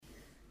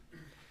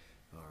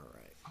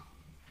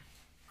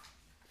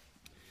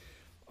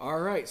All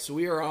right, so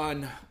we are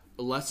on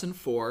lesson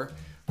 4.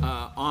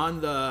 On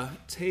the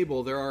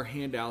table, there are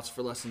handouts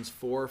for lessons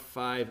 4,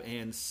 5,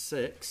 and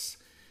 6,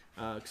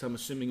 because I'm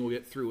assuming we'll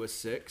get through with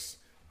 6.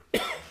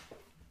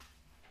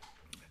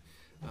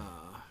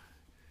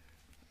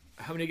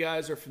 How many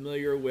guys are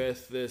familiar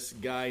with this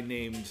guy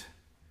named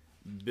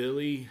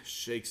Billy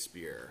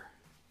Shakespeare?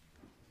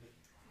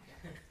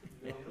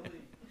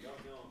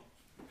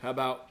 How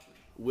about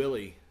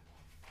Willie?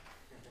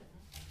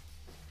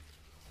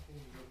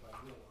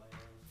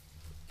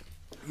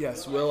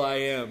 Yes, Will I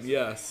Am,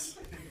 yes.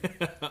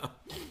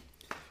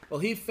 Well,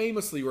 he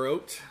famously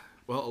wrote,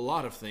 a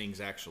lot of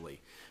things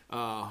actually.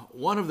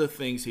 One of the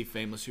things he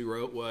famously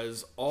wrote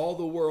was, "All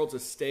the world's a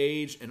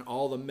stage and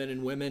all the men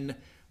and women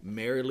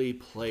merely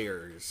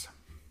players."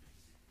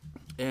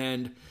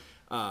 And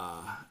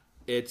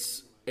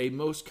it's a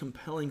most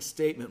compelling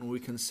statement when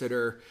we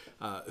consider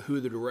who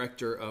the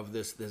director of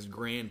this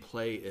grand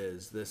play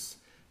is, this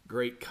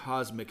great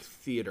cosmic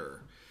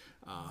theater.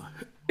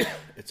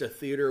 It's a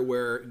theater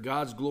where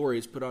God's glory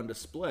is put on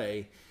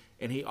display,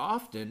 and he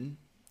often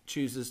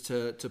chooses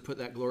to put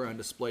that glory on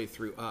display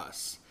through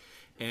us.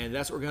 And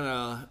that's what we're going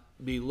to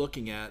be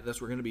looking at.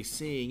 That's what we're going to be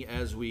seeing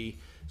as we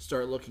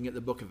start looking at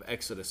the book of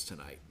Exodus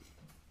tonight.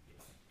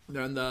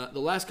 Now, in the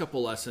last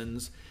couple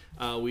lessons,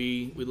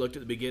 we looked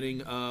at the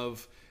beginning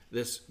of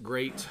this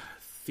great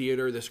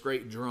theater, this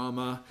great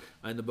drama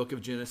in the book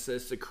of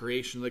Genesis, the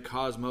creation of the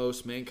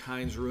cosmos,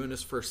 mankind's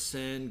ruinous first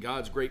sin,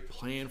 God's great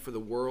plan for the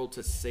world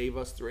to save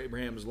us through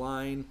Abraham's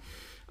line.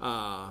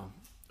 For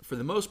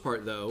the most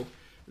part, though,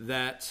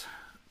 that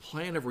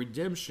plan of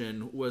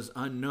redemption was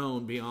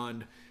unknown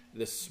beyond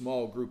this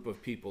small group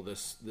of people,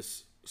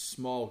 this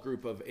small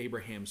group of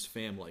Abraham's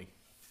family.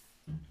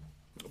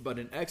 But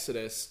in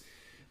Exodus,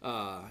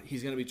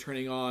 he's going to be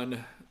turning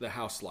on the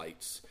house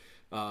lights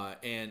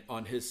and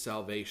on his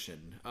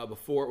salvation.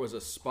 Before it was a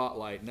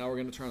spotlight. Now we're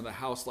going to turn on the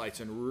house lights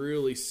and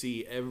really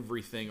see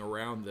everything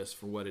around this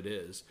for what it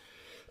is.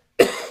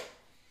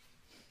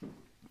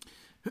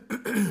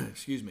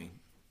 Excuse me.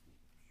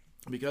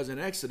 Because in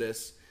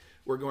Exodus,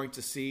 we're going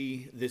to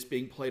see this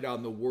being played out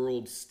on the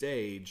world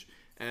stage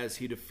as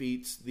he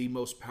defeats the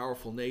most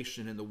powerful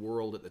nation in the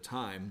world at the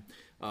time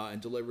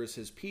and delivers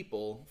his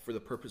people for the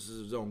purposes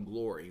of his own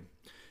glory.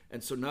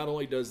 And so not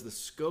only does the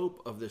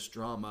scope of this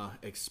drama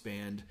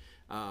expand,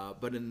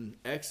 but in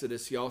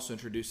Exodus, he also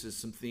introduces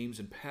some themes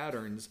and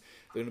patterns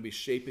that are going to be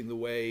shaping the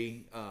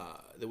way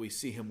that we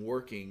see him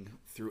working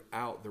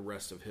throughout the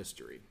rest of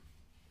history.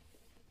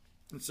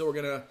 And so we're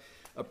going to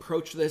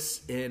approach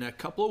this in a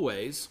couple of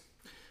ways.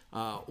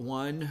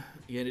 One,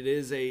 and it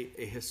is a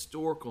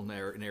historical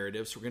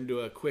narrative, so we're going to do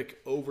a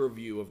quick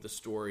overview of the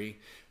story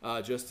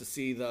just to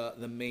see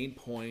the main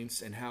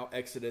points and how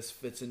Exodus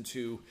fits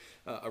into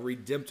a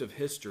redemptive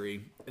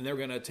history. And then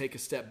we're going to take a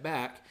step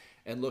back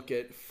and look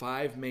at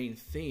 5 main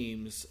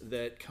themes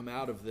that come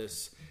out of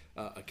this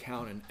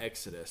account in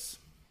Exodus.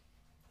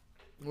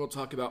 We'll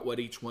talk about what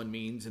each one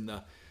means in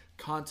the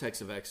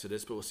context of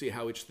Exodus, but we'll see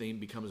how each theme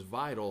becomes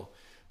vital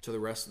to the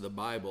rest of the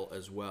Bible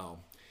as well.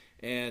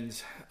 And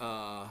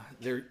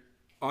there,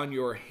 on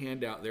your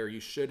handout there, you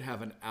should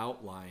have an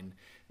outline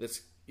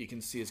that you can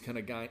see is kind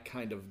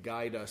of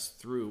guide us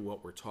through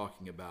what we're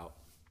talking about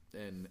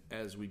and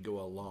as we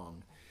go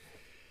along.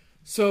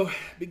 So,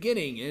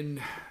 beginning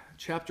in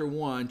chapter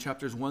 1,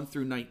 chapters 1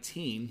 through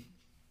 19,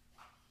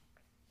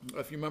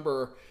 if you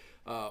remember,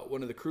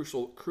 one of the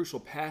crucial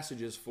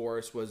passages for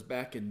us was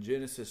back in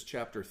Genesis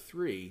chapter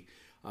 3,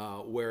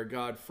 where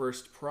God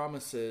first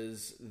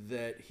promises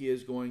that he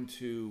is going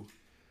to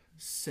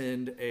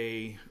send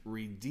a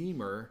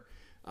redeemer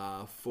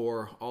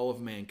for all of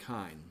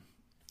mankind,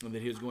 and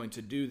that he is going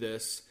to do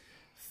this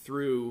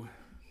through,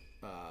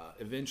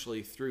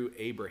 eventually through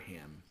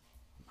Abraham.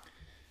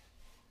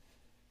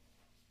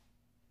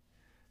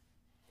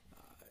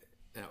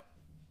 Now,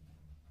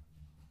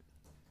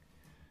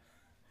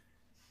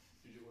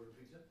 did you order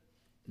pizza?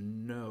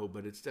 No,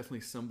 but it's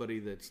definitely somebody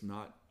that's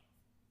not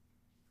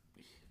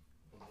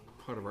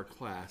part of our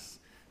class.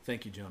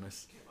 Thank you,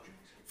 Jonas.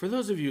 For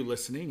those of you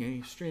listening,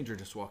 a stranger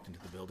just walked into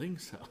the building,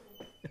 so.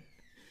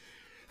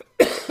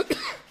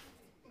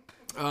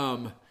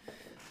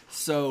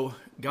 So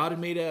God had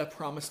made a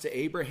promise to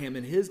Abraham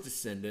and his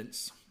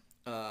descendants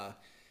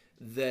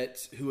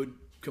that who would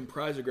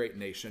comprise a great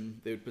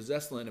nation, they would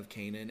possess the land of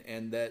Canaan,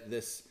 and that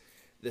this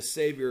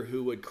Savior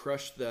who would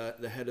crush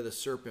the head of the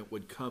serpent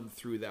would come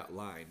through that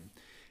line.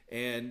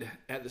 And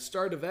at the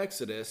start of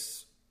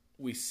Exodus,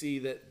 we see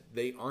that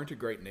they aren't a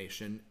great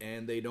nation,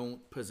 and they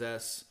don't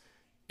possess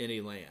any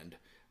land.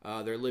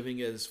 They're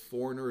living as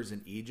foreigners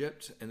in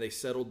Egypt, and they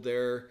settled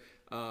there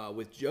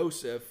with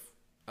Joseph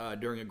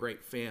during a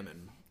great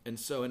famine. And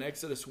so in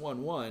Exodus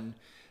 1:1,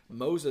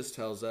 Moses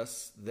tells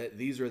us that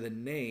these are the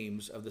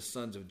names of the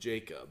sons of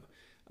Jacob,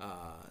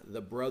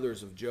 the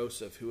brothers of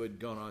Joseph who had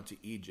gone on to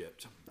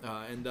Egypt.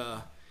 And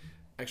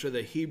actually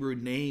the Hebrew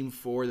name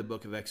for the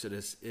book of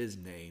Exodus is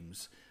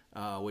Names,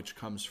 which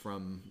comes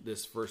from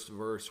this first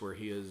verse where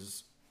he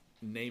is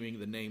naming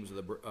the names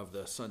of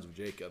the sons of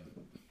Jacob.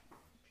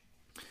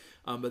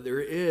 But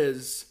there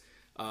is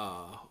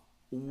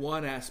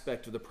one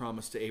aspect of the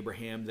promise to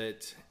Abraham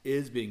that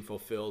is being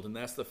fulfilled, and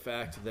that's the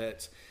fact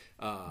that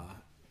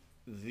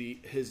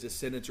his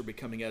descendants are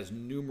becoming as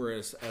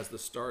numerous as the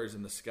stars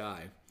in the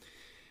sky.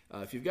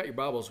 If you've got your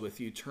Bibles with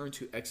you, turn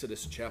to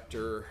Exodus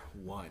chapter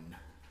 1.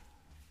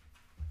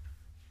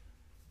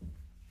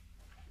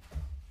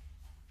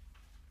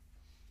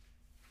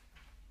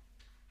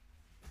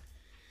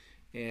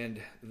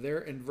 And there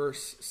in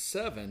verse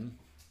 7,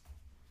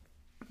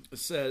 it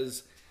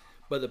says,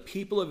 "But the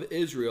people of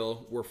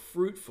Israel were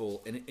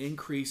fruitful and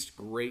increased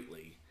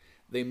greatly.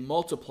 They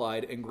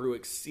multiplied and grew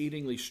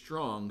exceedingly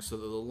strong, so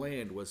that the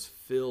land was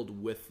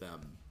filled with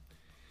them."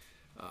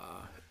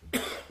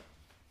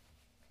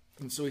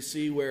 And so we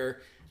see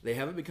where they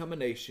haven't become a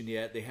nation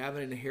yet, they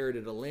haven't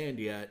inherited a land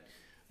yet,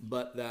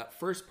 but that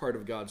first part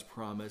of God's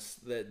promise,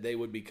 that they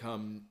would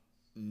become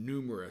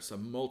numerous, a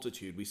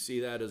multitude, we see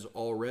that as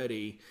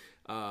already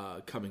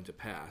coming to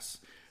pass.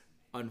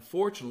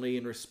 Unfortunately,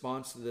 in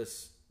response to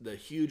this, the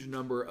huge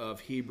number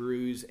of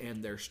Hebrews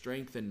and their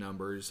strength in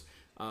numbers,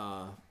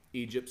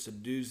 Egypt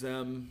subdues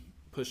them,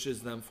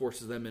 pushes them,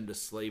 forces them into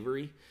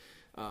slavery,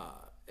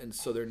 and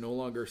so they're no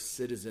longer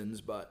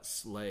citizens but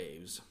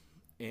slaves.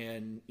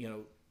 And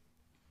you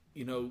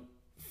know,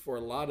 for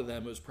a lot of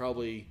them,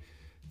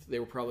 they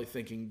were probably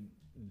thinking,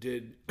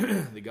 did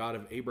the God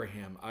of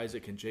Abraham,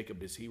 Isaac, and Jacob,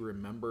 does he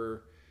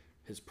remember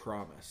his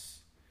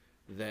promise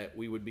that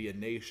we would be a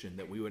nation,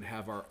 that we would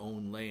have our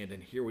own land?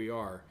 And here we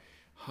are,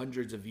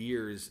 hundreds of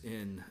years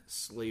in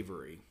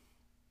slavery.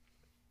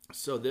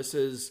 So this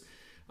is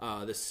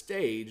the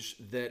stage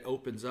that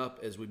opens up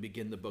as we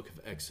begin the book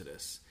of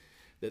Exodus,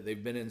 that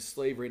they've been in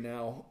slavery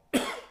now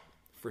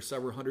for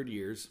several hundred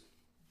years.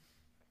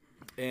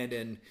 And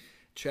in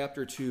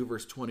chapter 2,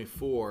 verse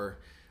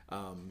 24,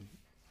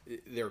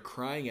 they're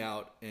crying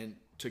out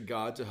to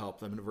God to help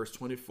them. In verse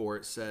 24,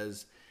 it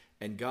says,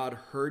 "And God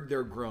heard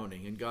their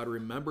groaning, and God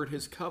remembered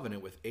his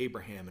covenant with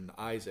Abraham and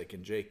Isaac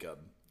and Jacob."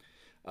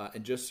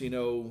 And just so you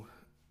know,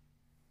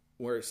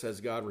 where it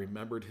says God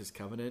remembered his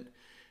covenant,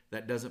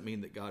 that doesn't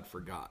mean that God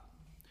forgot.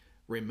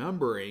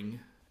 Remembering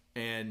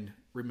and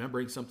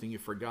remembering something you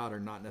forgot are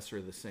not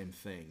necessarily the same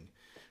thing.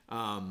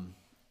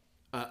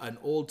 An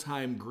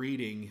old-time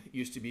greeting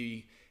used to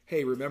be,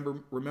 "Hey,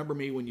 remember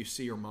me when you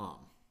see your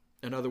mom."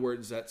 In other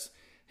words, that's,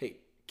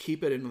 "Hey,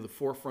 keep it in the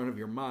forefront of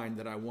your mind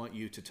that I want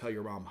you to tell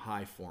your mom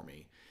hi for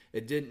me."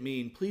 It didn't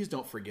mean, "Please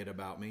don't forget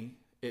about me."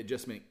 It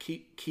just meant,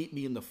 keep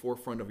me in the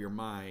forefront of your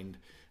mind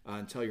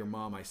and tell your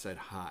mom I said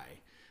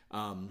hi.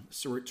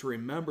 So to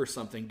remember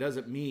something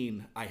doesn't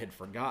mean I had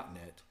forgotten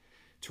it.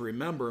 To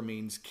remember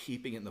means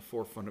keeping it in the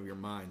forefront of your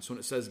mind. So when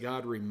it says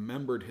God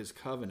remembered his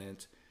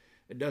covenant,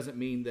 it doesn't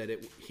mean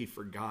that he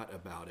forgot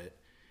about it.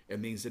 It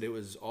means that it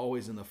was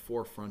always in the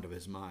forefront of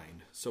his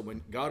mind. So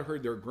when God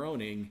heard their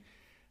groaning,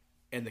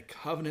 and the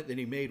covenant that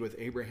he made with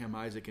Abraham,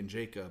 Isaac, and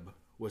Jacob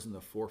was in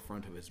the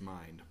forefront of his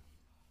mind.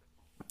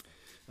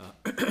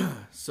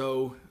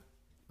 So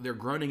they're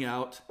groaning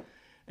out,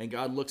 and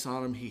God looks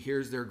on them. He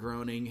hears their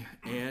groaning,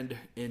 and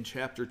in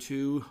chapter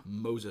 2,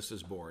 Moses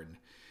is born.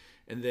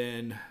 And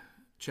then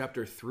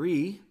chapter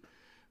 3,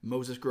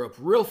 Moses grew up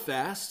real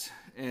fast,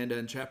 and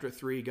in chapter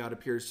 3, God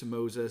appears to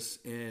Moses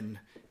in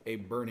a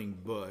burning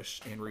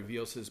bush and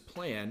reveals his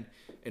plan.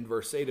 In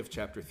verse 8 of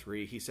chapter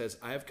 3, he says,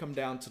 "I have come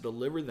down to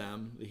deliver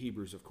them," the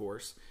Hebrews of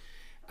course,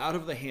 "out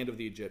of the hand of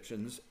the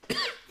Egyptians,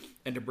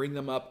 and to bring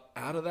them up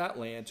out of that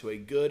land to a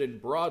good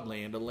and broad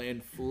land, a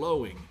land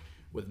flowing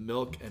with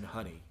milk and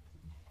honey."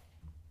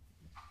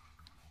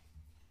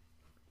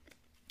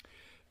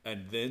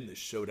 And then the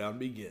showdown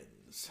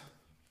begins.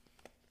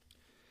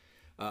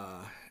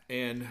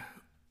 And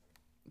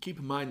keep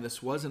in mind,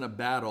 this wasn't a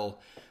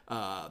battle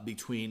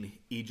between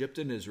Egypt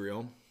and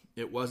Israel.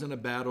 It wasn't a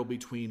battle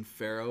between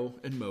Pharaoh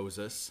and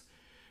Moses.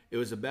 It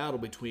was a battle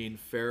between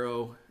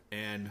Pharaoh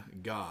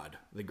and God,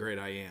 the great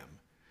I am.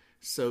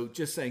 So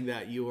just saying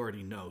that, you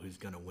already know who's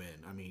going to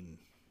win. I mean,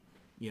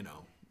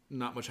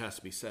 not much has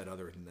to be said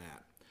other than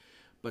that.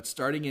 But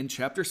starting in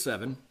chapter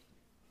 7,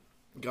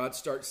 God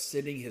starts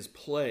sending his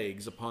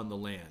plagues upon the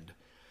land.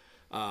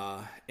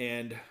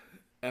 And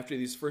after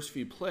these first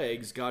few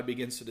plagues, God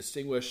begins to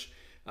distinguish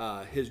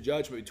his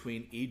judgment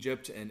between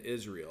Egypt and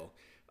Israel.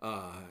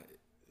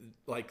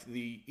 Like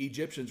the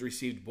Egyptians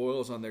received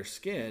boils on their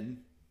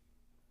skin,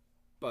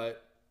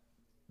 but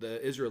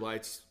the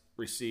Israelites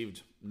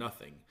received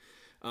nothing.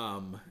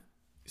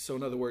 So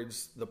in other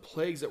words, the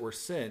plagues that were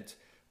sent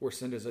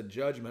as a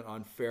judgment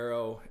on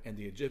Pharaoh and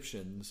the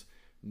Egyptians,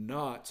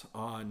 not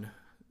on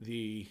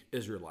the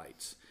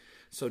Israelites.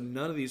 So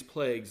none of these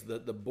plagues,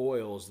 the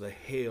boils, the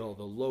hail,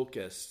 the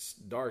locusts,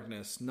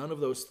 darkness, none of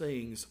those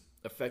things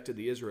affected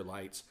the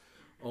Israelites,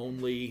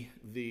 only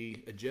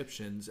the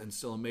Egyptians. And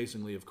still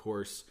amazingly, of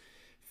course,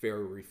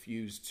 Pharaoh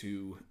refused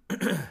to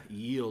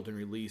yield and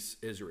release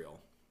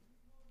Israel.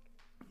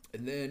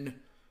 And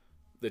then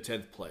the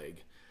 10th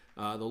plague.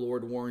 The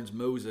Lord warns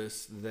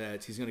Moses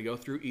that he's going to go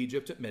through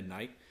Egypt at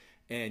midnight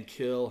and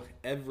kill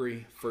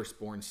every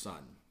firstborn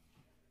son.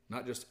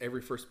 Not just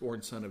every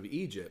firstborn son of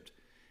Egypt,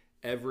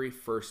 every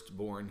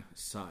firstborn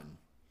son.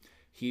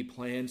 He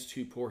plans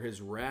to pour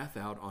his wrath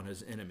out on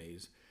his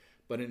enemies,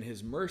 but in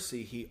his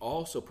mercy, he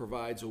also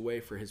provides a way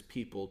for his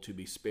people to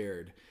be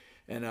spared.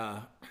 And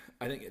I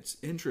think it's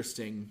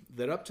interesting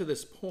that up to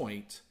this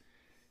point,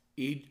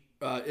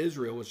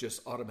 Israel was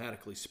just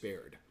automatically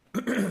spared.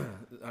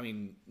 I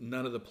mean,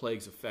 none of the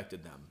plagues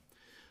affected them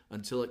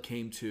until it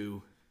came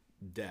to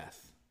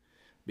death,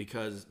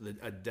 because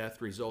a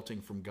death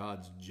resulting from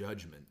God's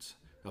judgment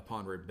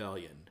upon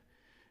rebellion.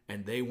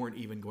 And they weren't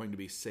even going to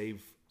be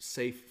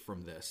safe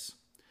from this,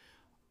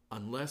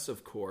 unless,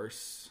 of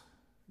course,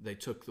 they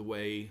took the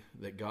way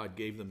that God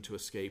gave them to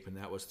escape, and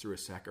that was through a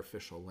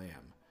sacrificial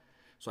lamb.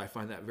 So I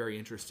find that very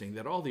interesting,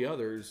 that all the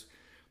others,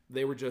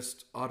 they were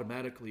just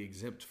automatically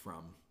exempt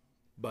from.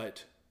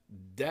 But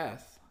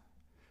death,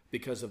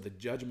 because of the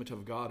judgment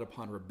of God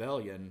upon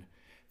rebellion,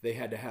 they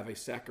had to have a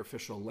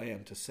sacrificial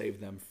lamb to save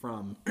them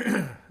from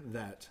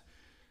that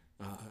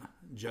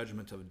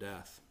judgment of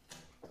death.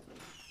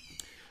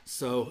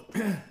 So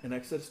in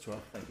Exodus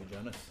 12, thank you,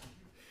 Jonas.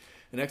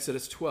 In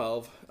Exodus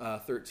 12,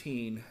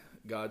 13,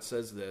 God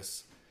says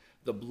this: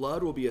 "The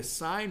blood will be a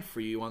sign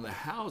for you on the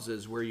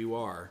houses where you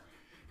are,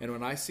 and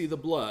when I see the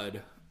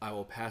blood, I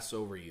will pass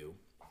over you."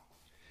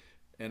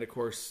 And of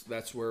course,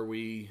 that's where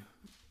we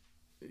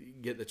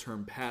get the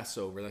term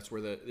Passover. That's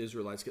where the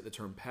Israelites get the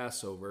term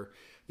Passover,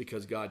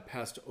 because God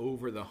passed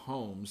over the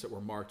homes that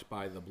were marked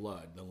by the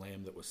blood, the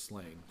lamb that was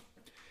slain.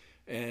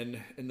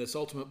 And in this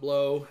ultimate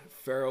blow,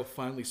 Pharaoh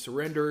finally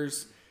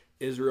surrenders.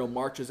 Israel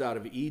marches out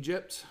of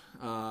Egypt,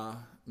 and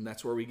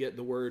that's where we get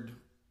the word,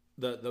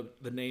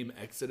 the name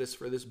Exodus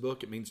for this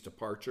book. It means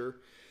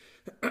departure.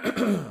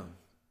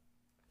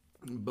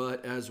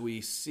 But as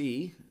we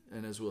see,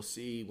 and as we'll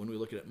see when we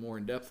look at it more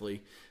in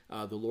depthly,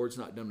 the Lord's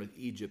not done with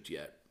Egypt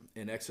yet.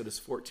 In Exodus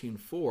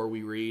 14:4,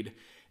 we read,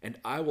 "And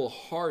I will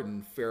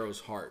harden Pharaoh's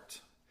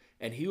heart,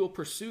 and he will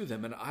pursue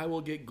them, and I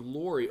will get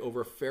glory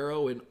over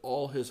Pharaoh and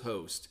all his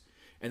host.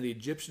 And the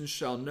Egyptians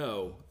shall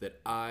know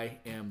that I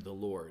am the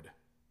Lord."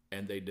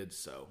 And they did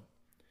so.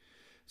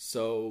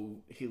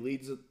 So he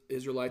leads the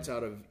Israelites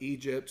out of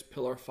Egypt,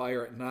 pillar of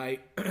fire at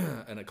night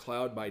and a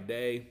cloud by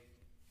day.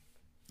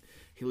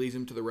 He leads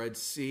them to the Red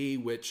Sea,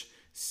 which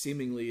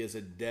seemingly is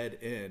a dead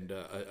end,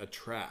 a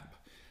trap.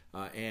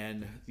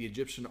 And the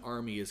Egyptian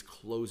army is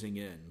closing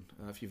in.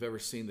 If you've ever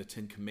seen the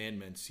Ten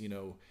Commandments, you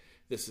know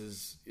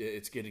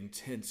it's getting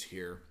tense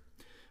here.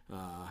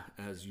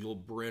 As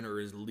Yul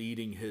Brynner is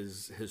leading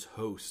his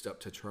host up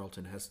to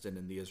Charlton Heston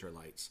and the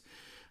Israelites.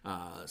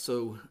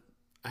 So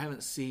I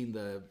haven't seen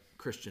the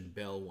Christian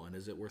Bale one.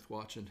 Is it worth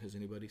watching? Has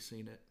anybody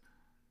seen it?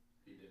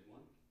 He did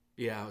one?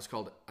 Yeah, I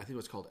think it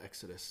was called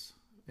Exodus.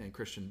 And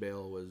Christian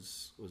Bale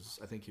was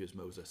I think he was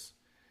Moses.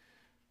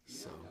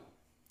 So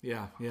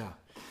yeah.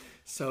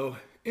 So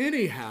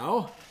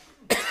anyhow,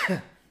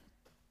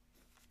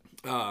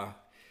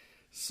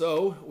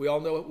 so we all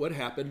know what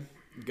happened.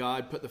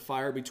 God put the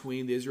fire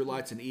between the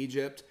Israelites and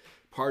Egypt,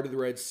 part of the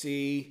Red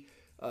Sea.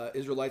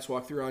 Israelites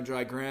walked through on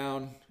dry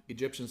ground.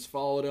 Egyptians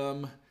followed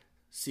them.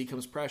 Sea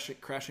comes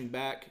crashing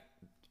back.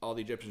 All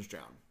the Egyptians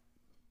drown.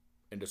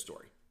 End of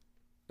story,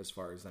 as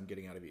far as them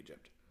getting out of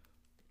Egypt.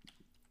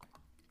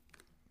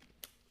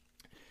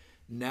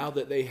 Now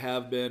that they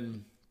have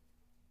been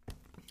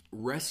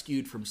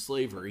rescued from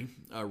slavery,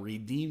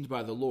 redeemed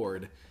by the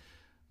Lord,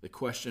 the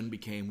question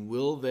became,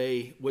 would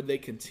they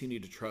continue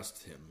to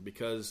trust him?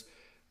 Because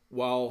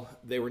while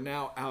they were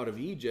now out of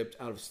Egypt,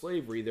 out of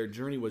slavery, their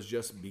journey was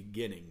just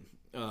beginning.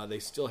 They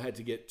still had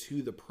to get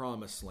to the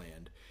promised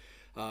land.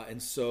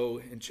 And so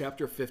in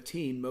chapter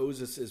 15,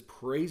 Moses is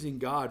praising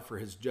God for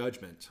his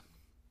judgment.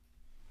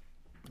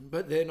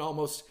 But then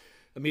almost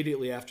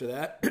immediately after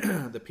that,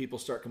 the people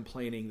start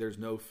complaining there's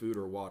no food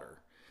or water.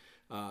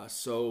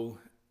 So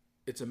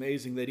it's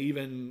amazing that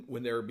even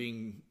when they're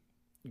being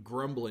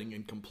grumbling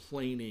and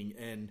complaining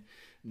and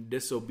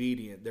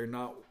disobedient, they're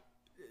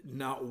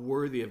not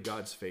worthy of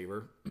God's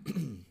favor.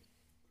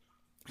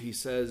 He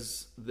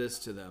says this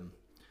to them.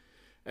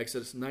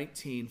 Exodus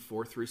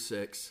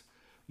 19:4-6.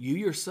 "You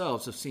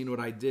yourselves have seen what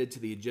I did to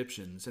the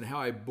Egyptians, and how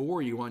I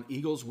bore you on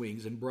eagle's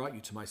wings and brought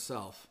you to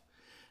myself.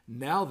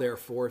 Now,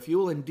 therefore, if you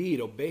will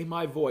indeed obey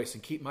my voice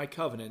and keep my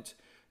covenant,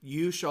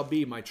 you shall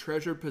be my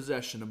treasured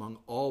possession among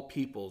all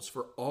peoples,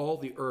 for all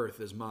the earth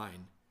is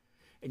mine.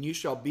 And you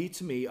shall be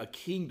to me a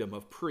kingdom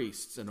of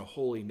priests and a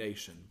holy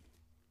nation."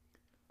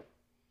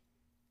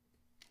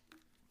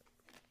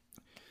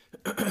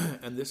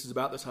 And this is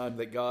about the time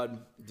that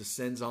God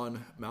descends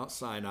on Mount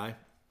Sinai,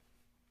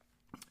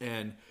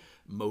 and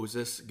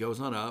Moses goes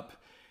on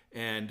up,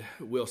 and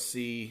we'll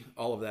see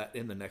all of that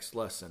in the next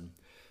lesson.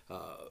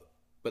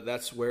 But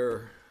that's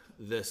where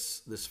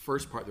this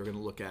first part they're going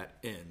to look at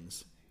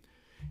ends.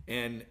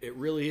 And it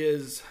really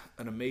is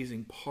an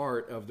amazing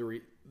part of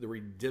the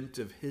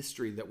redemptive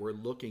history that we're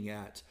looking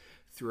at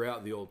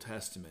throughout the Old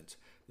Testament.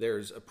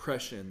 There's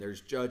oppression,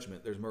 there's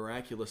judgment, there's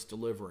miraculous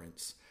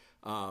deliverance.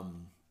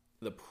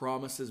 The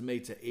promises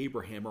made to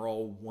Abraham are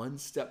all one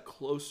step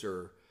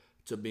closer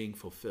to being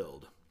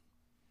fulfilled.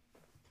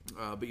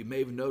 But you may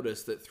have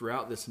noticed that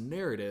throughout this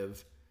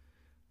narrative,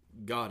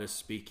 God is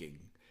speaking.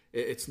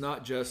 It's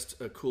not just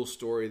a cool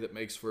story that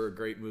makes for a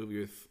great movie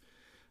with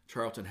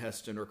Charlton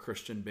Heston or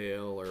Christian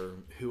Bale or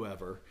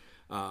whoever.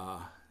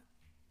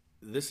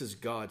 This is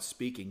God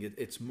speaking.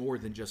 It's more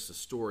than just a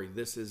story.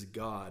 This is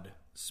God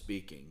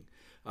speaking.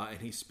 And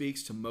he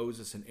speaks to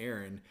Moses and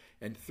Aaron,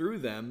 and through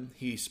them,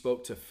 he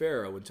spoke to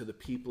Pharaoh and to the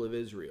people of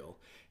Israel.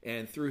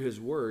 And through his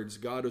words,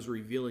 God was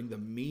revealing the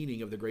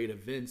meaning of the great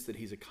events that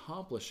he's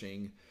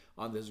accomplishing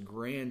on this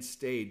grand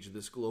stage,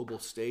 this global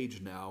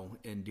stage now,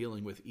 in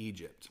dealing with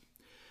Egypt.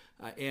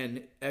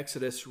 And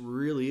Exodus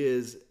really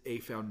is a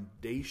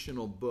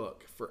foundational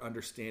book for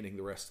understanding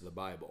the rest of the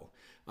Bible,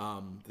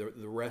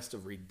 the rest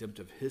of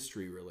redemptive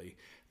history, really.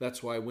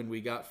 That's why when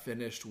we got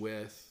finished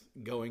with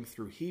going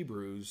through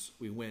Hebrews,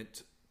 we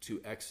went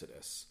to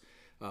Exodus,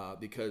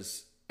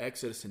 because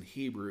Exodus and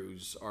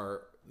Hebrews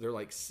they're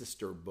like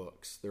sister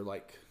books.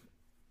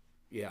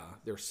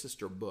 They're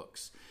sister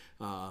books,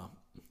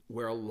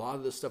 where a lot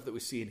of the stuff that we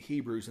see in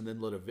Hebrews and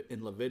then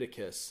in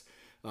Leviticus,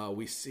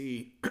 we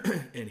see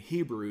in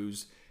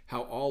Hebrews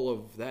how all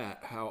of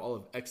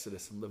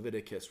Exodus and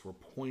Leviticus were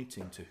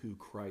pointing to who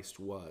Christ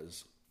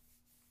was.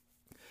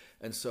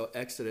 And so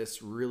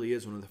Exodus really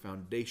is one of the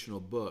foundational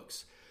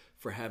books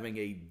for having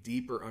a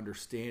deeper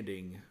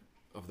understanding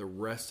of the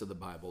rest of the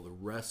Bible, the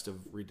rest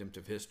of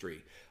redemptive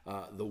history,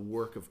 the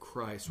work of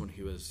Christ when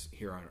he was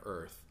here on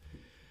earth.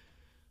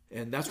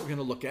 And that's what we're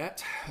going to look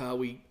at.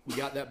 We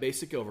got that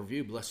basic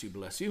overview. Bless you,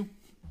 bless you.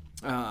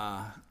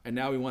 And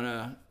now we want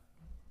to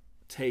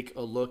take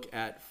a look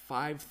at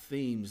 5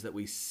 themes that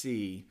we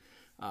see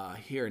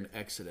here in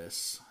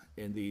Exodus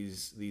in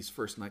these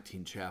first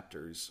 19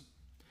 chapters.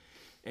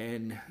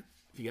 And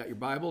if you got your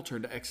Bible,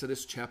 turn to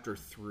Exodus chapter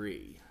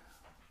 3.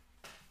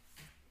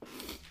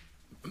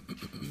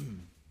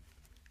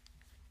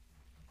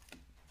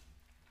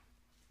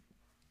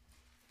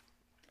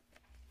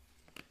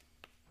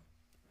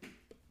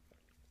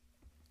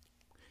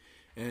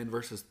 And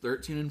verses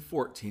 13 and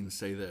 14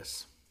 say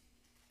this.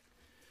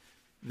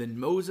 Then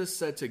Moses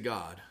said to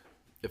God,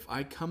 if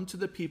I come to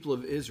the people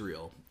of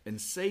Israel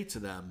and say to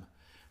them,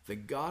 the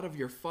God of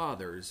your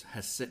fathers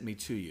has sent me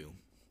to you,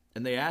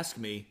 and they ask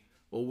me,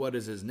 well, what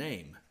is his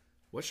name?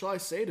 What shall I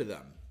say to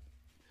them?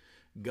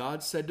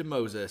 God said to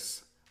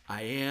Moses,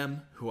 I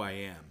am who I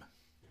am.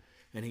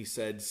 And he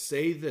said,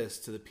 say this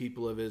to the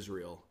people of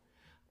Israel,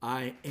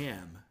 I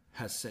am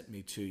has sent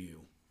me to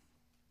you.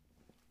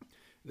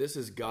 This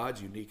is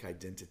God's unique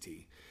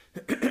identity.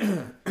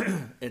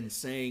 And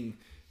saying,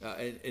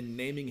 and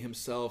naming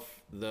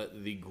himself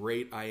the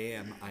great I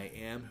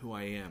am who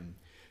I am.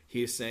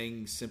 He is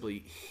saying simply,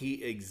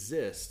 he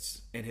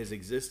exists, and his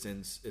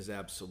existence is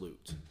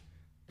absolute.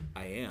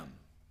 I am.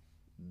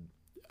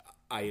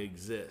 I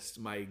exist.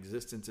 My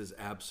existence is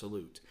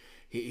absolute.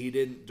 He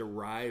didn't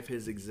derive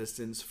his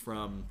existence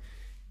from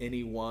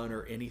anyone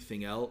or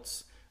anything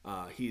else.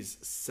 He's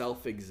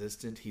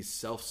self-existent. He's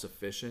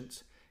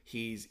self-sufficient.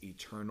 He's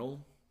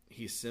eternal.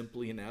 He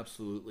simply and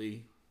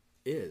absolutely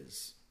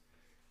is.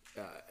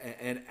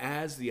 And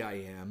as the I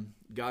am,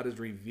 God is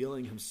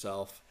revealing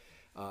himself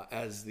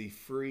as the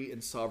free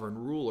and sovereign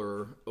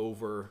ruler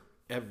over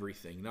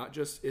everything. Not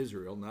just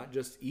Israel, not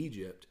just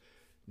Egypt,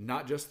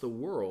 not just the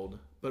world,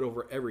 but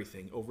over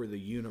everything, over the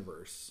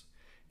universe.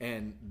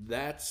 And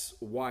that's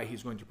why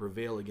he's going to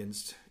prevail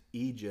against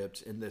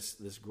Egypt in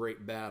this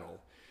great battle.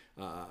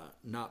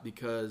 Not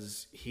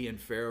because he and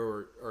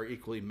Pharaoh are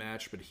equally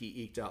matched, but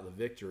he eked out the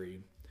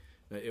victory.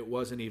 It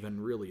wasn't even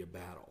really a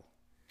battle.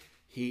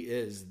 He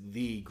is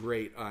the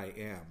great I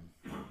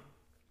am.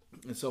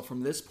 And so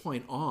from this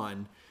point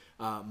on,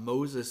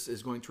 Moses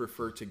is going to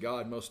refer to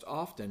God most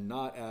often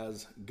not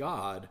as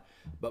God,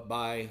 but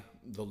by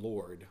the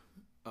Lord,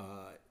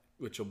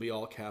 which will be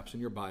all caps in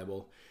your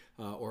Bible,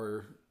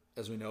 or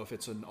as we know, if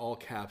it's in all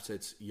caps,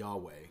 it's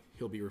Yahweh.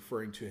 He'll be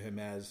referring to him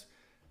as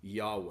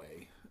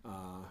Yahweh.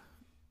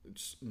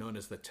 It's known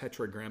as the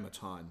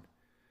Tetragrammaton,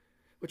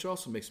 which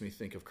also makes me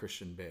think of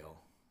Christian Bale.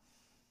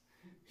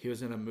 He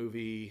was in a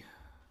movie,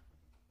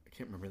 I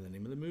can't remember the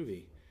name of the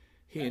movie.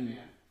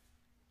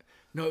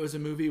 No, it was a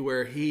movie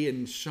where he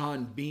and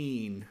Sean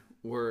Bean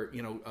were,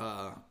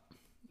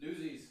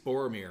 Newsies.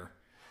 Boromir,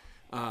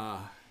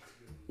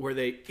 where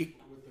they,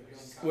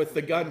 with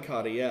the gun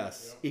kata,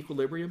 yes. Yep.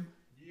 Equilibrium?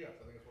 Yeah,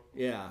 I think that's what.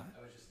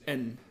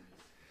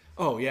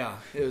 Yeah.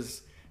 It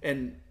was,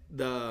 and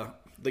the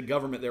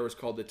government there was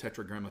called the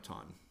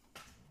Tetragrammaton.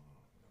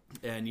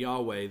 And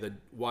Yahweh, the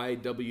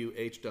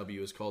YWHW,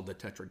 is called the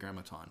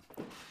Tetragrammaton.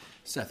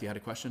 Seth, you had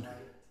a question?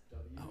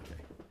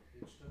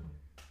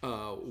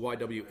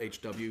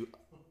 YWHW.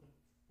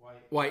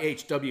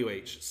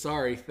 YHWH.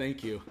 Sorry,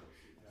 thank you.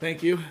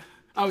 Thank you.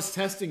 I was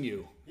testing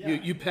you. Yeah.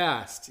 You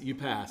passed. You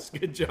passed.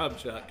 Good job,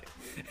 Chuck.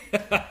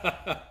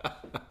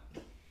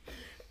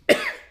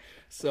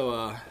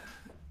 So,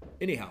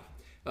 anyhow,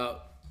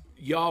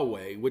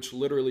 Yahweh, which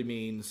literally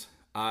means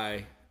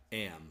I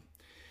am.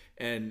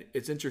 And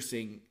it's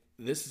interesting,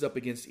 this is up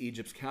against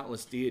Egypt's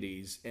countless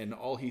deities, and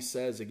all he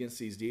says against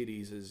these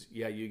deities is,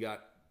 yeah, you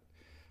got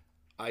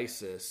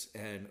Isis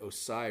and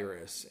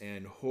Osiris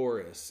and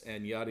Horus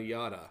and yada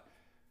yada.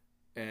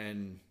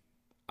 and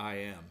I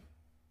am.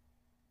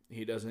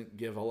 He doesn't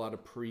give a lot of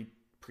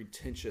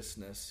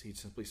pretentiousness. He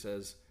simply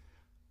says,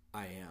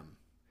 I am.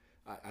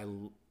 I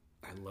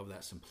love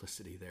that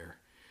simplicity there.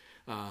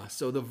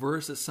 So the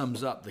verse that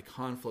sums up the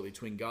conflict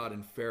between God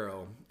and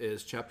Pharaoh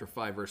is chapter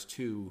 5, verse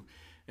 2,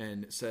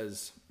 and it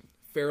says,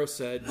 Pharaoh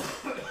said,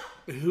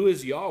 who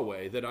is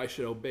Yahweh that I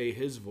should obey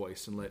his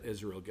voice and let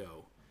Israel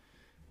go?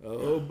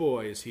 Oh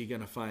boy, is he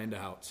going to find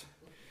out.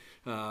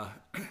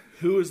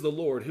 Who is the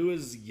Lord? Who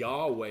is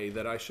Yahweh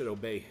that I should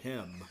obey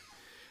him?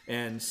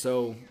 And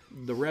so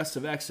the rest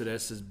of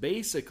Exodus is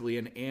basically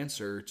an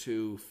answer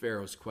to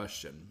Pharaoh's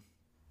question.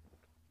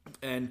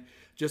 And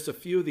just a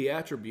few of the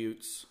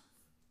attributes.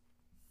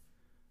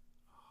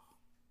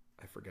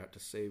 I forgot to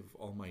save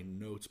all my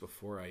notes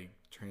before I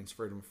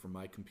transferred them from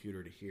my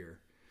computer to here.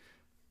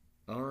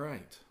 All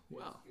right.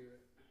 Wow.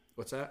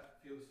 What's that?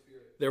 Feel the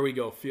Spirit. There we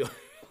go. Feel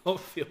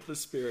the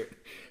Spirit.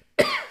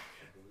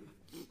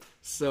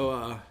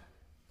 So,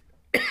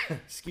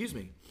 excuse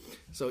me.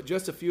 So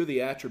just a few of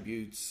the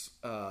attributes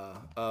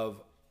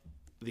of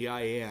the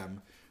I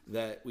am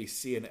that we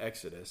see in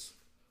Exodus.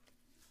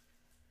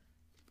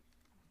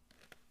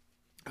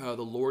 The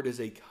Lord is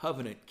a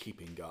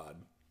covenant-keeping God.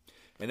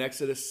 In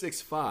Exodus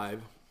 6:5,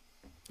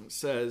 it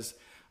says,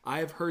 I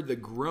have heard the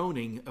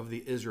groaning of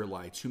the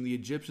Israelites, whom the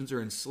Egyptians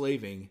are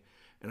enslaving,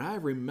 and I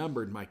have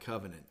remembered my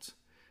covenant.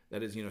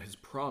 That is, his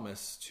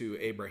promise to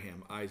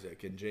Abraham,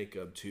 Isaac, and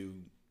Jacob to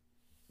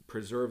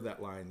preserve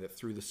that line, that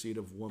through the seed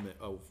of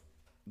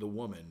the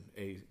woman,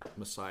 a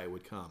Messiah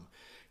would come.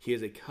 He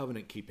is a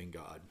covenant-keeping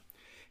God.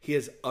 He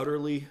is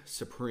utterly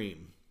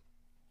supreme.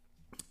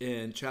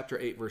 In chapter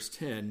 8, verse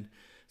 10,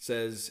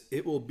 says,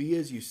 it will be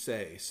as you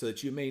say, so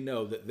that you may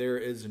know that there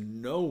is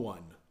no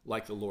one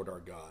like the Lord our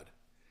God.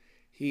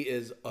 He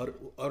is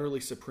utterly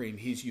supreme.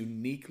 He's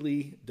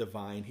uniquely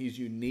divine. He's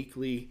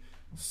uniquely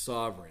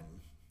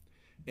sovereign.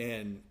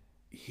 And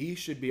he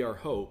should be our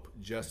hope,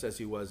 just as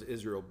he was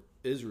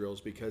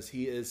Israel's, because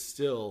he is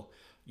still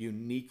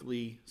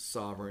uniquely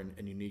sovereign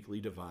and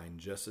uniquely divine,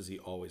 just as he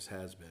always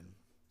has been.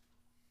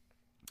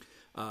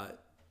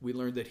 We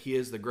learned that he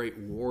is the great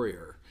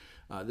warrior.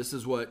 This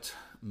is what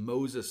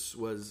Moses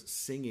was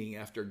singing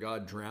after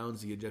God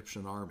drowns the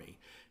Egyptian army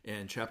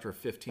in chapter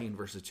 15,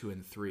 verses 2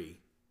 and 3.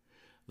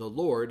 The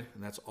Lord,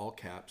 and that's all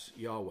caps,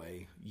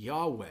 Yahweh,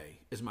 Yahweh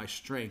is my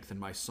strength and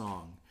my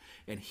song,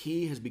 and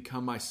he has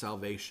become my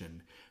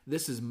salvation.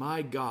 This is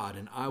my God,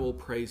 and I will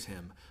praise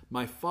him,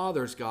 my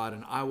father's God,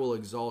 and I will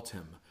exalt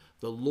him.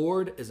 The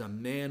Lord is a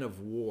man of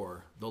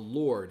war. The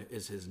Lord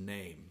is his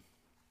name.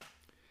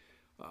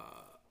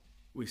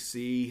 We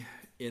see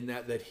in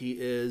that he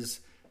is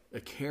a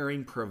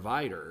caring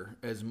provider,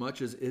 as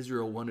much as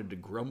Israel wanted to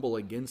grumble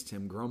against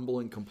him, grumble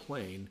and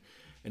complain.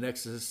 In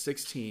Exodus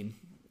 16,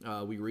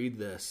 we read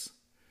this,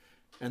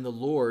 and the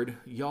Lord,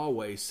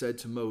 Yahweh, said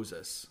to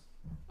Moses,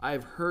 I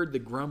have heard the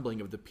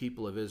grumbling of the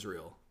people of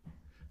Israel.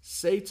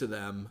 Say to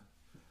them,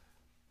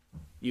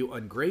 you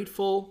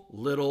ungrateful,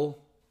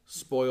 little,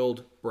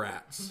 spoiled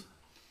brats.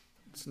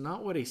 It's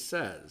not what he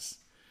says.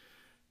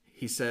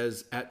 He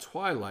says, at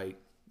twilight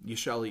you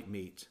shall eat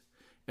meat,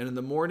 and in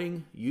the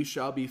morning you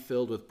shall be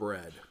filled with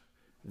bread.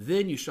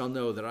 Then you shall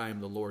know that I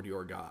am the Lord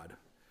your God.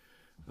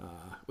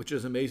 Which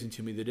is amazing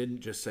to me. They didn't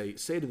just say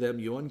to them,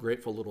 you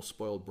ungrateful little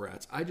spoiled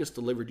brats. I just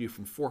delivered you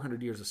from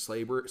 400 years of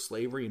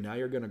slavery, and now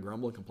you're going to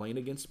grumble and complain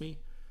against me?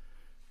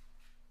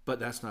 But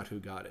that's not who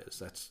God is.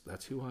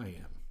 That's who I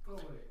am. Oh,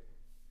 wait.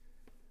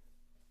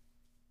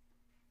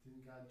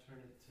 Didn't God turn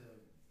it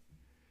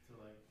to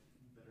like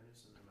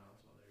bitterness in their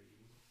mouths while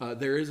they're eating?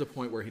 There is a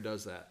point where he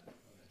does that.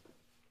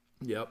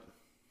 Okay. Yep.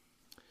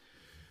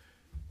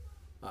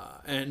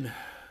 And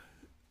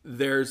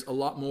there's a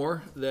lot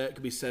more that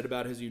could be said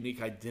about his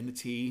unique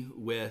identity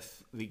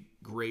with the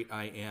great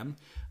I am.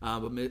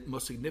 But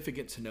most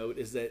significant to note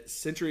is that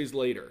centuries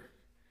later,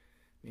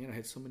 man, I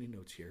had so many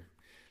notes here.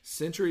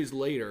 Centuries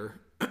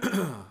later,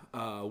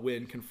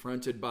 when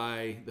confronted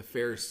by the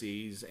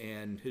Pharisees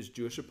and his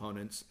Jewish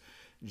opponents,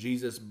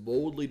 Jesus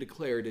boldly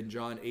declared in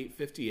John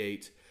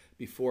 8:58,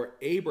 before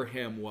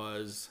Abraham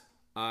was,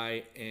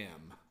 I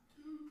am.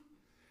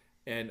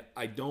 And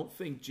I don't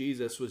think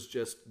Jesus was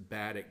just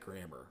bad at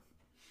grammar.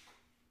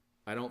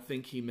 I don't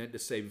think he meant to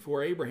say,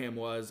 before Abraham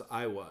was,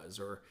 I was,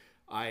 or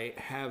I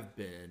have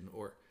been,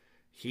 or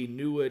he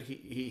knew what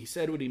he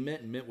said what he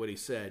meant and meant what he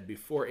said.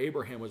 Before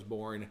Abraham was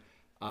born,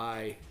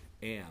 I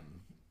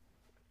am.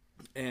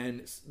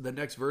 And the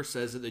next verse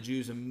says that the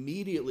Jews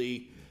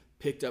immediately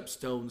picked up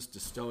stones to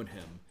stone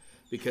him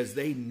because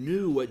they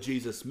knew what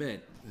Jesus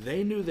meant.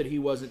 They knew that he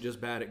wasn't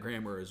just bad at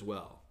grammar as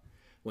well.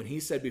 When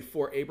he said,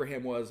 before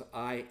Abraham was,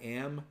 I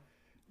am,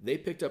 they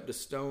picked up the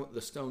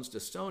stones to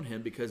stone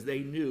him because they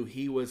knew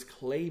he was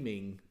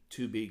claiming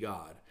to be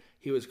God.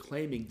 He was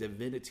claiming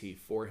divinity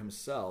for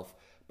himself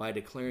by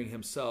declaring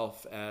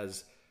himself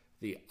as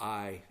the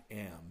I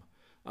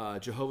am.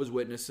 Jehovah's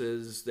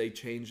Witnesses, they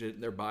changed it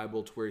in their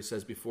Bible to where he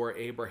says, before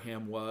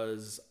Abraham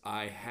was,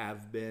 I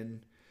have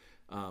been,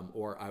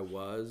 or I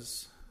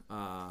was.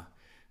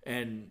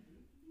 And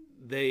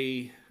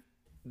they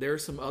there are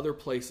some other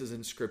places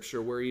in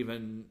Scripture where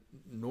even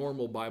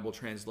normal Bible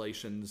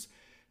translations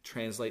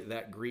translate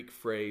that Greek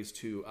phrase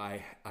to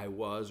I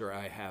was or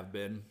I have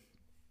been.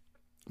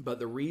 But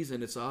the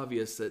reason it's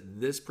obvious that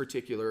this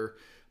particular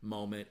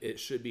moment it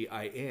should be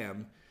I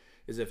am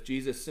is if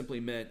Jesus simply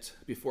meant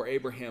before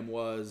Abraham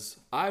was,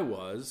 I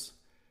was,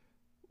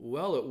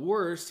 well, at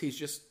worst, he's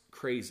just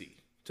crazy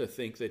to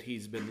think that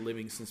he's been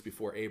living since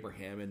before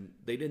Abraham. And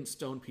they didn't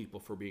stone people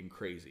for being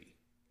crazy.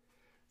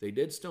 They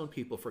did stone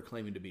people for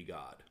claiming to be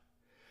God.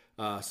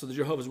 So the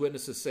Jehovah's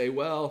Witnesses say,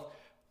 well,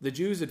 the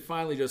Jews had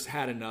finally just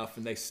had enough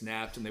and they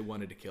snapped and they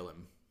wanted to kill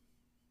him.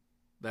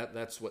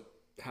 That's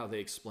how they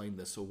explain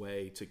this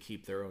away to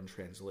keep their own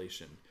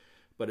translation.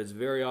 But it's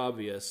very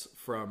obvious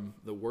from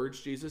the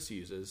words Jesus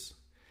uses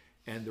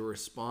and the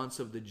response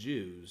of the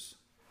Jews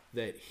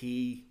that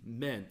he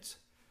meant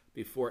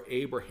before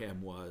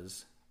Abraham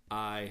was,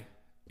 I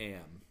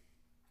am.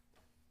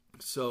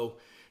 So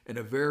in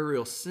a very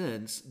real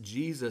sense,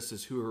 Jesus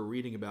is who we're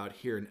reading about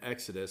here in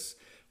Exodus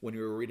when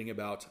we were reading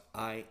about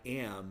I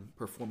am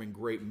performing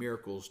great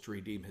miracles to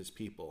redeem his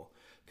people.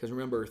 Because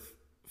remember,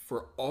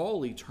 for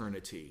all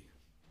eternity,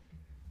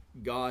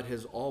 God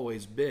has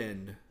always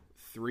been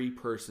three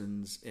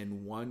persons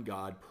in one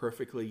God,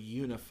 perfectly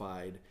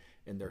unified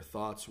in their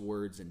thoughts,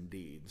 words, and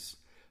deeds.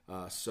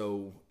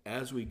 So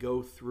as we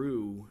go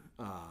through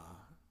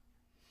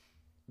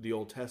the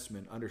Old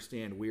Testament,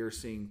 understand we are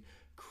seeing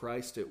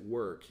Christ at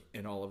work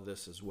in all of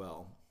this as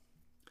well.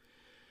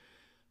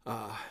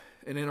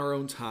 And in our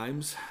own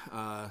times,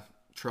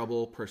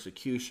 trouble,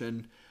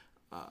 persecution,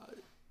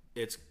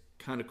 it's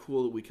kind of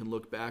cool that we can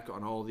look back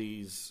on all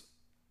these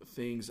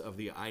things of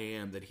the I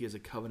am, that he is a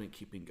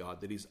covenant-keeping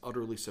God, that he's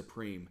utterly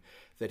supreme,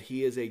 that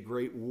he is a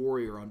great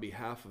warrior on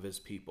behalf of his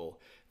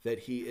people, that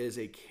he is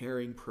a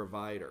caring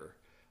provider,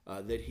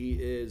 that he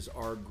is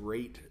our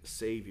great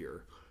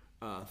Savior.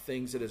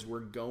 Things that as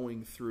we're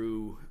going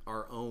through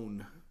our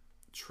own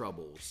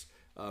troubles,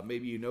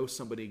 maybe you know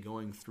somebody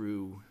going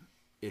through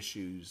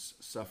issues,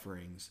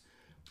 sufferings,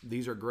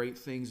 these are great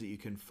things that you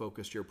can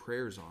focus your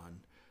prayers on.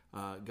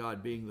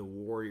 God being the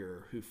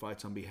warrior who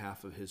fights on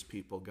behalf of his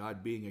people,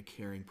 God being a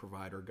caring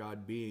provider,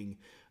 God being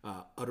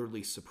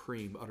utterly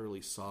supreme,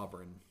 utterly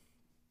sovereign.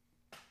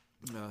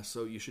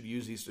 So you should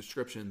use these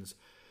descriptions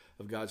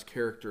of God's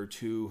character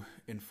to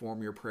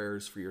inform your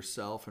prayers for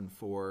yourself and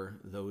for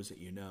those that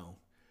you know.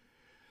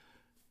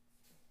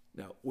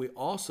 Now, we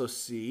also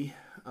see,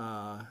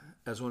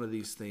 as one of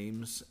these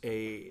themes,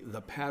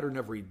 the pattern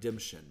of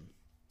redemption.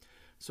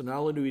 So not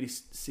only do we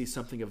see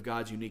something of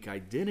God's unique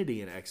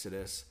identity in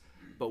Exodus,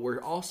 but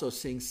we're also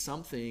seeing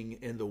something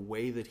in the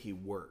way that he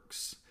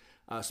works.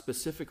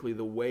 Specifically,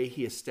 the way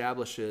he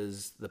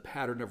establishes the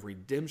pattern of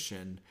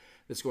redemption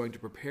that's going to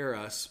prepare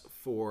us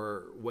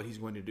for what he's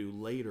going to do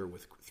later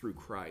through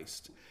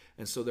Christ.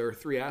 And so there are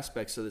three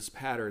aspects of this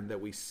pattern that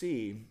we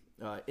see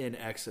in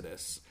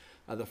Exodus.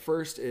 The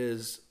first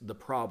is the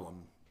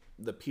problem.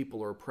 The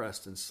people are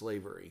oppressed in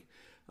slavery.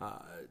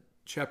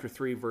 Chapter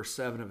 3, verse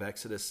 7 of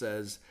Exodus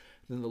says,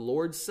 Then the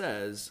Lord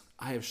says,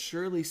 I have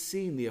surely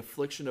seen the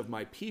affliction of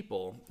my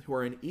people who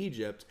are in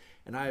Egypt,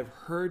 and I have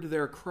heard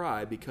their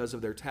cry because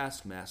of their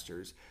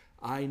taskmasters.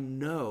 I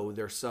know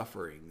their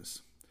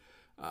sufferings.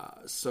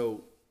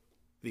 So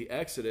the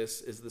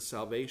Exodus is the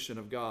salvation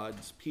of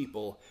God's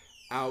people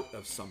out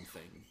of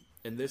something.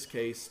 In this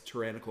case,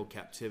 tyrannical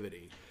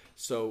captivity.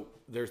 So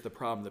there's the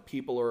problem. The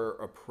people are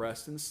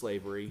oppressed in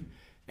slavery,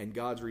 and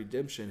God's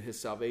redemption, his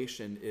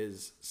salvation,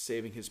 is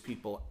saving his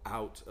people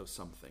out of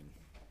something.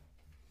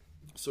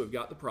 So we've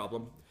got the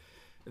problem.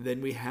 And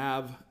then we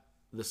have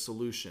the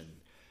solution.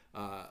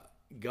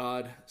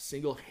 God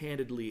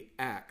single-handedly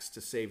acts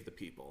to save the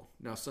people.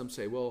 Now some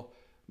say, well,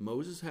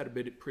 Moses had a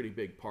pretty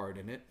big part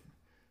in it.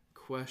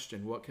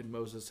 Question, what could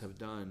Moses have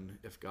done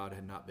if God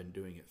had not been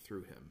doing it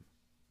through him?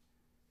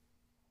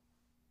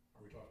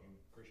 Are we talking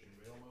Christian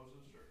Bale Moses?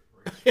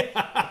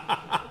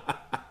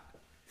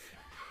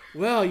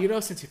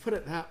 Well, since you put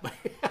it that way.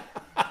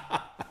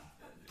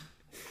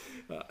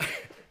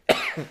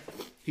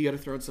 He got to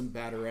throw in some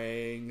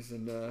batarangs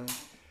and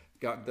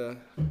got the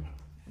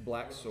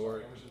black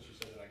sword. Ever since you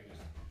said that,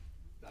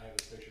 I have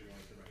this picture going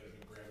through my head of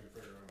him grabbing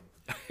Pharaoh.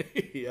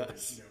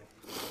 Yes.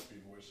 Raspy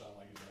voice sound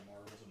like he's got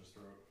marbles in his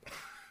throat.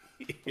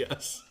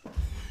 Yes.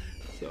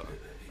 So.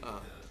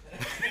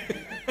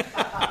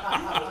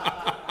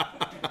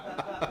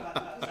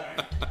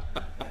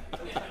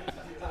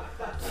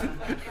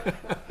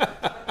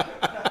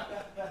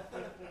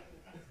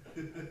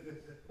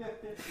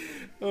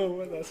 Oh,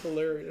 well, that's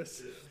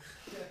hilarious.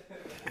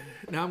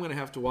 Now I'm going to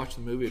have to watch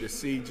the movie to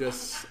see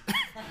just...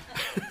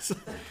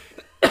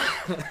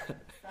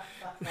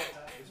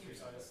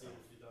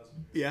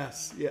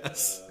 Yes.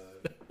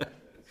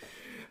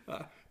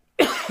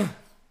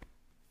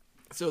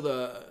 So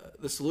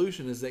the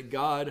solution is that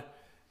God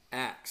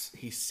acts.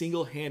 He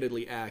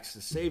single-handedly acts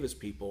to save his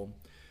people,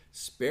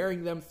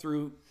 sparing them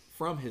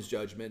from his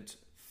judgment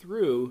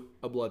through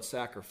a blood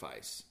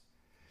sacrifice.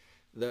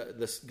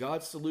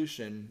 God's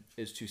solution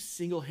is to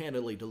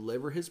single-handedly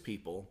deliver his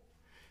people,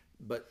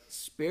 but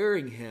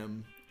sparing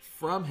him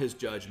from his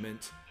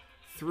judgment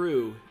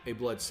through a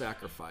blood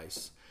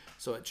sacrifice.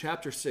 So at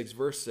chapter 6,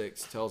 verse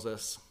 6 tells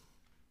us,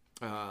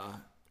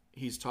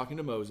 he's talking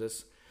to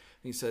Moses,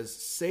 and he says,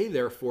 "Say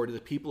therefore to the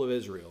people of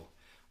Israel,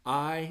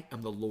 I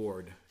am the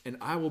Lord, and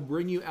I will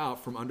bring you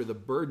out from under the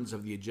burdens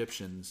of the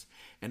Egyptians,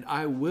 and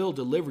I will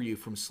deliver you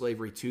from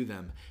slavery to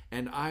them,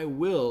 and I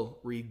will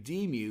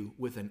redeem you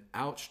with an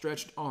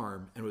outstretched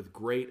arm and with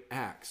great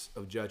acts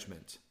of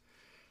judgment."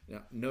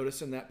 Now,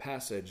 notice in that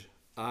passage,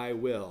 I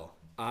will,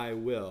 I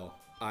will,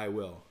 I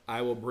will.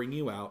 I will bring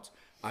you out,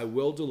 I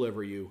will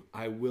deliver you,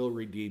 I will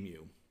redeem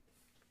you.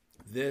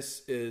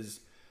 This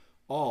is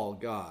all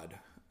God.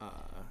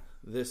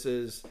 This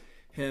is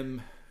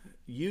him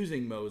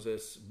using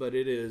Moses, but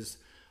it is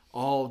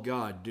all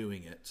God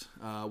doing it.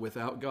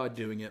 Without God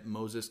doing it,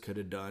 Moses could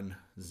have done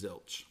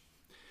zilch.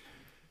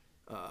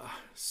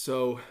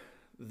 So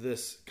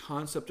this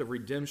concept of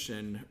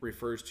redemption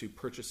refers to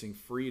purchasing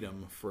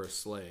freedom for a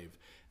slave.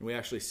 And we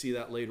actually see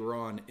that later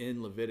on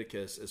in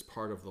Leviticus as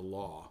part of the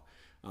law.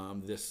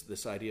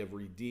 This idea of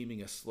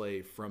redeeming a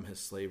slave from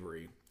his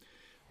slavery.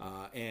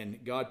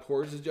 And God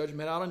pours his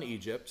judgment out on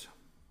Egypt,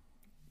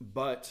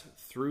 but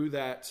through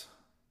that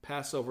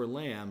Passover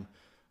lamb,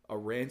 a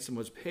ransom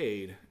was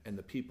paid and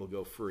the people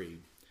go free.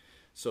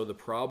 So the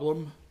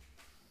problem,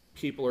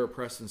 people are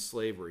oppressed in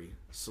slavery.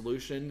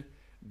 Solution,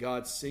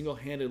 God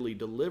single-handedly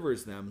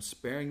delivers them,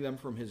 sparing them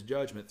from his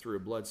judgment through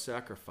a blood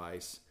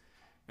sacrifice.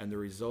 And the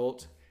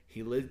result,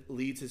 he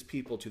leads his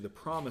people to the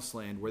promised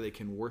land where they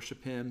can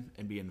worship him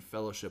and be in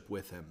fellowship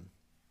with him.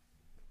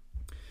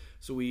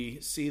 So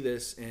we see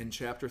this in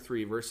chapter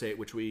 3, verse 8,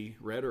 which we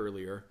read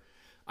earlier.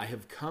 "I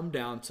have come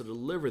down to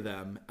deliver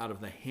them out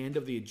of the hand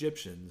of the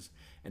Egyptians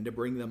and to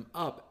bring them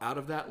up out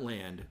of that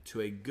land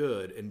to a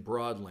good and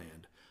broad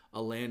land,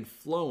 a land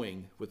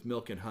flowing with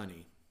milk and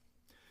honey."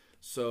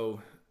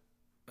 So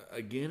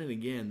again and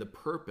again, the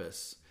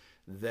purpose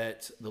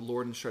that the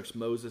Lord instructs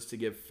Moses to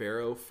give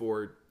Pharaoh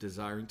for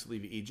desiring to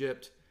leave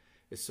Egypt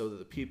is so that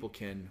the people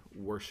can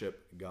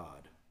worship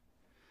God.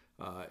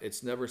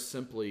 It's never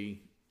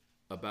simply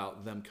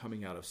about them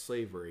coming out of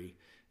slavery.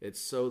 It's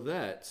so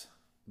that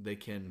they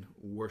can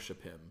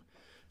worship him.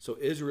 So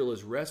Israel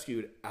is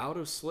rescued out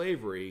of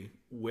slavery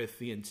with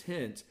the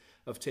intent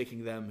of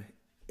taking them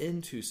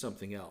into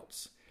something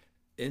else,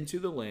 into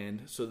the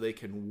land, so they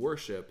can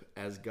worship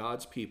as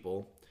God's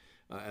people.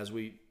 As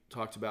we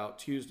talked about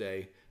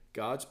Tuesday,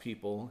 God's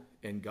people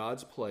in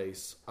God's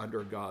place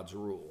under God's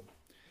rule.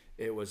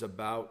 It was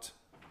about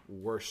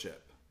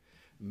worship.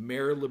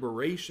 Mere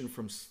liberation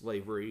from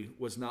slavery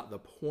was not the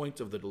point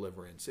of the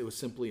deliverance. It was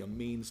simply a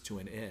means to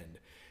an end.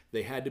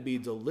 They had to be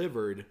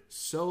delivered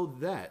so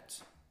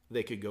that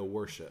they could go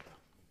worship.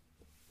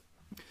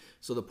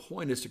 So the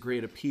point is to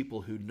create a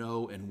people who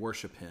know and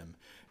worship him.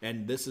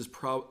 And this is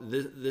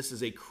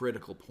a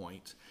critical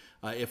point.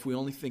 If we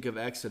only think of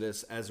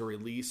Exodus as a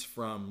release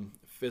from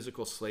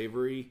physical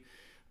slavery,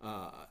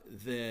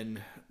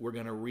 then we're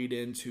going to read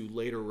into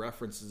later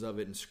references of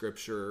it in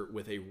Scripture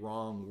with a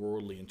wrong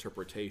worldly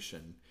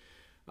interpretation.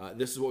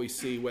 This is what we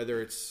see,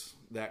 whether it's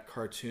that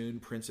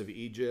cartoon Prince of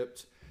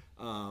Egypt,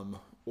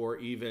 or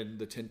even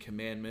the Ten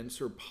Commandments,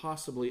 or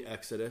possibly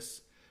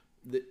Exodus.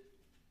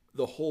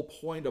 The whole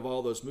point of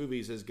all those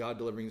movies is God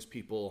delivering his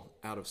people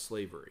out of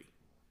slavery.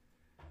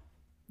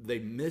 They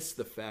miss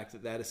the fact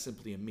that that is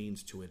simply a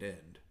means to an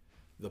end.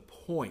 The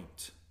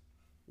point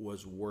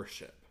was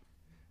worship,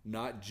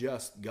 not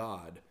just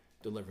God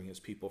delivering his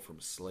people from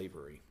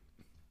slavery.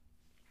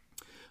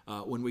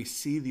 When we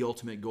see the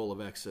ultimate goal of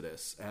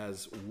Exodus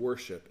as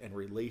worship and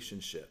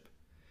relationship,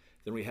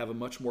 then we have a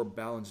much more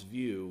balanced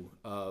view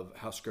of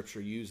how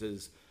Scripture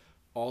uses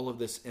all of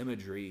this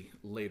imagery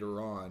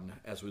later on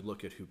as we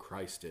look at who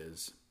Christ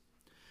is.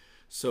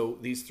 So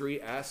these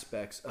three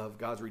aspects of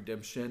God's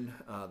redemption,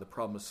 the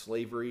problem of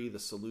slavery, the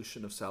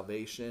solution of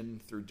salvation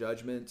through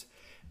judgment,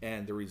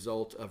 and the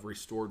result of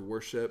restored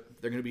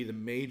worship, they're going to be the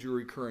major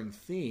recurring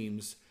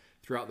themes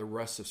throughout the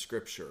rest of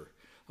Scripture.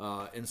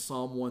 In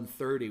Psalm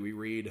 130, we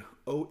read,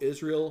 "O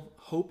Israel,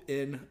 hope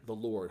in the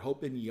Lord,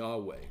 hope in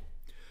Yahweh.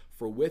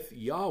 For with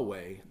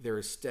Yahweh there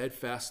is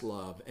steadfast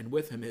love, and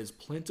with him is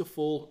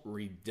plentiful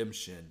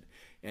redemption,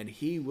 and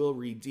he will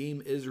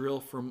redeem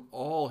Israel from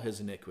all his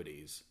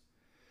iniquities."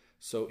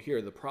 So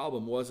here, the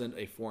problem wasn't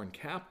a foreign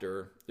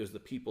captor, it was the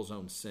people's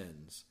own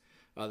sins.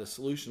 The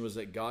solution was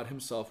that God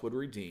himself would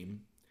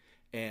redeem,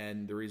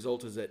 and the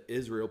result is that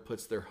Israel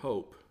puts their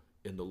hope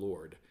in the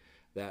Lord.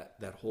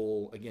 That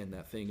whole, again,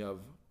 that thing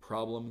of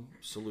problem,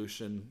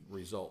 solution,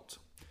 result.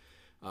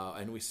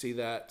 And we see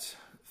that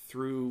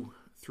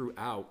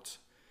throughout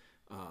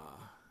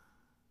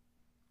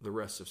the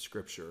rest of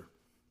Scripture.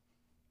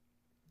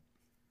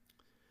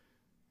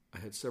 I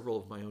had several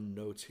of my own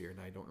notes here, and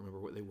I don't remember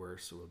what they were,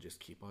 so we'll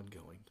just keep on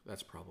going.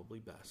 That's probably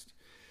best.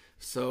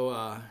 So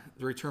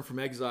the return from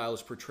exile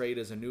is portrayed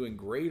as a new and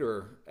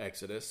greater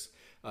Exodus.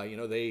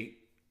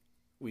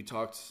 We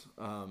talked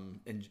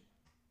in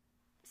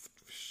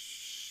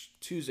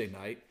Tuesday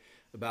night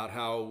about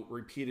how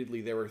repeatedly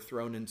they were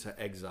thrown into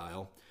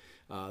exile,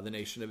 the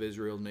nation of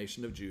Israel, the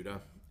nation of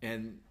Judah.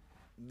 And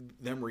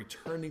them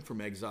returning from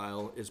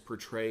exile is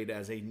portrayed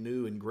as a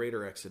new and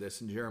greater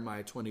Exodus. In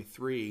Jeremiah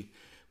 23,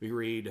 we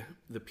read,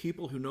 "The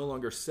people who will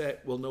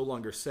no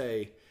longer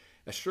say,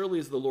 'As surely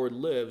as the Lord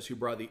lives, who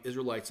brought the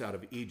Israelites out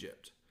of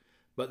Egypt.'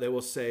 But they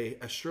will say,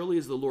 'As surely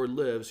as the Lord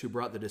lives, who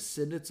brought the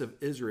descendants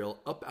of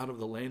Israel up out of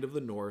the land of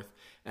the north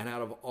and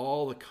out of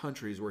all the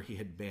countries where he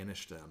had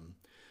banished them.'"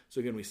 So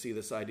again, we see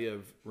this idea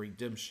of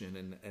redemption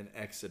and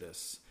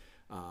Exodus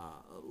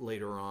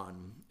later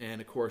on.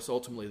 And of course,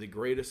 ultimately, the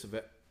greatest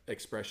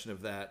expression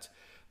of that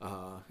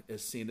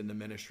is seen in the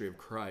ministry of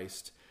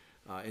Christ.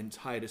 In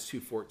Titus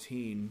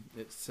 2:14,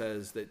 it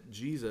says that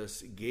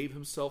Jesus gave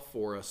himself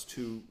for us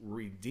to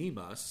redeem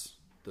us,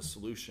 the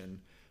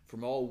solution,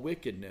 from all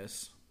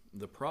wickedness,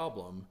 the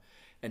problem,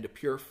 and to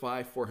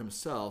purify for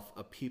himself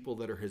a people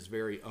that are his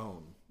very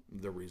own,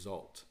 the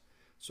result.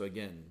 So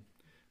again,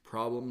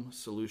 problem,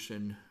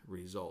 solution,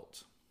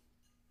 result.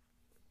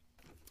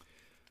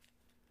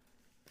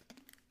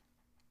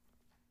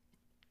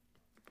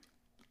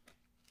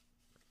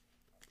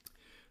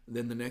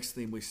 Then the next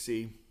thing we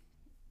see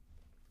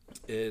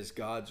is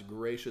God's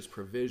gracious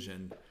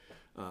provision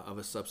of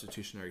a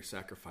substitutionary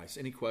sacrifice.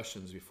 Any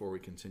questions before we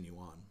continue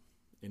on?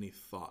 Any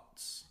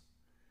thoughts?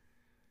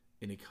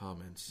 Any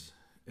comments?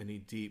 Any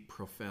deep,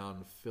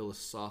 profound,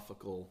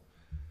 philosophical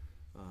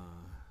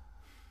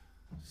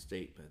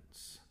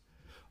statements?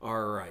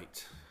 All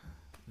right.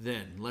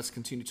 Then let's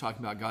continue talking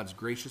about God's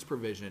gracious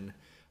provision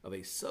of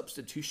a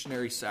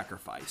substitutionary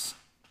sacrifice.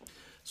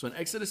 So in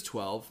Exodus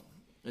 12,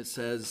 it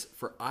says,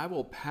 "For I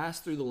will pass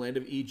through the land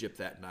of Egypt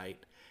that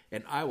night,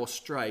 and I will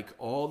strike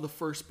all the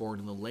firstborn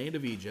in the land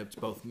of Egypt,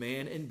 both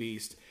man and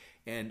beast,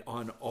 and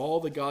on all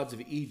the gods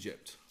of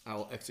Egypt I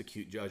will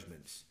execute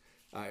judgments."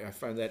 I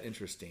find that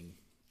interesting.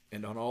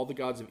 "And on all the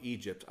gods of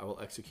Egypt I will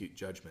execute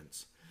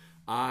judgments.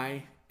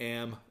 I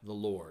am the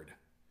Lord.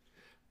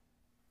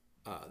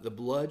 The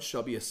blood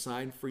shall be a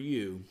sign for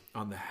you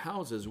on the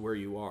houses where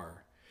you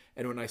are.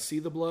 And when I see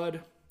the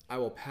blood, I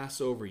will pass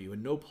over you,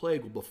 and no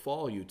plague will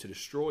befall you to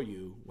destroy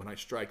you when I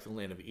strike the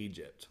land of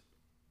Egypt."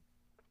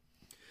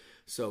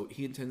 So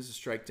he intends to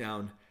strike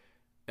down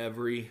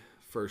every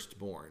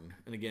firstborn.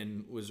 And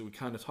again, as we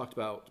kind of talked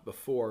about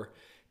before,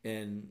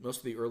 in most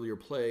of the earlier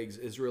plagues,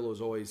 Israel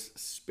was always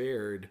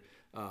spared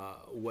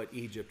what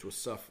Egypt was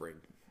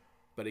suffering.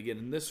 But again,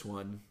 in this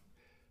one,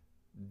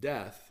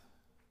 death,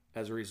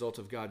 as a result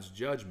of God's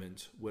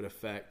judgment, would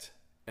affect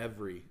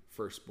every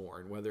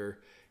firstborn,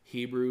 whether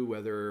Hebrew,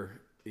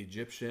 whether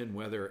Egyptian,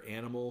 whether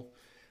animal.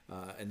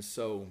 And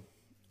so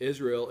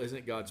Israel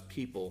isn't God's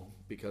people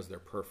because they're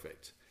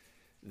perfect.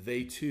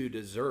 They too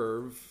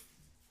deserve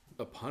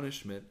a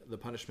punishment, the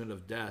punishment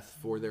of death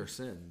for their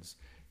sins.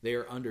 They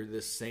are under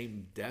this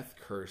same death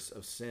curse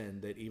of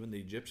sin that even the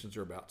Egyptians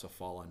are about to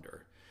fall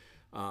under.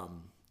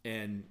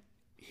 And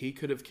he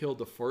could have killed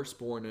the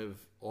firstborn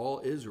of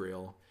all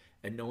Israel,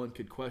 and no one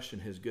could question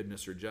his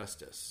goodness or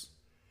justice.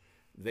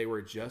 They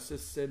were just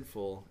as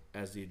sinful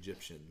as the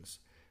Egyptians.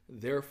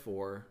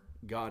 Therefore,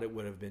 God, it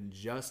would have been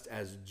just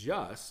as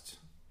just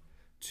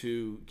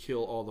to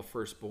kill all the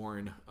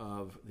firstborn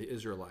of the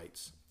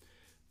Israelites.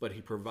 But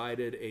he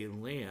provided a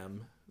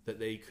lamb that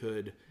they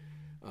could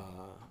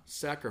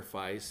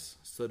sacrifice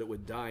so that it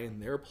would die in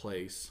their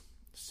place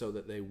so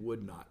that they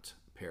would not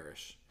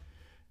perish.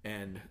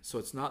 And so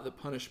it's not that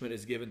punishment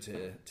is given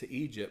to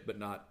Egypt, but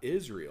not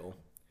Israel.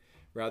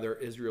 Rather,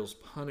 Israel's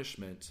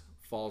punishment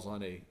falls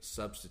on a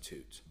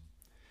substitute.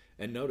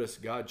 And notice,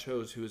 God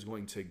chose who is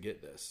going to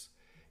get this.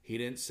 He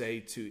didn't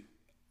say to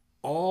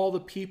all the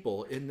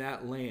people in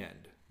that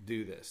land,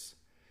 do this.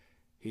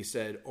 He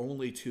said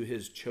only to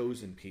his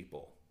chosen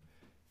people,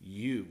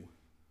 you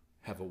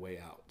have a way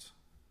out.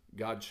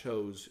 God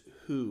chose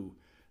who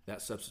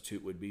that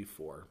substitute would be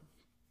for.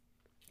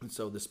 And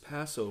so this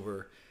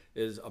Passover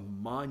is a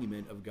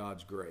monument of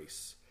God's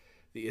grace.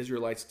 The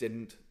Israelites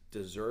didn't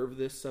deserve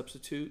this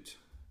substitute,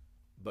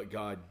 but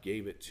God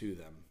gave it to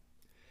them.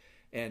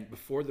 And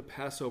before the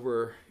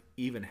Passover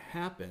even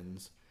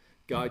happens,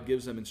 God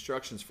gives them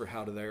instructions for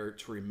how they are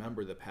to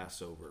remember the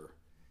Passover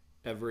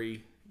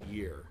every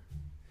year.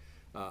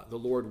 The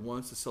Lord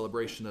wants the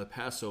celebration of the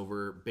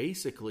Passover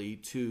basically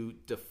to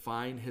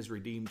define his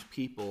redeemed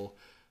people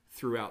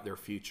throughout their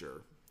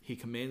future. He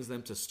commands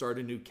them to start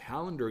a new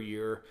calendar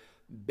year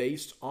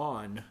based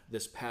on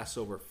this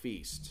Passover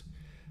feast.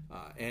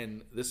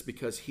 And this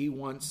because he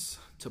wants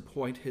to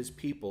point his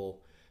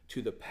people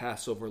to the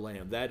Passover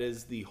lamb. That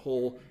is the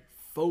whole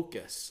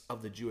focus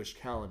of the Jewish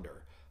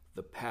calendar,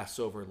 the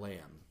Passover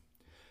lamb.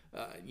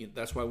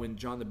 That's why when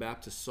John the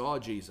Baptist saw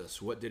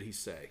Jesus, what did he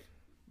say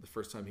the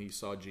first time he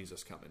saw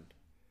Jesus coming?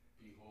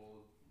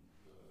 Behold,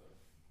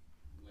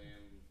 the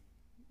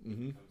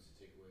Lamb comes to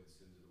take away the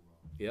sins of the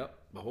world. Yep.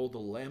 Behold the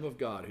Lamb of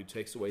God who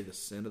takes away the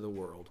sin of the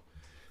world.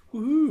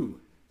 Woohoo!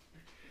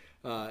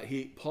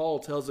 Paul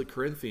tells the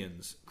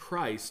Corinthians,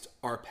 Christ,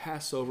 our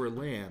Passover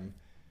lamb,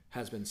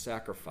 has been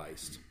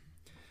sacrificed.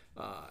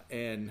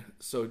 And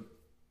so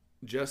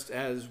just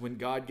as when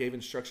God gave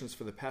instructions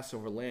for the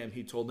Passover lamb,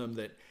 he told them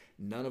that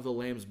none of the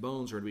lamb's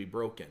bones are to be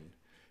broken.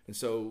 And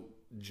so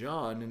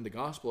John, in the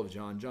Gospel of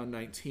John, John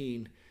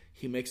 19,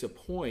 he makes a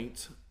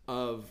point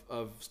of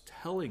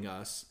telling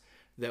us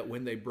that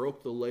when they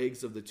broke the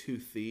legs of the two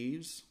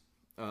thieves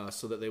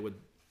so that they would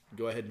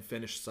go ahead and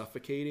finish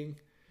suffocating,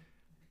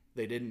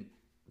 they didn't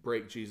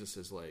break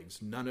Jesus's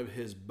legs. None of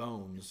his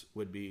bones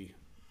would be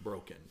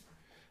broken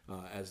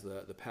as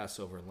the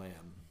Passover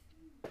lamb.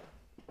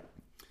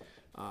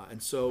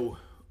 And so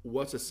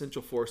what's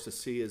essential for us to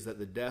see is that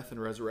the death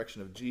and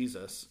resurrection of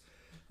Jesus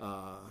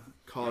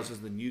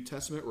causes the New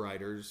Testament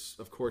writers,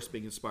 of course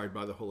being inspired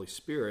by the Holy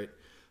Spirit,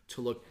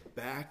 to look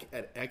back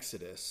at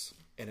Exodus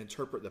and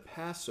interpret the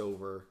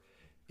Passover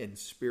in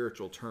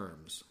spiritual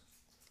terms.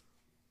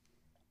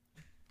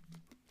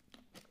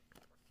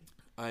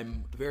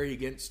 I'm very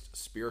against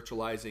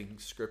spiritualizing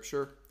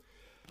Scripture,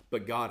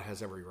 but God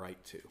has every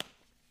right to.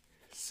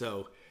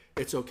 So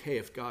it's okay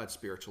if God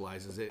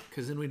spiritualizes it,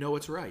 because then we know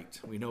it's right.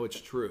 We know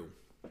it's true.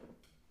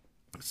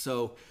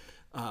 So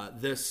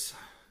this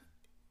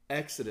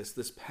Exodus,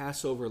 this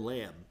Passover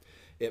lamb,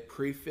 it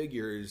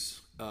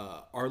prefigures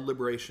our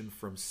liberation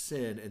from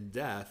sin and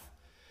death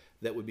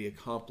that would be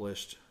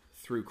accomplished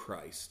through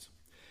Christ.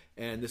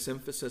 And this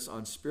emphasis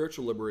on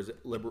spiritual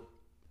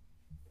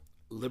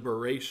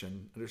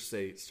liberation, I just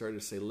started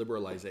to say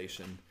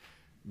liberalization.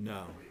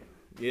 No.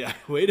 Yeah,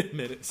 wait a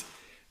minute.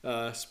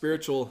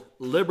 Spiritual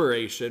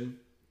liberation,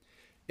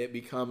 it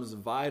becomes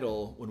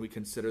vital when we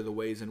consider the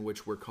ways in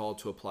which we're called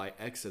to apply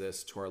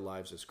Exodus to our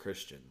lives as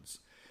Christians.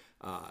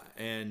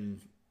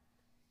 And,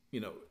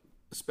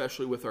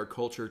 especially with our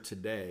culture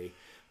today,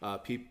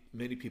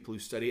 many people who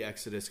study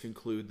Exodus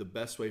conclude the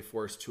best way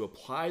for us to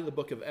apply the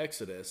book of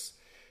Exodus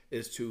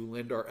is to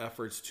lend our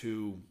efforts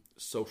to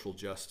social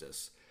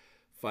justice,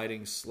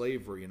 fighting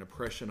slavery and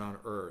oppression on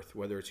earth,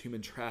 whether it's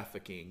human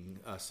trafficking,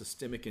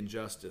 systemic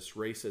injustice,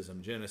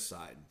 racism,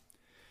 genocide.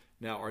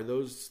 Now, are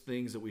those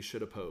things that we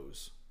should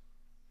oppose?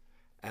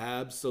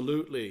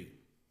 Absolutely.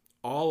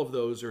 All of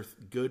those are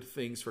good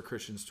things for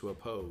Christians to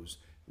oppose.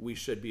 We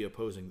should be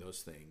opposing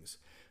those things.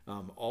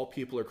 All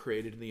people are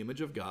created in the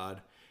image of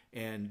God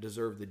and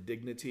deserve the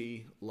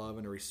dignity, love,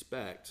 and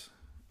respect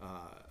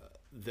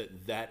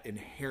that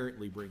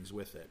inherently brings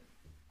with it.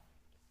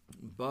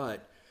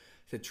 But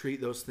to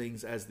treat those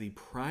things as the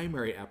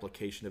primary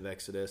application of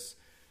Exodus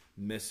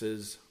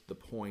misses the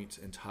point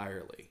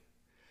entirely.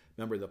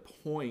 Remember, the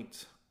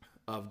point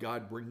of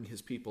God bringing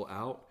his people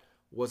out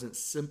wasn't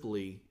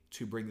simply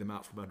to bring them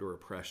out from under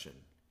oppression.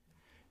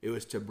 It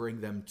was to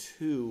bring them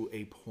to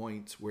a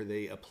place where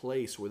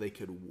they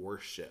could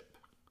worship.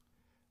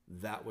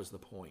 That was the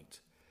point.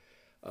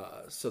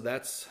 So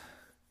that's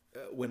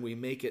when we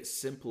make it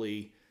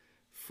simply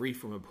free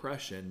from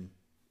oppression,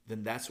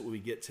 then that's what we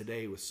get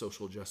today with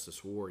social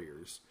justice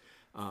warriors.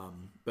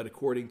 But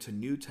according to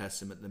New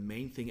Testament, the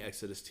main thing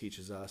Exodus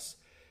teaches us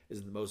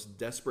is the most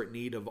desperate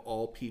need of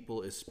all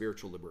people is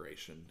spiritual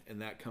liberation.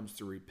 And that comes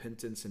through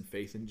repentance and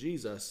faith in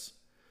Jesus,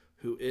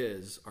 who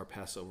is our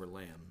Passover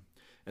lamb.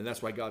 And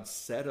that's why God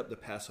set up the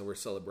Passover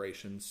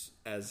celebrations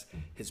as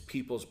his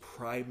people's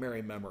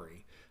primary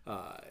memory.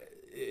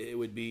 It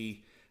would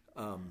be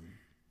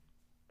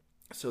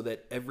so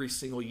that every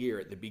single year,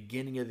 at the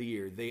beginning of the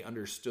year, they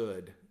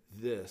understood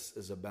this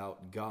is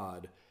about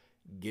God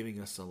giving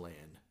us a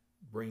land,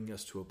 bringing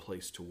us to a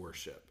place to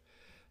worship.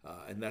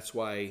 And that's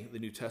why the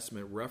New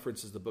Testament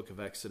references the book of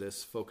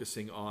Exodus,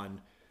 focusing on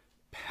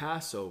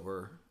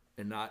Passover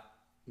and not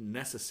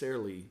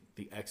necessarily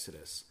the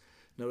Exodus.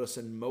 Notice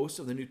in most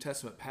of the New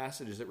Testament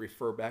passages that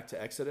refer back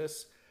to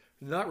Exodus,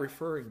 they're not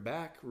referring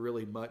back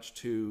really much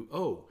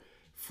to,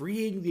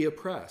 freeing the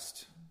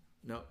oppressed.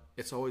 No,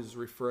 it's always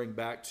referring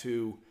back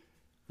to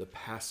the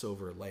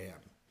Passover lamb.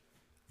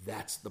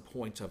 That's the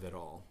point of it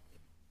all.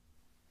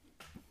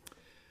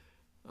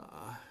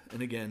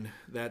 And again,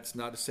 that's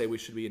not to say we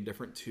should be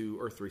indifferent to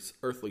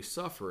earthly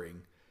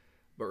suffering,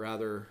 but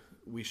rather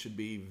we should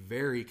be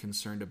very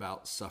concerned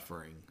about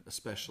suffering,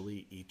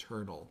 especially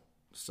eternal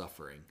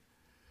suffering.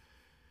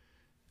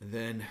 And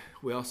then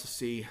we also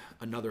see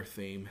another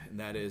theme, and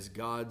that is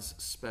God's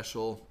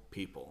special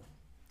people.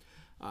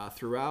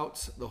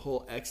 Throughout the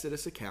whole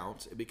Exodus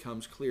account, it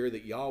becomes clear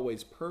that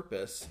Yahweh's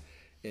purpose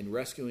in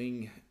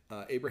rescuing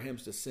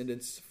Abraham's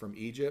descendants from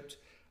Egypt,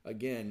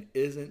 again,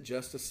 isn't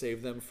just to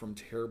save them from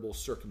terrible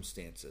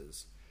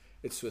circumstances.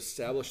 It's to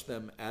establish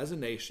them as a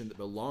nation that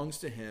belongs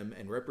to him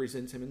and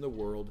represents him in the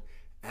world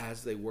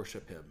as they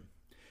worship him.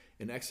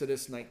 In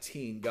Exodus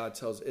 19, God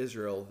tells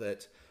Israel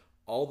that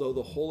although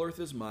the whole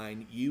earth is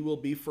mine, you will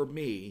be for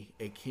me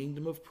a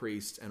kingdom of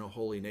priests and a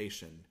holy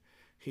nation.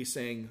 He's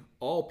saying,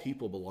 all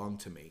people belong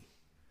to me.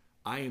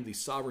 I am the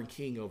sovereign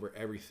king over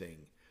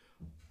everything.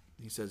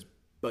 He says,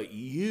 but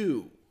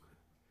you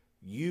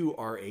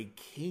are a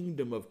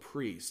kingdom of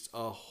priests,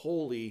 a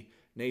holy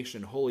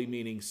nation, holy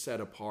meaning set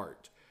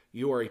apart.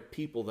 You are a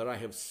people that I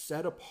have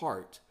set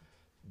apart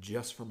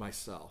just for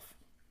myself.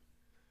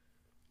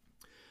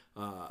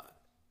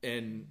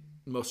 And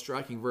the most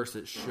striking verse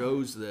that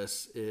shows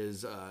this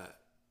is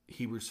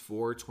Hebrews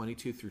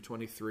 4:22 through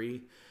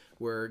 23,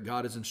 where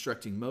God is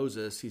instructing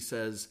Moses. He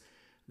says,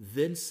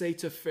 then say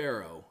to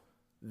Pharaoh,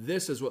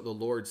 This is what the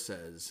Lord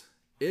says.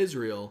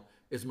 Israel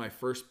is my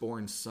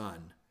firstborn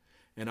son.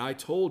 And I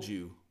told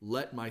you,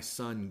 let my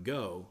son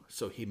go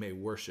so he may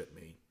worship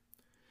me.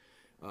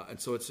 And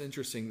so it's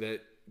interesting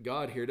that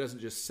God here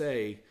doesn't just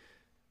say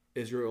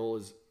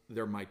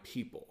they're my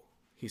people.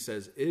 He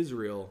says,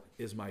 Israel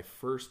is my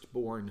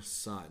firstborn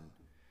son.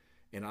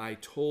 And I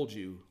told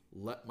you,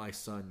 let my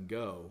son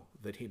go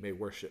that he may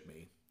worship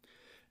me.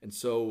 And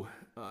so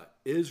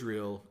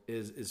Israel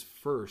is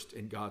first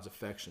in God's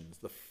affections,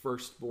 the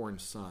firstborn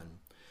son.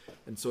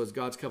 And so as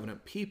God's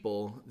covenant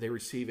people, they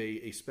receive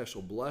a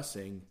special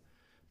blessing,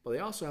 but they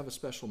also have a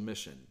special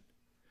mission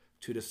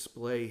to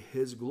display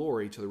his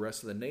glory to the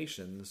rest of the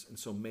nations, and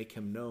so make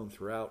him known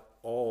throughout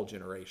all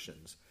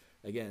generations.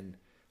 Again,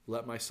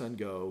 let my son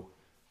go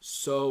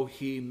so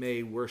he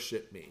may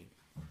worship me.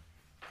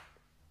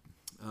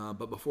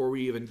 But before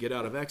we even get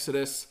out of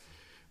Exodus,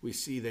 we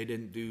see they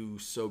didn't do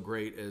so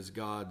great as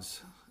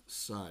God's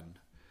son.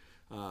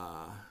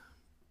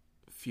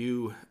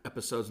 Few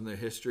episodes in the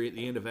history, at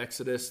the end of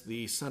Exodus,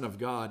 the Son of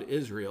God,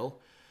 Israel,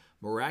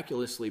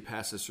 miraculously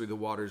passes through the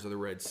waters of the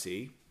Red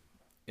Sea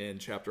in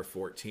chapter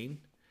 14.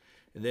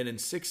 And then in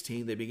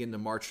 16, they begin to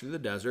march through the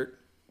desert.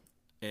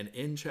 And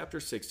in chapter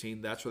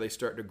 16, that's where they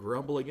start to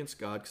grumble against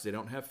God because they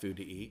don't have food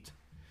to eat.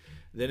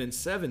 Then in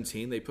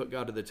 17, they put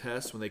God to the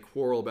test when they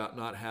quarrel about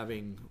not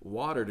having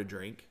water to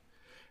drink.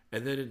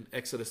 And then in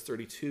Exodus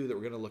 32, that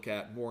we're going to look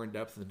at more in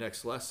depth in the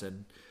next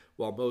lesson,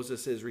 while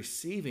Moses is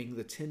receiving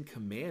the 10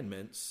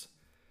 Commandments,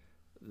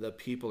 the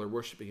people are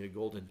worshiping a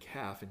golden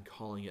calf and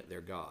calling it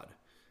their God.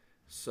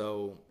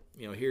 So,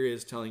 here he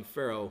is telling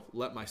Pharaoh,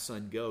 let my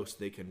son go so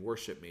they can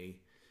worship me.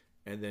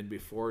 And then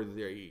before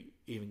they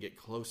even get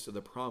close to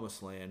the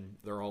promised land,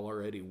 they're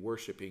already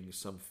worshiping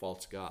some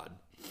false god.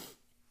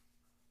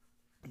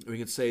 We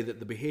can say that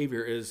the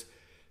behavior is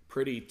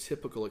pretty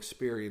typical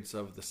experience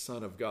of the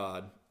Son of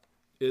God,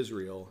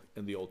 Israel,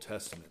 in the Old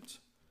Testament.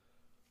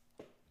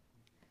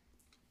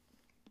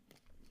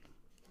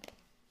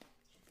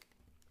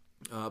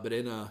 But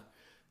in a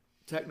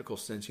technical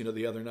sense,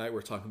 the other night we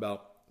were talking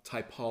about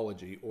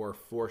typology or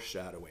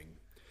foreshadowing,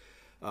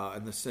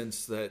 in the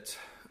sense that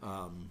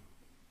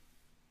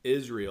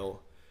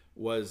Israel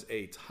was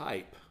a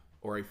type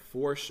or a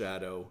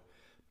foreshadow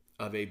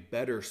of a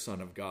better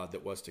Son of God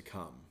that was to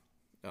come.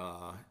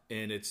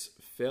 And its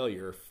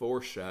failure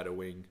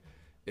foreshadowing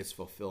its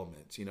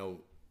fulfillment.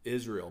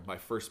 Israel, my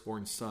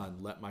firstborn son,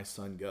 let my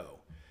son go.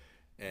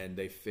 And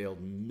they failed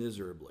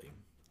miserably.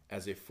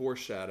 As a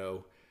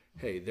foreshadow,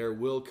 hey, there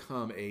will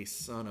come a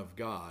Son of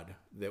God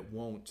that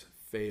won't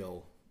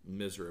fail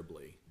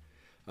miserably.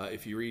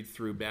 If you read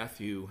through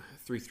Matthew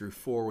 3 through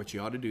 4, which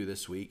you ought to do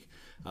this week,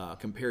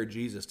 compare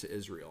Jesus to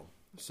Israel.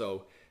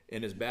 So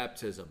in his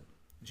baptism,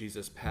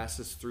 Jesus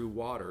passes through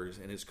waters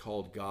and is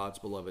called God's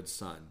beloved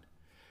Son.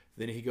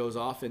 Then he goes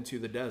off into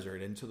the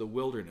desert, into the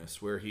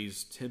wilderness, where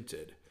he's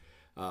tempted.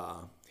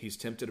 He's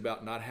tempted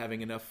about not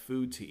having enough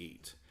food to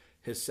eat.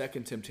 His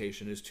second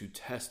temptation is to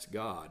test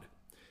God.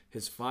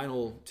 His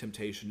final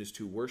temptation is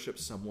to worship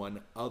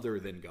someone other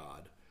than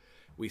God.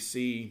 We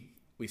see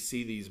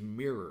these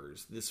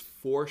mirrors, this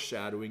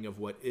foreshadowing of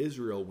what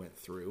Israel went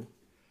through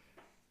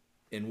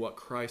and what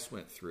Christ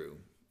went through,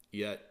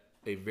 yet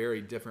a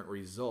very different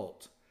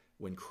result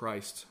when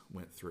Christ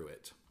went through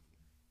it.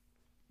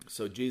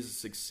 So Jesus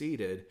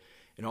succeeded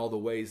in all the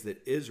ways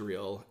that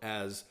Israel,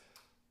 as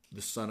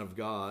the Son of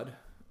God,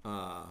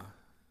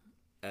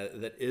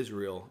 that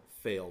Israel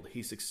failed.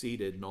 He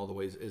succeeded in all the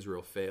ways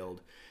Israel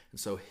failed. And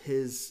so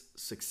his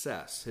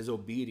success, his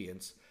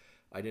obedience,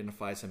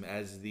 identifies him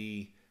as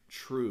the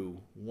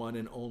true, one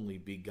and only,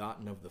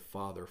 begotten of the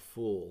Father,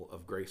 full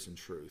of grace and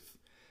truth.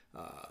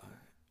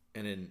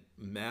 And in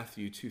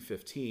Matthew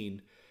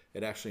 2:15,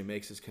 it actually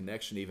makes his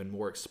connection even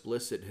more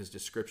explicit, his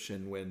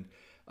description when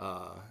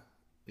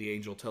the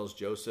angel tells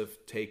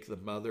Joseph, take the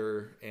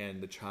mother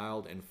and the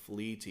child and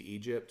flee to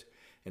Egypt.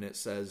 And it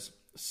says,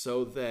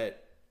 so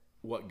that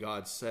what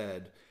God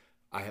said,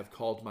 I have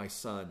called my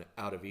son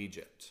out of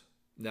Egypt.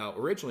 Now,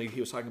 originally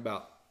he was talking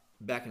about,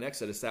 back in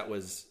Exodus, that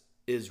was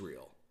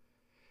Israel.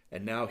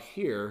 And now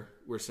here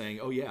we're saying,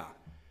 oh yeah,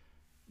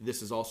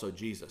 this is also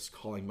Jesus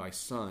calling my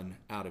son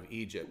out of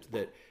Egypt.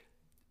 That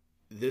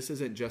this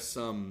isn't just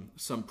some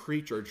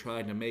preacher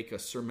trying to make a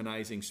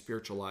sermonizing,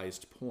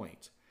 spiritualized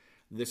point.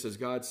 This is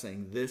God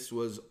saying this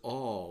was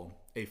all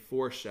a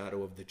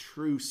foreshadow of the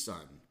true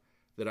son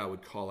that I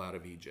would call out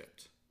of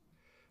Egypt.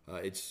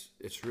 It's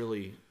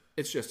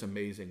just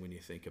amazing when you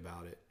think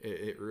about it.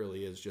 It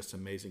really is just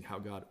amazing how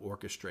God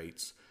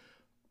orchestrates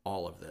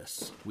all of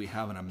this. We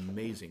have an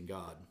amazing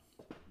God.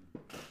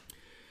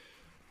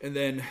 And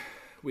then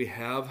we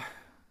have,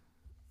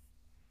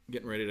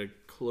 getting ready to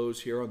close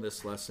here on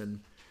this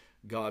lesson,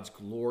 God's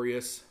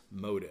glorious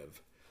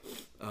motive.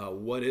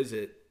 What is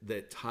it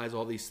that ties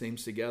all these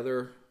things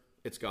together?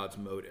 It's God's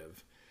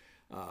motive.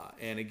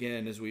 And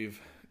again, as we've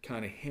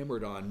kind of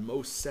hammered on,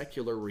 most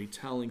secular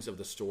retellings of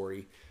the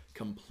story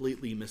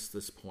completely miss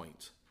this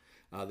point.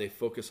 They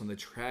focus on the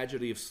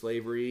tragedy of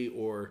slavery,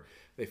 or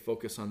they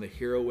focus on the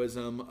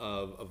heroism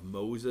of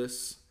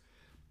Moses.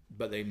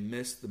 but they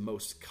missed the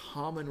most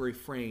common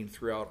refrain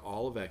throughout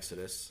all of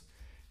Exodus,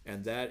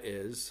 and that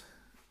is,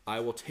 I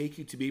will take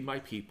you to be my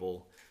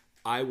people.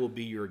 I will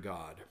be your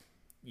God.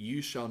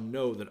 You shall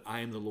know that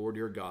I am the Lord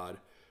your God,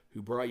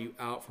 who brought you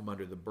out from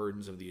under the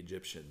burdens of the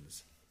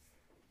Egyptians.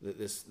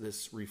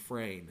 This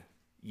refrain,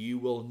 you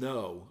will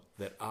know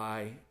that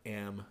I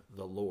am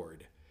the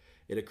Lord.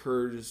 It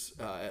occurs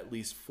at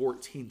least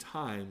 14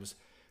 times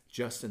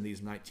just in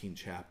these 19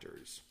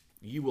 chapters.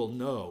 You will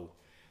know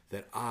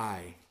that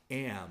I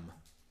am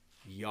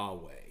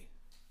Yahweh.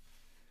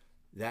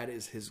 That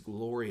is his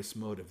glorious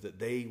motive, that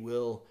they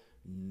will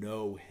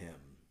know him.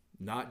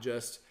 Not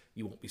just,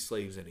 you won't be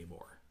slaves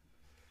anymore.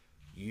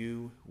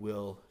 You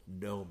will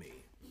know me.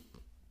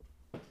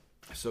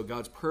 So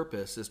God's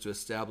purpose is to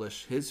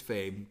establish his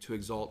fame, to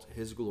exalt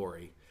his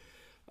glory.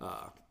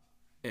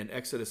 In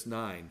Exodus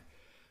 9,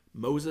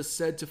 Moses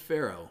said to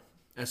Pharaoh,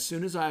 as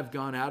soon as I have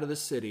gone out of the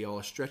city, I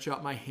will stretch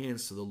out my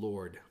hands to the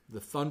Lord.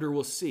 The thunder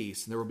will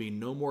cease, and there will be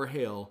no more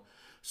hail,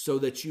 so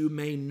that you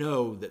may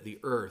know that the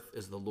earth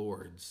is the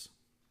Lord's.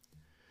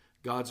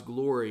 God's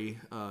glory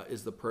that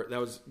was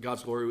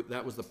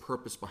the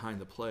purpose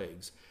behind the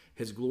plagues.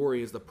 His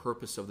glory is the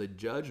purpose of the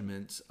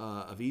judgment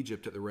of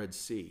Egypt at the Red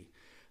Sea.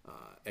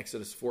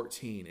 Exodus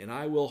 14, and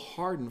I will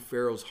harden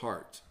Pharaoh's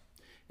heart,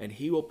 and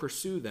he will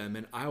pursue them,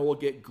 and I will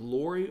get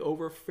glory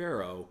over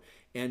Pharaoh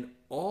and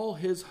all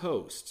his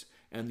host,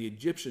 and the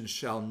Egyptians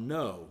shall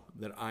know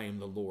that I am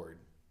the Lord.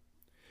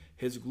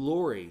 His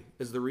glory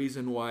is the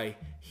reason why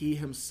he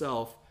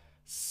himself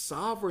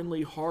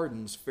sovereignly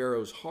hardens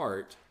Pharaoh's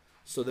heart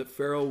so that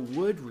Pharaoh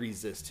would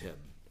resist him.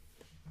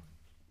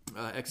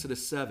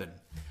 Exodus 7,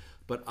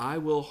 but I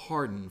will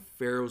harden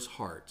Pharaoh's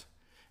heart,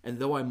 and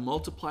though I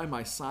multiply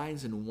my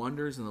signs and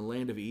wonders in the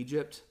land of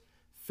Egypt,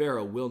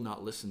 Pharaoh will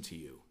not listen to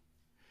you.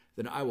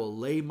 Then I will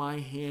lay my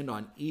hand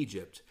on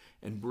Egypt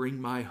and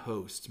bring my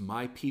host,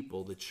 my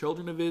people, the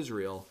children of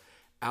Israel,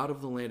 out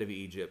of the land of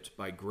Egypt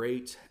by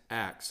great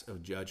acts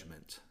of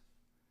judgment.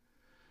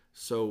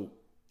 So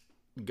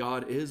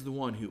God is the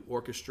one who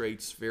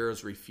orchestrates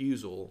Pharaoh's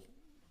refusal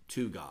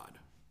to God.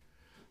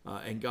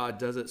 And God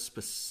does it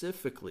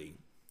specifically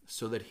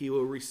so that he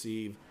will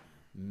receive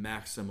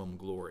maximum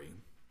glory.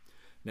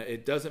 Now,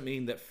 it doesn't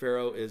mean that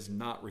Pharaoh is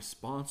not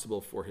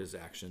responsible for his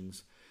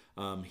actions.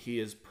 He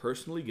is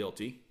personally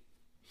guilty.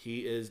 He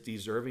is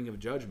deserving of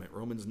judgment.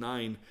 Romans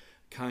 9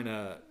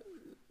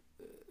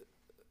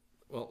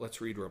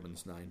 let's read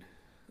Romans 9.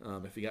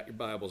 If you got your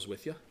Bibles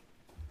with you.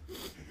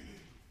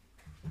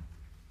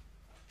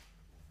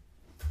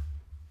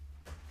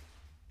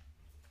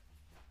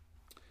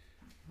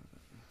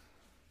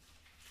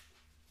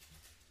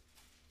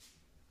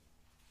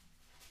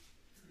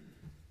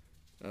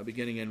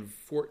 Beginning in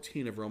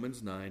 14 of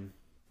Romans 9.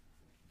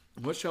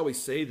 What shall we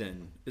say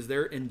then? Is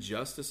there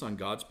injustice on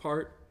God's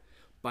part?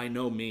 By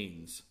no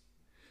means.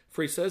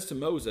 For he says to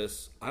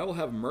Moses, I will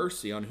have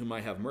mercy on whom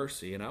I have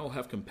mercy, and I will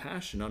have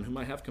compassion on whom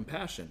I have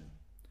compassion.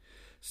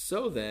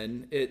 So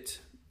then, it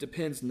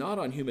depends not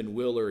on human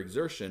will or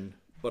exertion,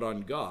 but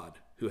on God,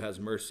 who has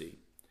mercy.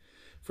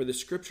 For the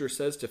scripture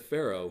says to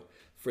Pharaoh,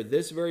 for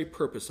this very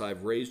purpose I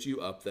have raised you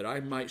up, that I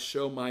might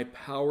show my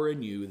power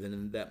in you,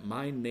 and that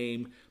my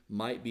name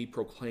might be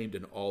proclaimed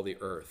in all the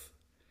earth.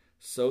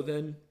 So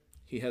then,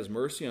 he has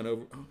mercy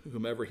on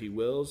whomever he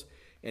wills,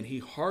 and he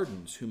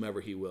hardens whomever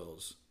he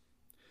wills.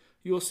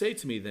 You will say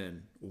to me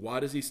then,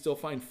 why does he still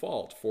find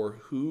fault? For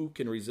who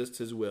can resist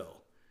his will?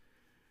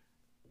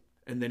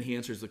 And then he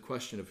answers the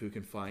question of who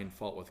can find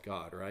fault with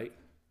God, right?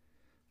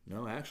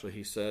 No, actually,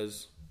 he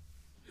says,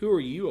 who are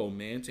you, O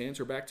man, to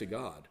answer back to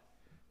God?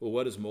 Will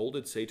what is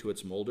molded say to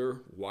its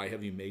molder, why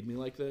have you made me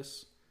like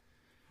this?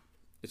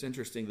 It's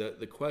interesting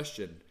that the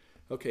question,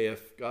 okay,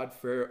 if God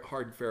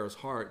hardened Pharaoh's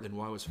heart, then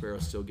why was Pharaoh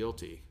still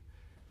guilty?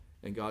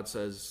 And God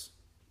says,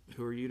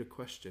 who are you to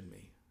question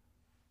me?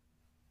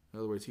 In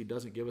other words, he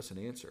doesn't give us an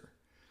answer.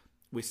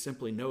 We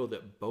simply know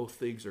that both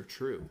things are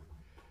true.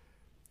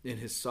 In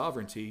his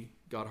sovereignty,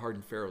 God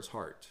hardened Pharaoh's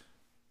heart.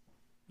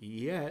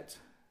 Yet,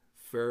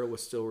 Pharaoh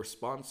was still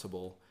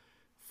responsible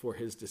for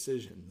his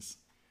decisions.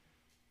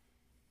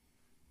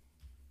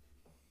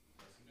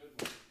 That's a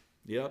good one.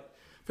 Yep.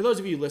 For those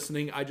of you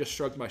listening, I just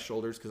shrugged my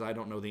shoulders because I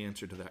don't know the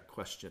answer to that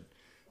question.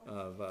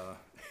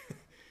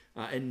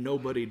 And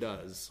nobody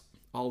does.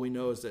 All we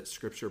know is that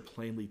Scripture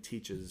plainly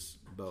teaches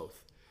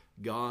both.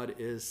 God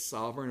is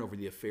sovereign over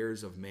the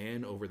affairs of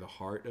man, over the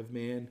heart of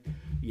man,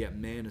 yet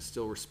man is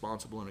still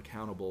responsible and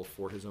accountable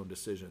for his own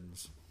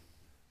decisions.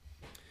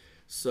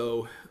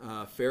 So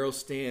Pharaoh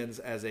stands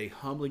as a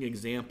humbling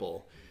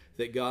example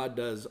that God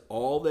does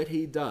all that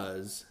he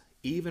does,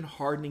 even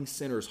hardening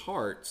sinners'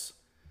 hearts,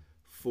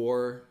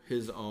 for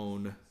his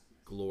own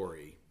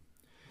glory.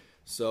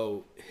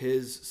 So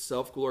his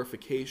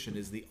self-glorification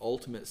is the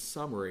ultimate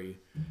summary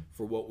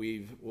for what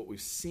we've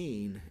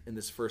seen in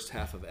this first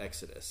half of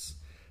Exodus.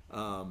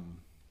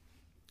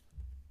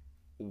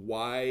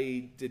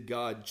 Why did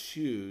God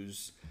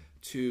choose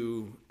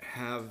to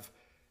have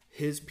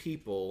his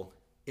people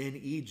in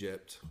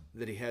Egypt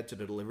that he had to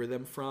deliver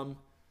them from?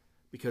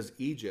 because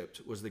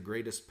Egypt was the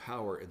greatest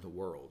power in the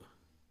world.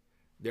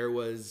 There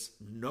was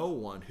no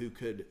one who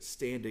could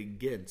stand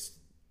against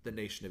the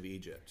nation of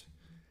Egypt.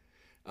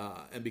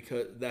 And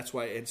because that's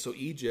why, and so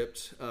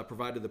Egypt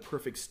provided the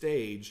perfect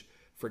stage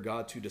for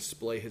God to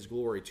display his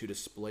glory, to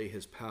display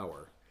his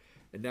power.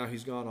 And now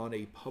he's gone on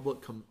a public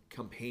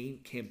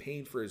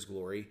campaign for his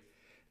glory,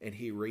 and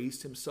he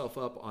raised himself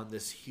up on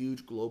this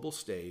huge global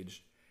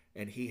stage,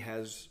 and he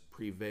has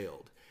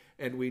prevailed.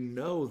 And we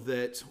know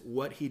that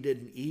what he did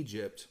in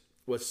Egypt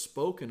was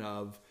spoken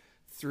of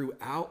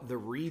throughout the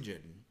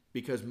region,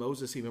 because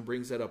Moses even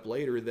brings that up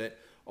later, that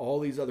all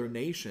these other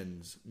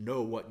nations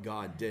know what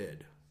God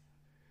did.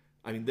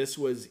 I mean, this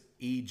was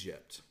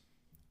Egypt.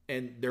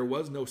 And there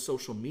was no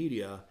social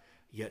media,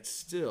 yet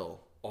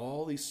still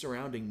all these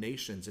surrounding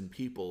nations and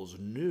peoples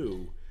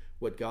knew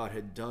what God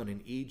had done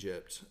in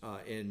Egypt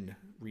in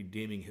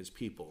redeeming his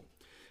people.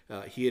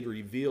 He had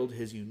revealed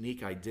his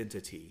unique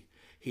identity.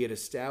 He had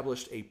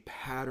established a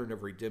pattern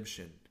of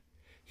redemption.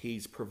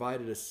 He's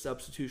provided a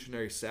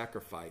substitutionary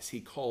sacrifice.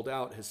 He called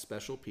out his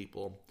special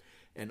people,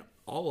 and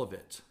all of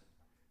it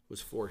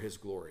was for his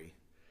glory.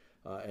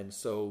 And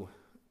so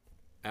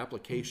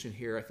application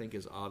here, I think,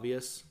 is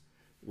obvious.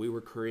 We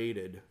were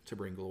created to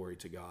bring glory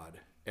to God.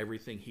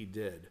 Everything he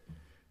did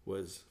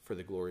was for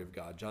the glory of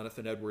God.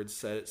 Jonathan Edwards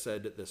said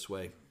it this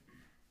way: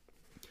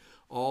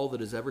 all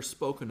that is ever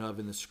spoken of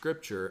in the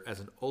scripture as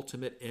an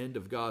ultimate end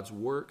of God's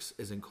works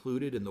is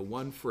included in the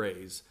one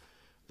phrase,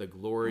 the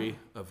glory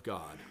of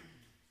God.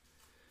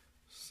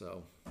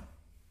 So,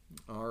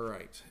 all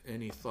right.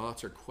 Any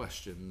thoughts or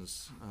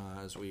questions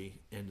as we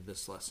end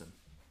this lesson?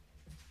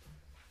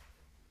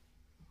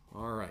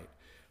 All right.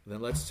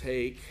 Then let's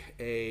take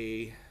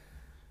a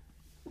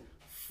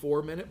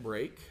 4-minute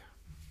break.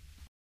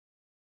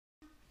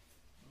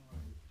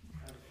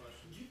 I have a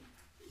question.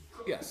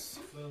 Yes.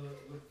 So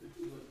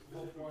the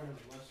whole point of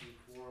lesson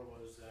 4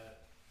 was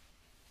that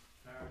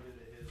Pharaoh did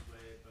it his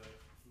way, but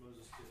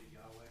Moses did it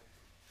Yahweh.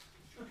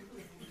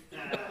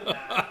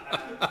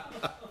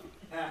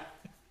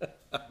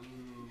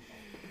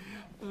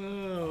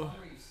 Oh,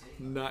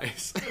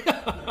 nice.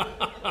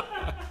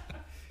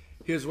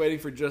 He was waiting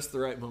for just the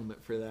right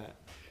moment for that.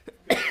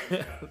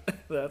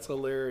 That's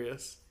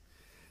hilarious.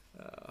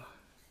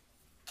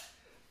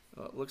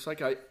 Looks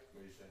like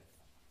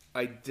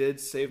I did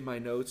save my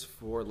notes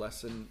for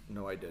lesson.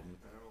 No, I didn't.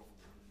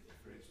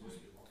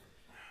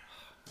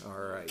 All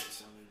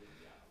right.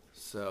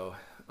 So,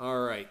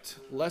 all right.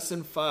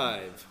 Lesson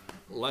 5.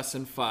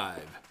 Lesson 5.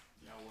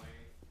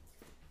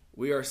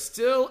 We are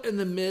still in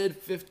the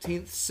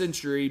mid-15th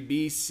century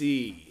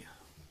BC.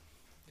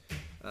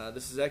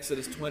 This is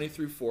Exodus 20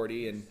 through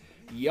 40, and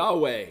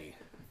Yahweh.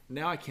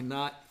 Now I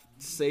cannot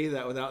say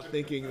that without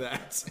thinking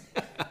that.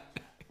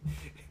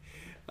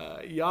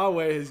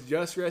 Yahweh has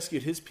just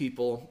rescued his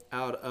people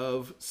out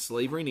of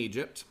slavery in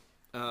Egypt.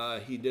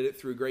 He did it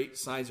through great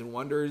signs and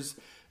wonders,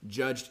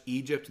 judged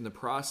Egypt in the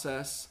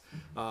process,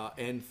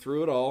 and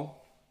through it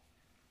all,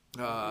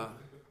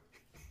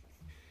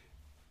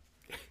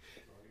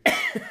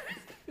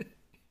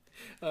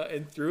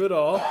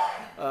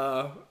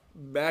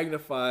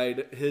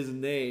 magnified his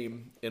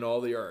name in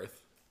all the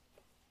earth.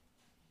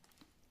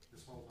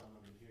 This whole time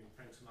I've been hearing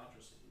Frank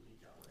Sinatra singing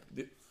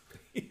Yahweh.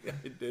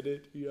 I did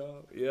it,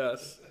 yeah.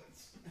 Yes.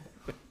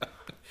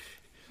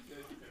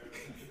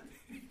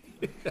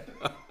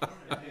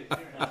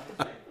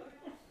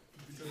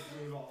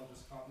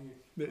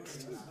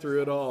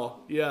 Through it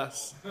all,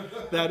 yes.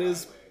 That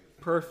is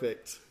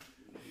perfect.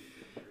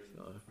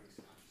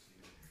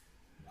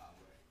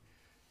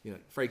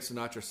 Frank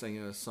Sinatra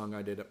singing a song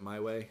I did it my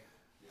way.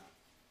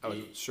 I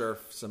wasn't sure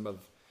if some of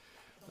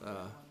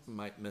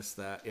might miss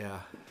that. Yeah.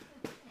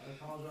 I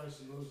apologize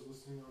to those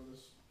listening on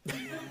this.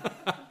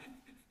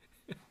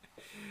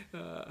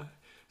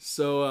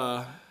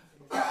 So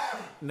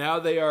now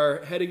they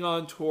are heading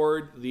on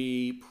toward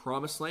the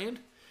Promised Land,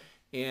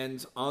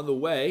 and on the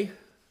way,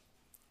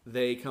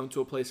 they come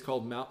to a place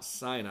called Mount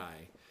Sinai,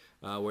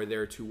 where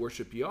they're to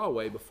worship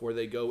Yahweh before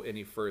they go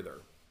any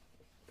further.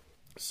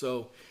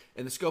 So,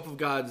 in the scope of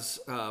God's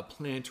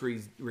plan to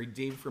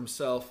redeem for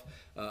himself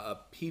a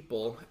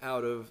people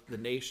out of the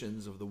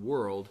nations of the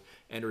world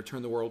and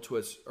return the world to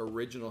its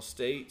original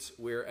state,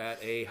 we're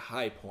at a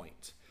high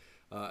point.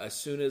 As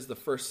soon as the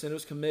first sin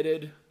was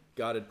committed,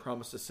 God had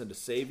promised to send a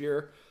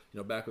Savior,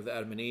 back with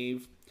Adam and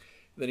Eve.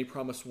 Then he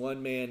promised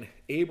one man,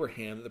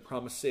 Abraham, that the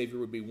promised Savior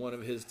would be one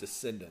of his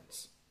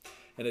descendants.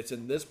 And it's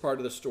in this part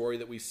of the story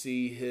that we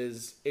see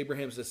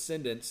Abraham's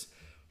descendants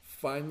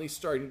finally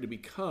starting to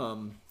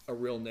become a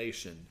real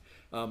nation.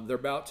 They're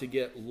about to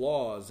get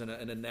laws and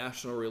a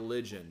national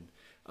religion.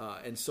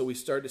 And so we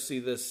start to see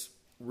this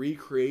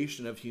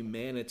recreation of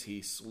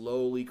humanity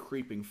slowly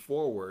creeping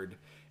forward,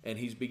 and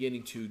he's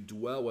beginning to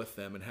dwell with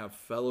them and have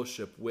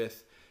fellowship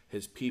with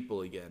his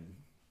people again.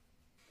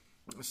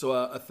 So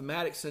a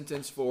thematic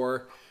sentence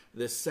for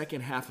this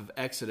second half of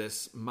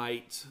Exodus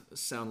might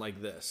sound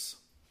like this: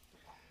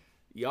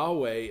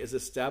 Yahweh is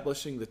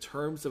establishing the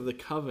terms of the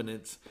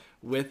covenant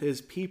with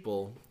his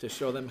people to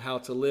show them how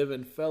to live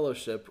in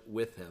fellowship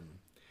with him.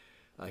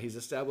 He's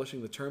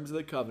establishing the terms of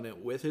the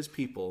covenant with his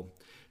people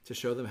to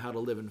show them how to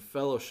live in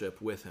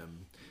fellowship with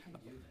him. You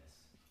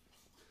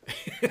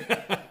can do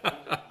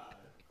this.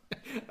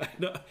 I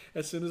know,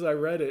 as soon as I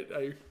read it,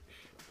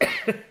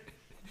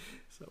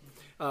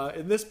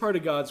 in this part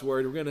of God's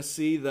word, we're going to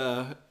see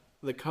the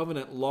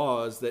covenant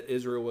laws that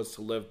Israel was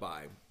to live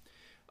by.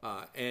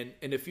 And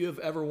if you have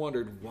ever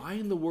wondered, why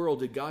in the world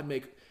did God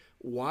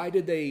why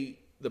did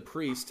the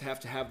priests have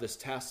to have this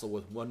tassel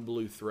with one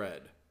blue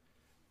thread?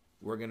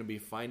 We're going to be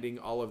finding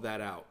all of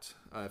that out,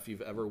 if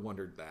you've ever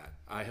wondered that.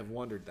 I have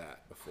wondered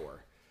that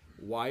before.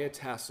 Why a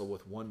tassel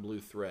with one blue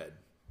thread?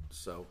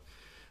 So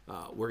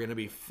we're going to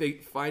be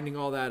finding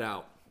all that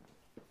out.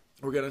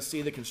 We're going to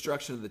see the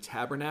construction of the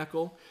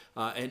tabernacle,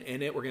 and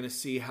in it we're going to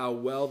see how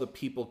well the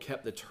people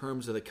kept the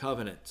terms of the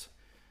covenant.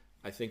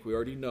 I think we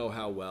already know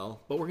how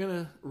well, but we're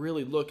going to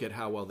really look at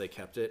how well they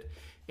kept it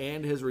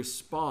and his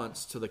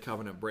response to the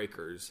covenant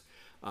breakers.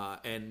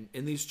 And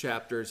in these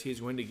chapters, he's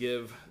going to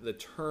give the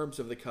terms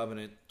of the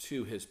covenant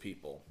to his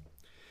people.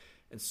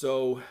 And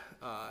so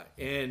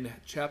in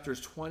chapters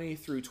 20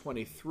 through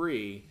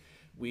 23,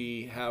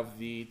 we have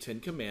the Ten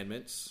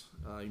Commandments.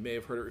 You may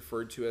have heard it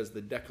referred to as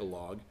the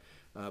Decalogue.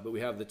 But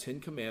we have the Ten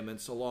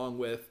Commandments along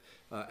with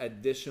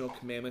additional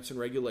commandments and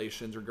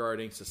regulations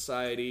regarding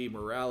society,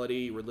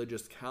 morality,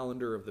 religious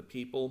calendar of the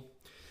people.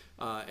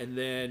 And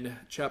then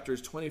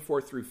chapters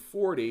 24 through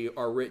 40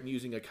 are written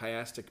using a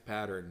chiastic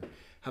pattern.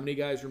 How many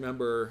guys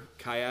remember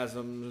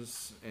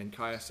chiasms and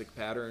chiastic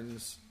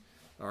patterns?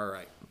 All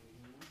right.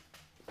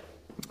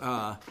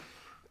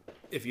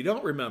 If you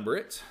don't remember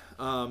it,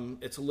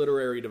 it's a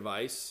literary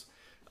device.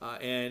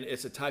 And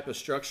it's a type of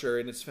structure,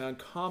 and it's found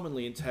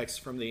commonly in texts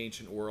from the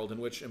ancient world in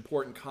which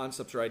important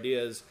concepts or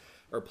ideas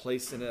are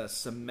placed in a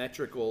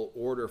symmetrical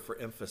order for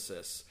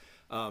emphasis.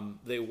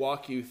 They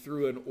walk you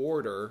through an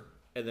order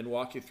and then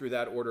walk you through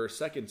that order a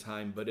second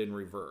time, but in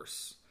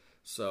reverse.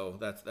 So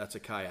that's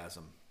a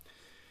chiasm.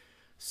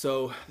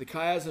 So the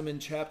chiasm in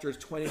chapters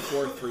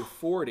 24 through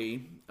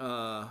 40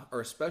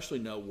 are especially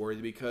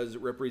noteworthy because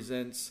it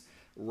represents,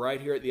 right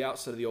here at the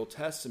outset of the Old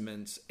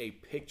Testament, a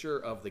picture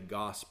of the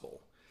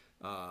gospel.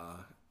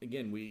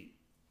 Again,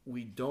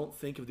 we don't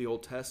think of the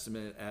Old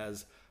Testament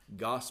as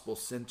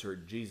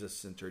gospel-centered,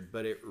 Jesus-centered,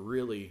 but it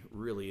really,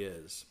 really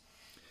is.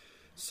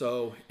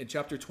 So in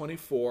chapter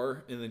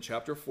 24 and then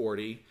chapter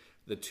 40,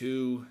 the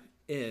two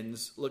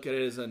ends, look at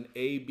it as an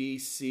A, B,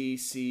 C,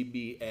 C,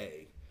 B,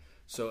 A.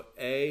 So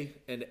A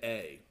and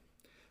A.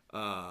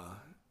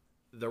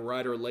 The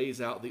writer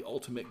lays out the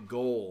ultimate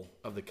goal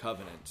of the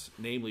covenant,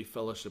 namely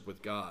fellowship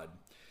with God.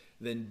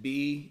 Then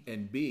B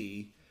and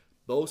B,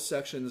 both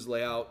sections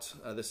lay out,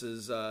 this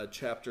is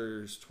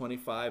chapters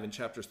 25 and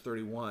chapters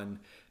 31,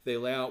 they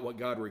lay out what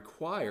God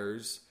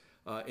requires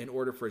in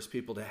order for his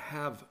people to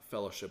have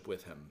fellowship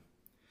with him.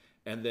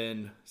 And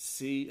then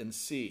C and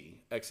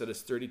C,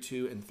 Exodus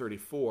 32 and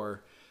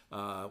 34,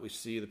 we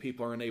see the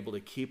people are unable to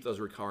keep those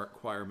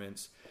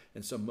requirements,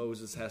 and so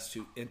Moses has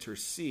to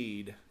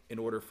intercede in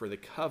order for the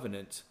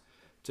covenant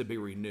to be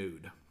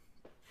renewed.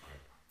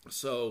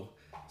 So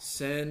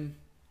sin,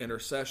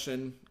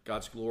 intercession,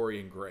 God's glory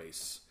and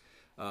grace.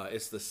 That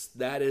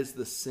is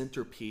the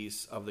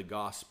centerpiece of the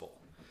gospel.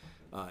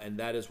 And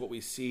that is what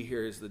we see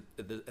here as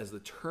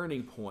the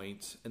turning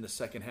point in the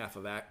second half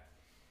of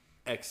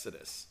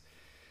Exodus.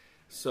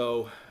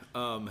 So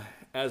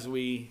as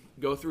we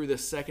go through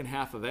this second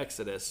half of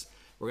Exodus,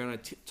 we're going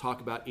to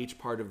talk about each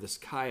part of this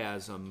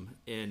chiasm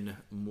in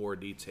more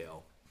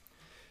detail.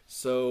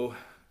 So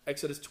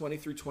Exodus 20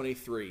 through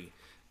 23,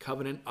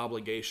 covenant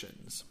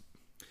obligations.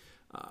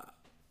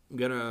 I'm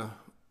going to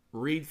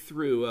read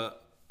through a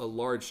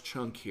large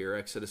chunk here,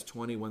 Exodus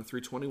 21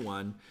 through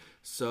 21.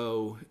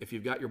 So if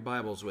you've got your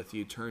Bibles with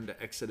you, turn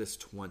to Exodus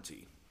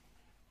 20.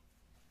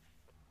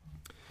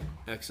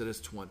 Exodus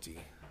 20.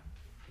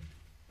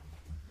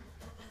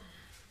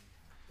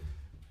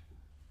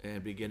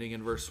 And beginning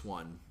in verse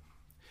 1.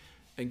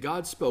 And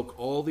God spoke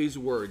all these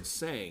words,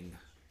 saying,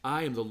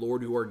 I am the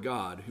Lord your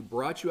God, who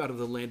brought you out of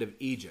the land of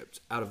Egypt,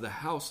 out of the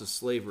house of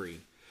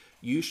slavery.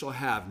 You shall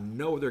have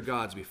no other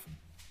gods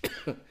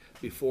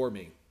before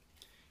me.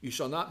 You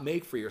shall not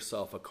make for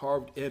yourself a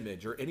carved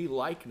image or any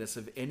likeness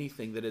of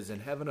anything that is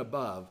in heaven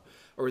above,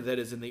 or that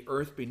is in the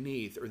earth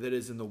beneath, or that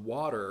is in the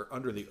water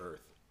under the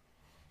earth.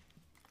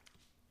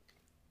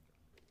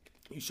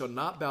 You shall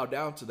not bow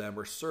down to them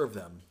or serve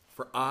them,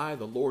 for I,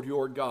 the Lord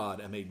your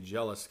God, am a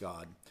jealous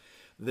God,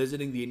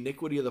 visiting the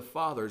iniquity of the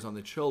fathers on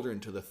the children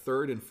to the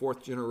third and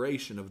fourth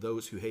generation of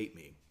those who hate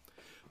me,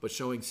 but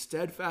showing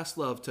steadfast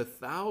love to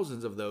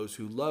thousands of those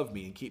who love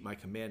me and keep my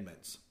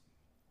commandments.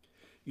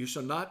 You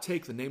shall not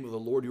take the name of the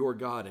Lord your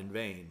God in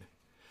vain,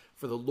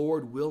 for the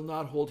Lord will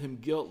not hold him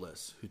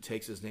guiltless who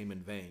takes his name in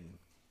vain.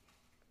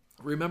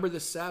 Remember the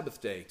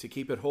Sabbath day to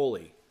keep it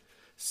holy.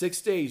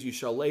 6 days you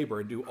shall labor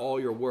and do all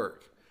your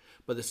work,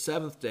 but the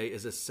seventh day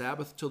is a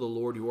Sabbath to the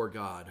Lord your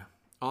God.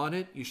 On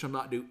it you shall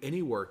not do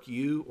any work,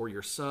 you or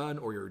your son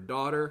or your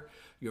daughter,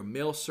 your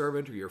male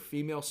servant or your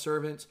female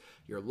servant,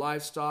 your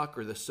livestock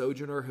or the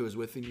sojourner who is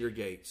within your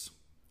gates.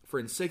 For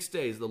in 6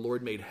 days the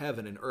Lord made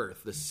heaven and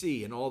earth, the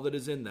sea, and all that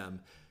is in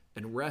them,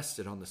 and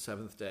rested on the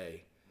seventh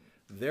day.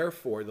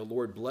 Therefore the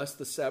Lord blessed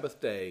the Sabbath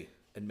day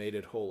and made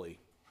it holy.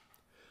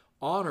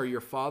 Honor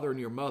your father and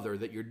your mother,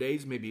 that your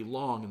days may be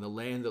long in the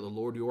land that the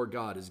Lord your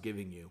God is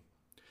giving you.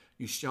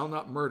 You shall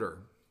not murder.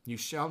 You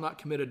shall not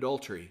commit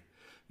adultery.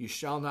 You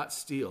shall not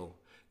steal.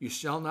 You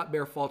shall not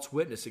bear false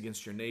witness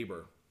against your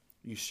neighbor.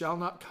 You shall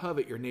not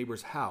covet your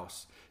neighbor's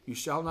house. You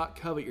shall not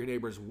covet your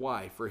neighbor's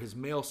wife, or his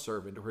male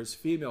servant, or his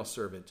female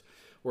servant,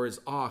 or his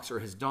ox, or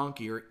his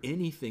donkey, or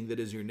anything that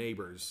is your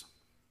neighbor's.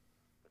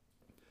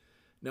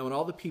 Now when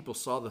all the people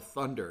saw the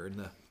thunder, and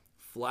the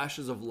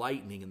flashes of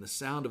lightning, and the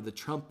sound of the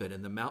trumpet,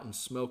 and the mountain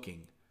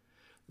smoking,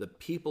 the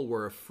people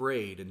were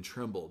afraid and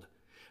trembled.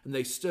 And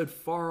they stood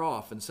far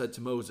off and said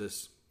to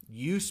Moses,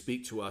 You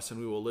speak to us, and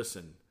we will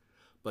listen.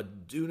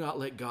 But do not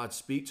let God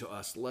speak to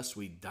us, lest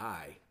we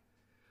die.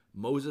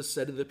 Moses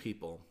said to the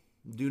people,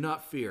 Do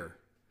not fear,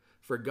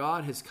 for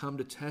God has come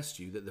to test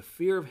you, that the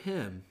fear of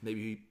him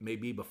may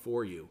be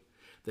before you,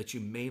 that you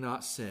may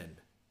not sin.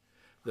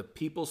 The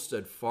people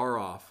stood far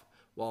off,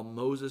 while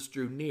Moses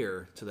drew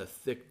near to the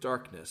thick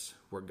darkness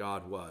where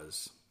God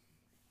was.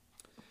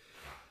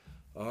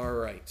 All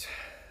right.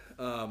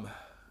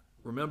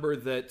 Remember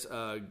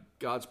that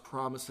God's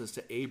promises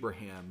to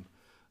Abraham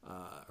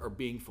are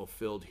being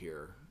fulfilled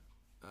here.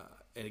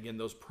 And again,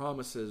 those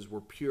promises were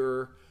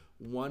pure,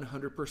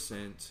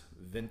 100%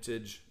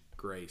 vintage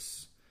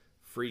grace,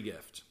 free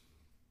gift.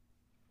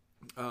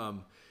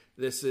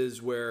 This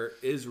is where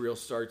Israel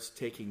starts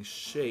taking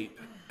shape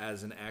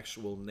as an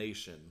actual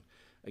nation.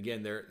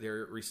 Again,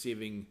 they're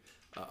receiving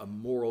a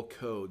moral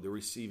code. They're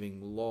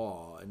receiving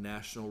law, a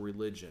national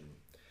religion.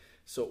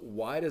 So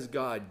why does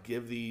God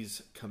give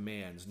these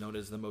commands known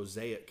as the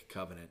Mosaic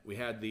covenant? We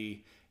had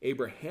the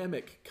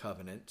Abrahamic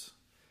covenant,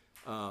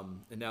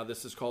 and now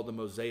this is called the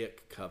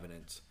Mosaic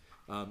covenant.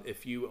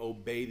 If you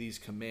obey these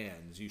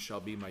commands, you shall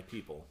be my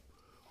people.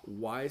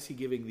 Why is he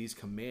giving these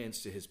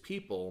commands to his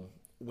people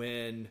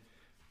when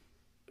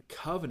a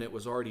covenant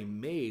was already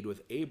made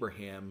with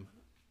Abraham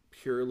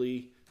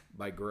purely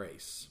by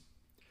grace?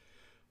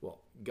 Well,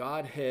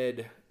 God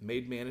had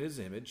made man in his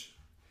image,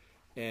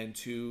 and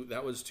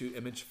that was to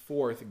image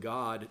forth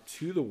God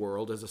to the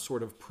world as a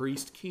sort of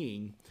priest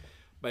king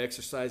by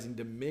exercising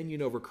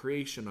dominion over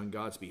creation on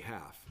God's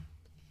behalf.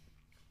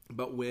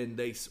 But when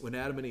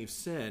Adam and Eve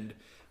sinned,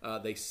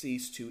 they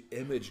ceased to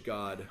image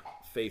God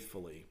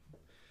faithfully.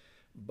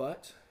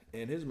 But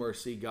in his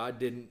mercy, God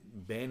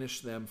didn't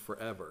banish them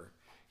forever.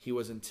 He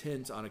was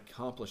intent on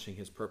accomplishing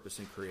his purpose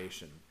in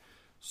creation.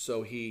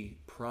 So he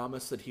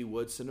promised that he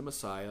would send a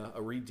Messiah,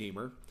 a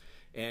Redeemer,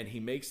 and he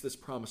makes this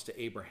promise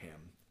to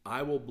Abraham.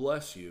 I will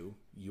bless you,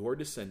 your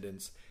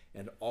descendants,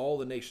 and all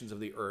the nations of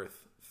the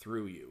earth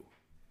through you.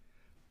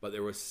 But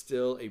there was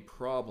still a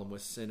problem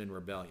with sin and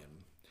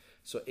rebellion.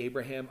 So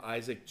Abraham,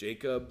 Isaac,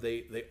 Jacob,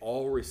 they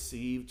all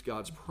received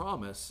God's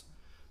promise,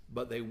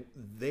 but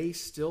they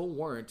still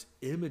weren't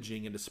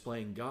imaging and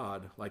displaying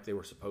God like they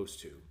were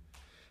supposed to.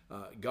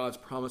 God's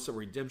promise of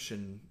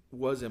redemption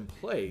was in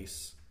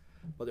place,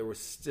 but there was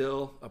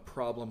still a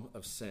problem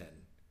of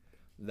sin.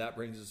 That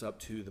brings us up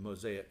to the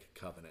Mosaic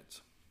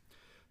covenant.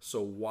 So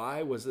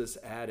why was this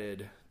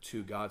added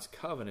to God's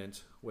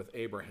covenant with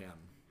Abraham?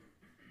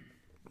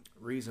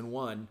 Reason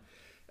one,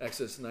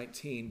 Exodus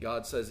 19,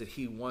 God says that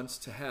he wants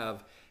to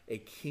have a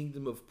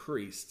kingdom of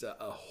priests, a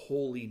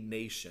holy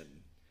nation.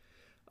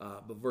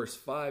 But verse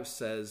 5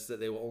 says that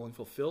they will only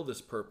fulfill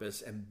this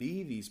purpose and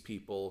be these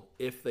people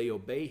if they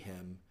obey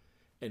him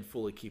and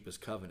fully keep his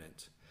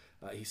covenant.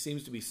 He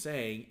seems to be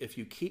saying, if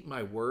you keep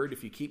my word,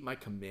 if you keep my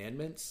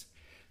commandments,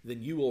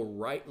 then you will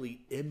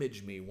rightly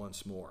image me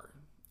once more.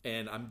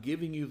 And I'm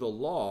giving you the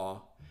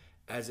law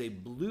as a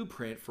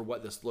blueprint for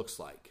what this looks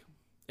like.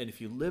 And if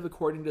you live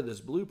according to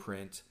this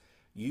blueprint,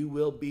 you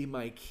will be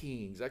my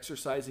kings,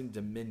 exercising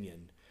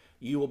dominion.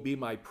 You will be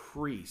my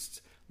priests,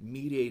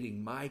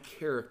 mediating my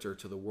character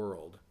to the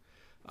world.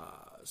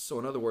 So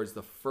in other words,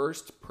 the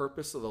first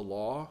purpose of the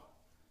law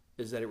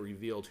is that it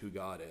revealed who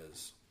God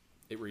is.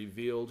 It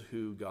revealed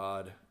who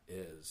God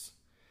is.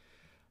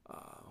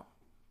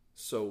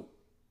 So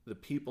the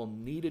people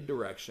needed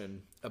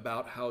direction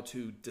about how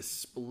to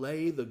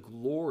display the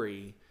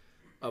glory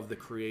of the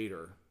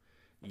Creator,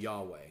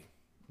 Yahweh.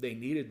 They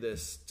needed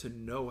this to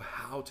know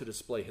how to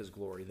display his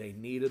glory. They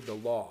needed the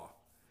law.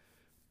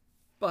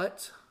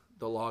 But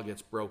the law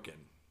gets broken.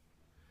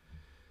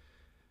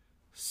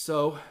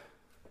 So,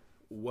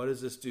 what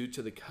does this do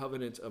to the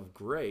covenant of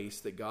grace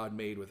that God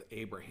made with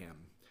Abraham?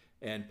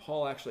 And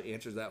Paul actually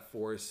answers that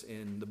for us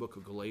in the book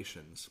of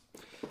Galatians.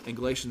 In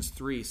Galatians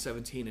 3,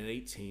 17 and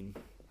 18,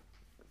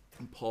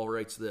 Paul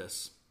writes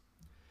this: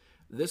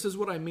 This is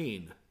what I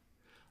mean.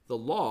 The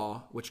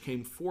law, which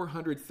came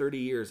 430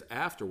 years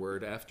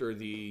afterward, after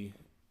the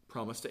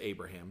promise to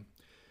Abraham,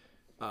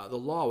 the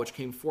law, which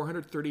came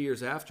 430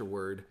 years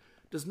afterward,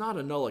 does not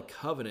annul a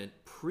covenant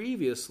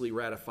previously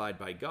ratified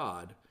by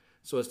God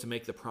so as to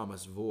make the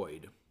promise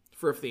void.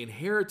 For if the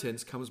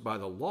inheritance comes by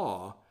the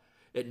law,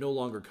 it no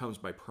longer comes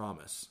by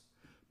promise.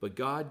 But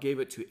God gave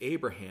it to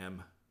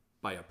Abraham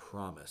by a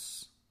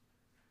promise.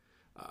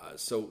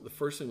 So the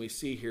first thing we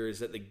see here is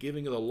that the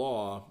giving of the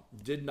law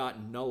did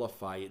not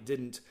nullify, it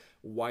didn't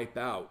wipe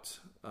out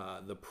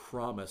the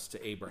promise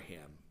to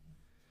Abraham.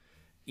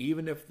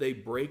 Even if they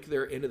break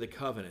their end of the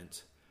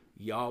covenant,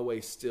 Yahweh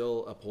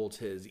still upholds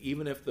his.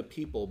 Even if the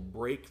people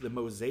break the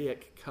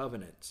Mosaic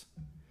covenant,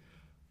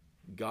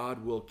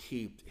 God will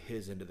keep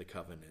his end of the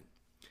covenant.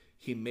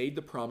 He made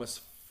the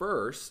promise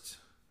first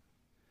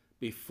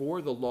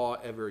before the law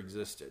ever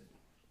existed.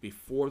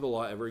 Before the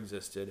law ever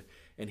existed,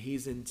 and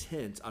he's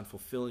intent on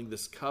fulfilling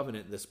this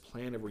covenant, this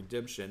plan of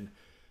redemption,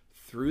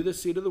 through the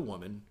seed of the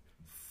woman,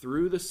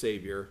 through the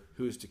Savior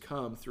who is to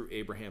come through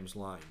Abraham's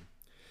line.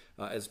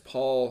 As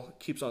Paul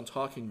keeps on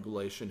talking in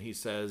Galatians, he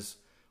says,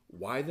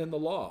 why then the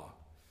law?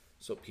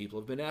 So people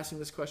have been asking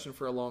this question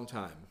for a long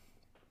time.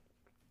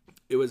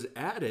 It was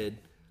added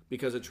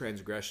because of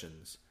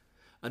transgressions,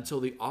 until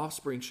the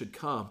offspring should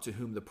come to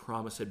whom the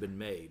promise had been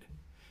made.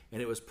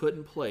 And it was put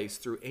in place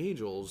through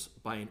angels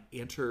by an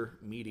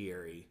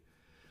intermediary.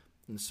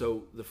 And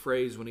so the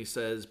phrase when he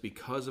says,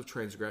 because of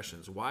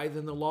transgressions, why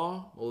then the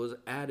law? Well, it was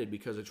added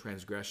because of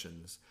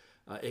transgressions.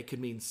 It could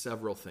mean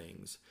several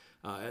things.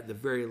 At the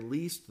very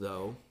least,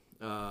 though,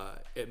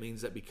 it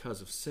means that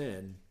because of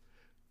sin,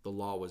 the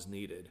law was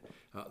needed.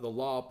 The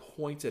law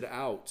pointed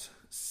out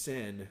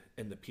sin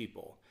in the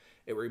people.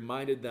 It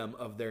reminded them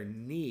of their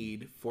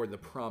need for the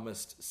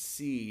promised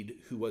seed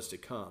who was to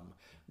come,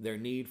 their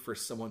need for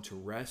someone to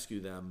rescue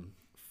them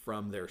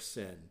from their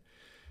sin.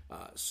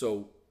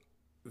 So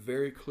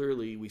very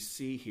clearly we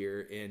see here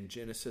in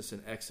Genesis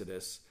and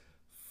Exodus,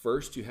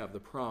 first you have the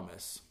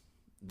promise,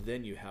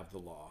 then you have the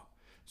law.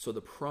 So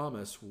the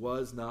promise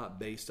was not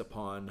based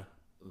upon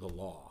the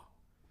law.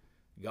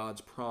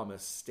 God's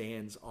promise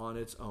stands on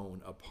its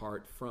own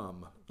apart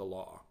from the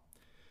law.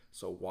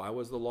 So why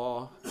was the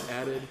law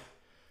added?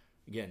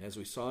 Again, as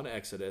we saw in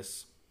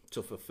Exodus,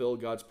 to fulfill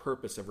God's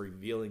purpose of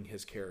revealing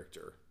his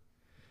character.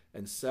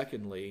 And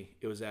secondly,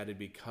 it was added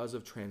because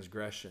of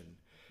transgression,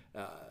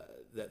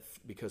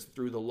 because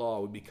through the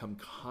law we become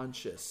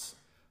conscious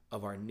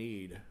of our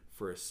need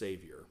for a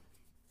Savior.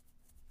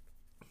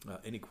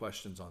 Any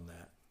questions on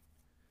that?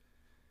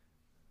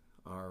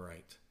 All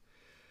right.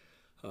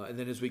 And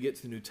then as we get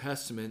to the New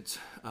Testament,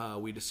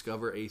 we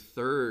discover a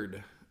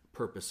third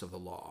purpose of the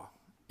law,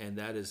 and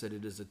that is that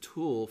it is a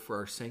tool for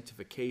our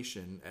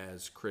sanctification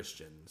as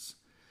Christians.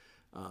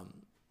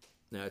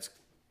 Now, it's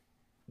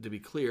to be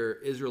clear,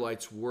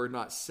 Israelites were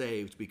not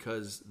saved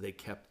because they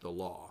kept the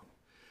law.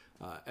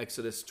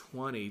 Exodus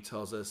 20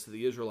 tells us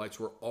the Israelites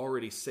were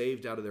already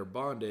saved out of their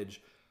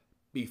bondage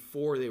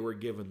before they were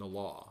given the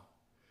law.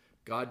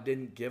 God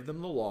didn't give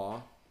them the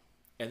law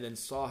and then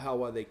saw how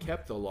well they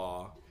kept the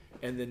law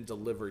and then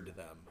delivered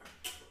them.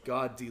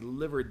 God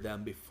delivered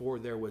them before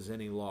there was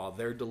any law.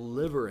 Their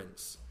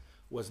deliverance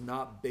was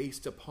not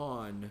based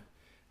upon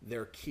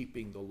their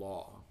keeping the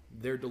law.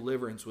 Their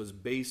deliverance was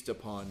based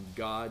upon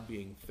God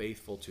being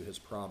faithful to his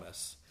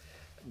promise.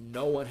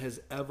 No one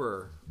has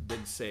ever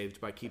been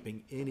saved by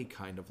keeping any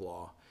kind of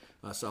law.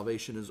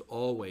 Salvation has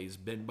always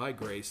been by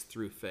grace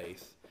through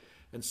faith.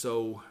 And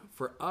so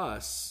for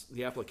us,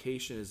 the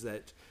application is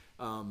that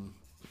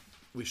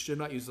we should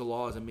not use the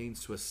law as a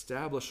means to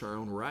establish our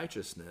own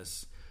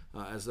righteousness,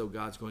 as though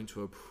God's going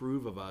to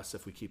approve of us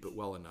if we keep it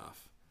well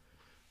enough.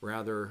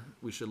 Rather,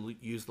 we should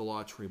use the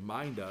law to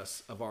remind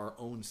us of our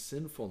own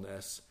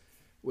sinfulness,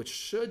 which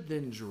should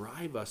then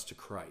drive us to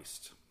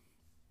Christ.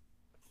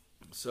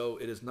 So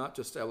it is not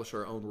to establish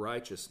our own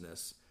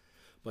righteousness,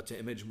 but to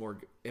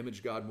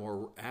image God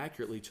more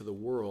accurately to the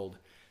world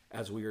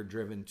as we are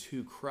driven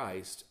to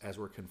Christ, as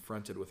we're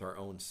confronted with our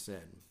own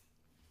sin.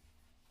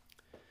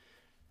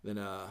 Then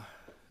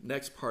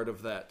next part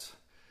of that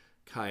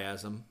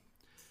chiasm,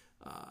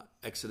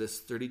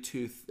 Exodus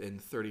 32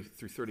 and 30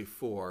 through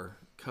 34,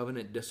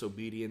 covenant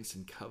disobedience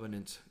and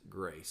covenant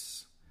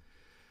grace.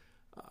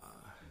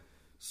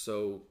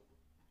 So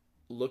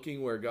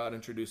looking where God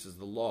introduces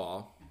the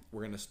law,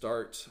 we're going to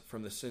start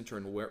from the center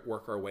and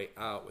work our way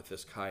out with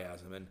this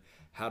chiasm. And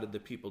how did the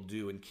people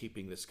do in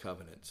keeping this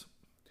covenant?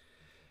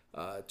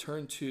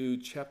 Turn to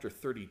chapter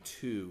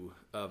 32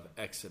 of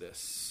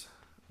Exodus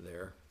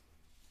there.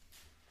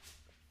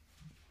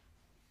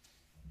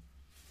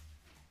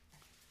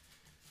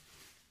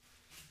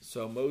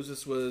 So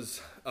Moses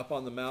was up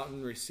on the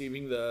mountain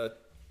receiving the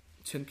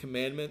 10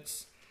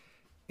 Commandments,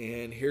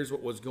 and here's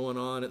what was going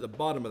on at the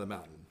bottom of the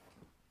mountain.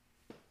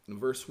 In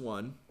verse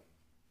 1,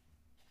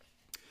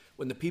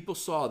 when the people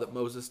saw that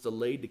Moses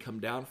delayed to come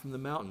down from the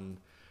mountain,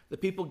 the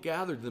people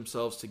gathered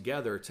themselves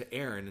together to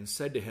Aaron and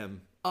said to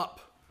him,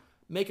 "Up,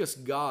 make us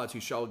gods who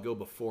shall go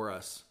before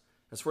us.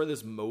 As for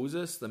this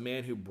Moses, the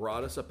man who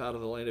brought us up out of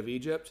the land of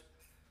Egypt,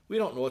 we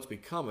don't know what's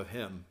become of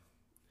him."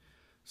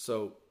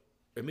 So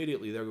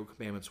immediately there go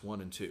commandments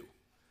 1 and 2.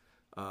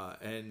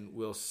 And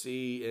we'll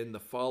see in the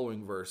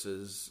following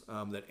verses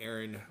that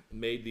Aaron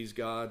made these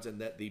gods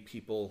and that the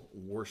people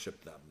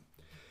worshiped them.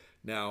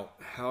 Now,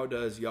 how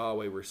does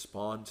Yahweh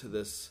respond to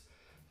this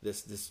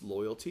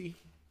loyalty?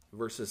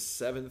 Verses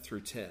 7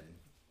 through 10.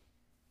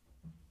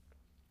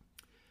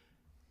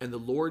 And the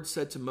Lord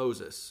said to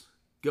Moses,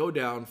 go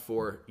down,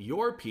 for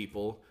your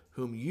people,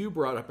 whom you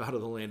brought up out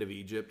of the land of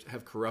Egypt,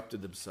 have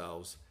corrupted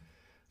themselves.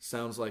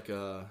 Sounds like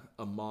a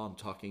mom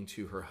talking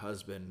to her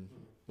husband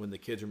when the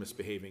kids are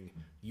misbehaving.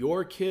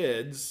 Your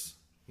kids,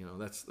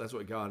 that's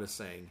what God is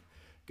saying.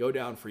 Go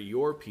down, for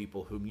your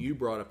people, whom you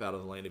brought up out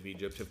of the land of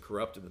Egypt, have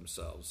corrupted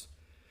themselves.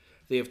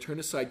 They have turned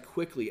aside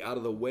quickly out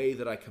of the way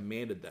that I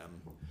commanded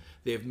them.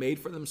 They have made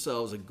for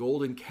themselves a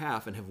golden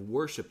calf and have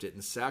worshipped it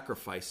and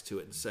sacrificed to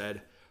it and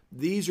said,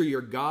 these are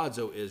your gods,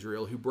 O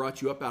Israel, who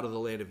brought you up out of the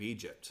land of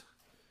Egypt.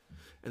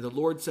 And the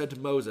Lord said to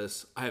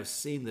Moses, I have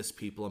seen this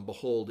people, and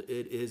behold,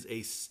 it is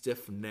a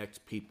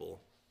stiff-necked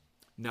people.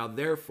 Now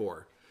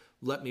therefore,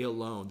 let me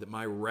alone, that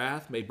my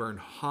wrath may burn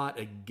hot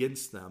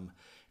against them,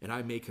 and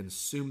I may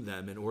consume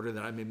them, in order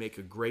that I may make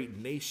a great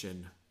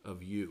nation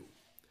of you.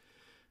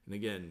 And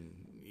again,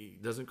 he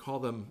doesn't call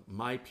them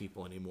my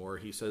people anymore.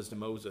 He says to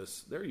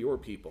Moses, they're your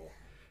people.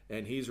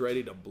 And he's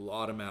ready to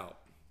blot them out.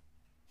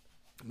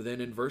 But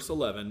then in verse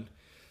 11,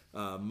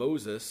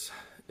 Moses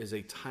is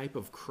a type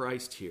of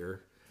Christ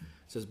here.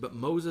 It says, but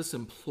Moses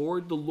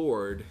implored the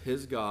Lord,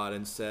 his God,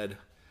 and said,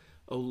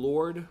 O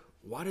Lord,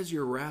 why does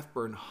your wrath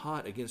burn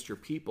hot against your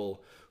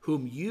people,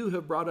 whom you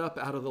have brought up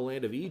out of the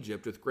land of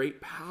Egypt with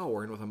great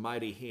power and with a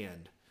mighty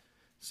hand?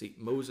 See,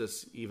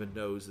 Moses even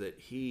knows that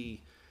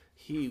he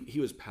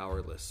was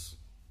powerless.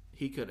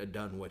 He couldn't have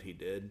done what he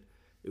did.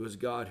 It was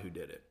God who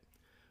did it.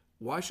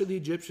 Why should the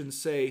Egyptians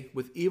say,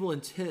 with evil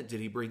intent did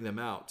he bring them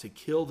out, to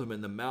kill them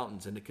in the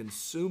mountains and to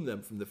consume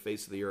them from the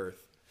face of the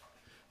earth?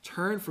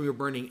 Turn from your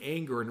burning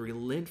anger and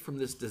relent from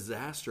this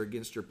disaster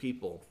against your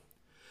people.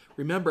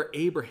 Remember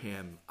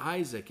Abraham,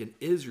 Isaac, and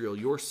Israel,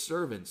 your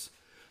servants,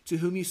 to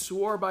whom you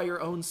swore by your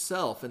own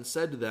self and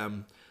said to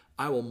them,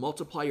 I will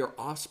multiply your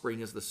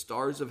offspring as the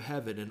stars of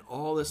heaven, and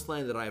all this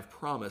land that I have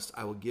promised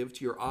I will give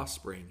to your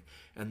offspring,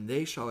 and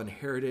they shall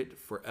inherit it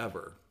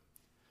forever.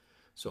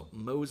 So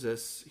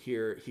Moses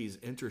here, he's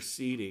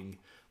interceding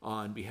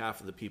on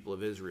behalf of the people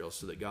of Israel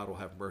so that God will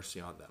have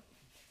mercy on them.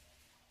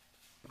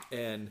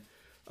 And,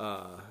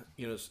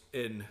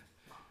 in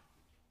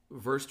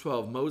verse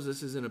 12,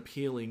 Moses isn't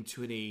appealing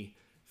to any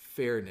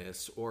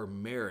fairness or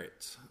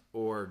merit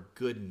or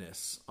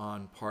goodness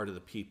on part of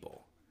the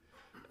people.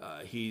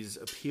 He's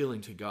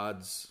appealing to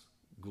God's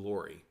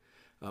glory.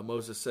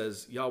 Moses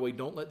says, Yahweh,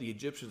 don't let the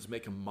Egyptians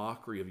make a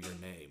mockery of your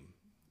name.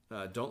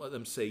 Don't let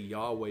them say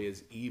Yahweh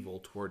is evil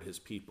toward his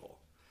people.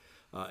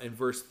 In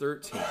verse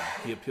 13,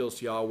 he appeals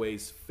to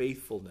Yahweh's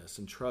faithfulness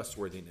and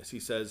trustworthiness. He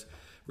says,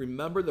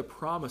 remember the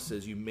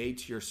promises you made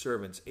to your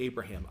servants,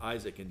 Abraham,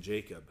 Isaac, and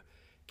Jacob.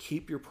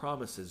 Keep your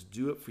promises.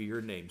 Do it for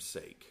your name's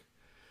sake.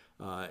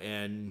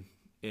 And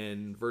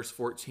in verse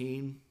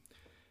 14,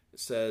 it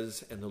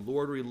says, and the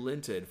Lord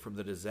relented from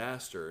the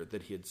disaster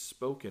that he had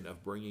spoken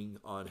of bringing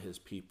on his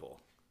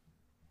people.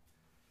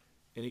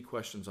 Any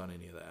questions on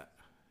any of that?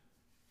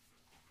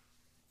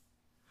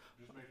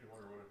 Just makes me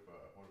wonder what if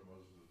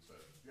Moses had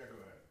said. Yeah,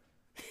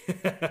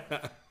 go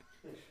ahead.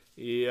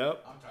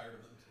 Yep. I'm tired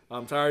of them too.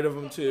 I'm tired of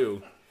them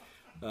too.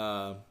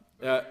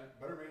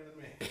 Better man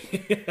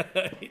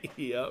than me.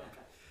 Yep.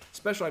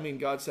 Especially,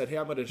 God said, hey,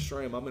 I'm going to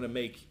destroy him. I'm going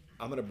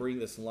to bring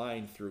this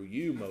line through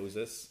you,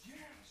 Moses.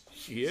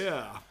 Yes.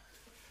 Yeah.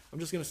 I'm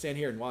just going to stand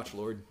here and watch,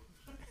 Lord.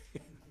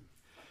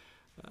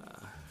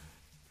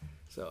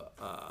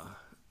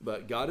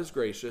 But God is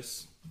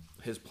gracious.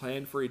 His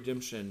plan for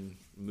redemption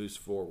moves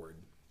forward.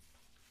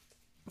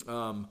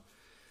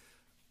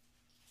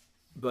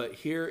 But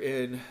here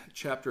in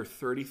chapter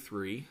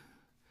 33,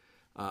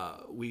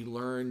 we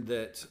learn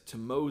that to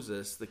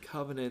Moses, the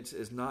covenant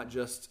is not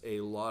just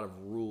a lot of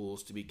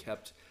rules to be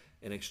kept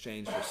in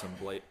exchange for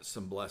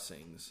some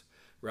blessings.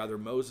 Rather,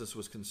 Moses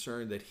was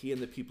concerned that he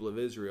and the people of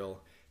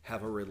Israel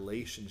have a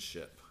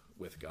relationship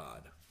with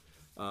God.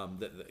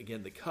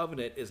 Again, the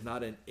covenant is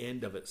not an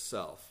end of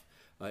itself.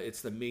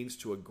 It's the means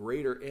to a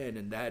greater end,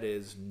 and that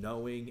is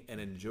knowing and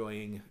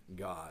enjoying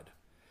God.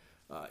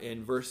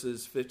 In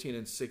verses 15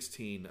 and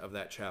 16 of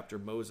that chapter,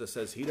 Moses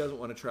says he doesn't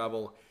want to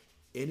travel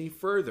any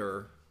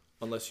further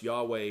unless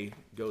Yahweh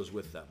goes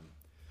with them.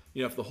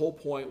 If the whole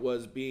point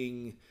was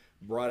being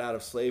brought out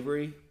of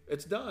slavery,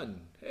 it's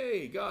done.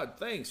 Hey, God,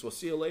 thanks. We'll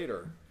see you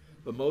later.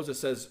 But Moses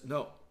says,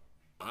 no,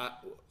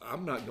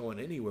 I'm not going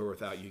anywhere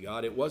without you,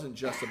 God. It wasn't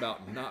just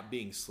about not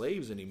being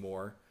slaves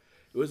anymore.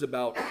 It was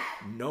about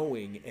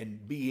knowing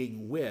and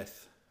being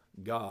with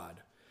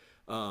God.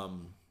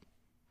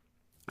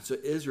 So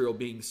Israel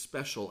being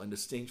special and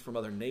distinct from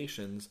other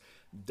nations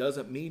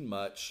doesn't mean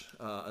much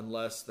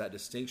unless that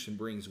distinction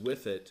brings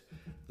with it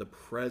the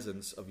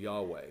presence of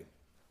Yahweh.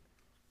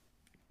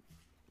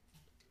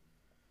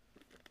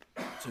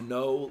 To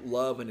know,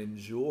 love, and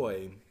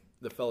enjoy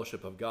the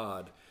fellowship of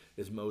God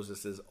is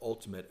Moses'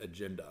 ultimate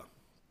agenda.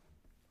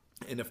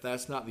 And if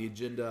that's not the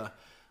agenda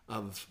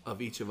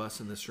of each of us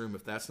in this room,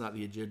 if that's not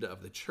the agenda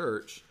of the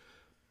church,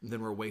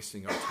 then we're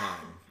wasting our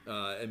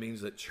time. It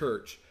means that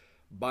church,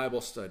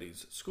 Bible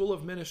studies, school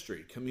of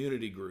ministry,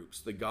 community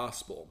groups, the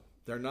gospel,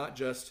 they're not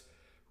just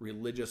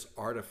religious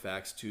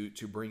artifacts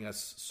to bring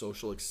us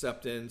social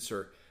acceptance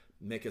or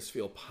make us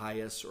feel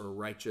pious or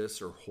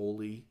righteous or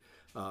holy,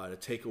 to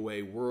take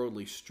away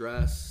worldly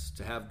stress,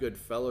 to have good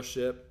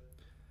fellowship.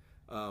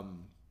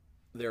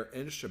 They're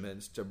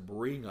instruments to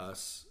bring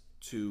us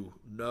to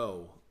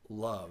know,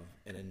 love,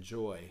 and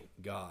enjoy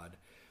God.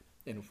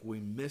 And if we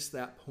miss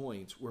that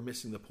point, we're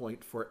missing the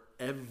point for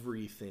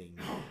everything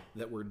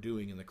that we're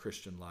doing in the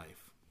Christian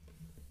life.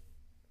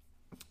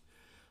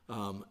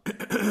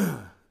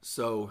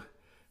 So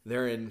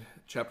there in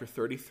chapter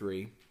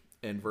 33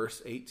 and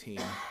verse 18,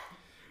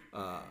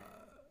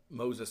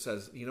 Moses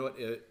says, you know what,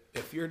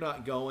 if you're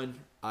not going,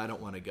 I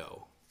don't want to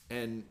go.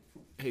 And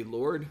hey,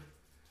 Lord,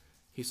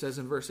 he says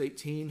in verse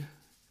 18,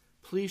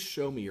 please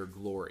show me your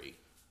glory.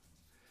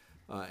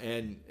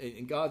 And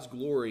God's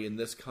glory in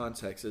this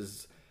context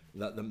is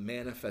the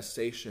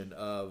manifestation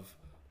of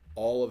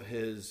all of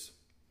his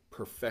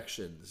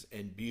perfections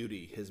and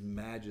beauty, his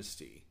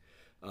majesty.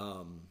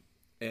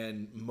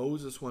 And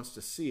Moses wants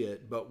to see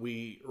it, but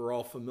we are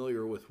all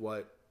familiar with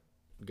what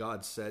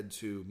God said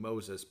to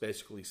Moses,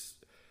 basically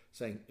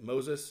saying,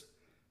 Moses,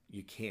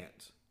 you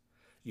can't.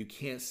 You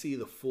can't see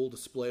the full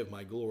display of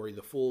my glory,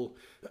 the full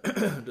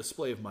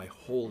display of my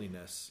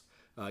holiness.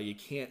 You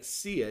can't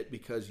see it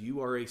because you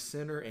are a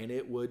sinner and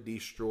it would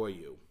destroy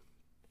you.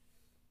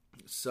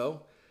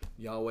 So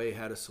Yahweh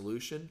had a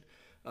solution.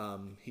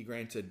 He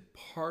granted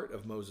part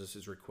of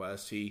Moses'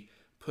 request. He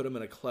put him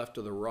in a cleft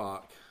of the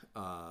rock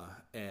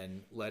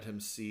and let him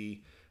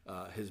see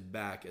his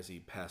back as he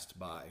passed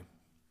by.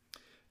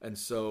 And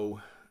so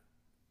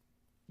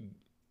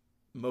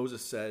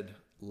Moses said,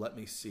 let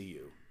me see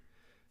you.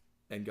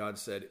 And God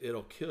said,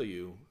 it'll kill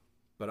you,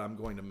 but I'm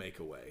going to make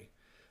a way.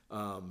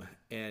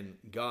 And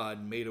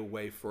God made a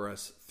way for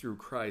us through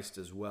Christ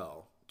as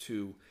well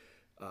to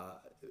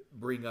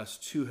bring us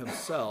to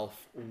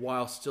himself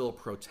while still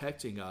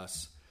protecting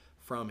us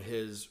from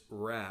his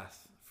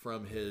wrath,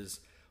 from his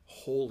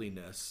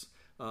holiness.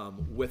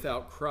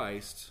 Without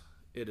Christ,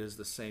 it is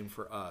the same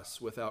for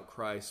us. Without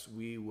Christ,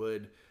 we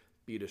would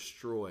be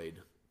destroyed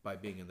by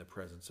being in the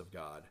presence of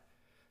God.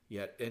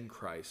 Yet in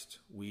Christ,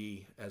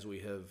 we, as we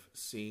have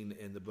seen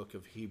in the book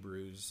of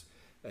Hebrews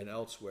and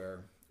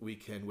elsewhere, we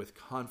can with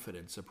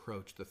confidence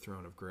approach the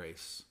throne of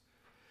grace.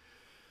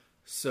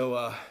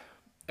 So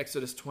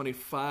Exodus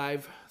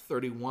 25,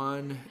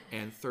 31,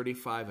 and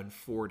 35 and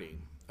 40.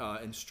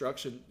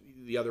 Instruction,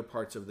 the other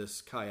parts of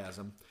this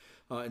chiasm.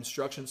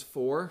 Instructions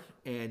for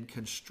and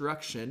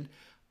construction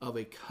of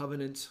a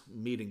covenant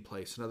meeting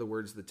place. In other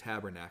words, the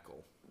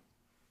tabernacle.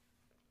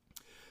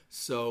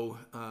 So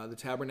the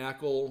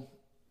tabernacle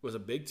was a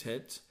big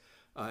tent,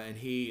 and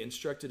he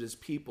instructed his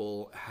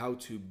people how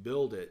to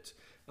build it.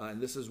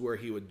 And this is where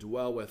he would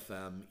dwell with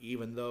them,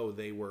 even though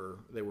they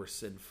were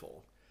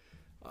sinful.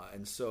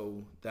 And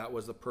so that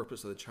was the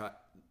purpose of the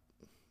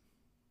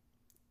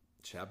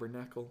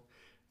tabernacle.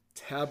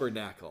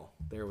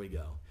 There we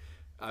go.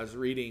 I was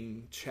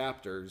reading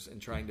chapters and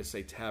trying to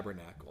say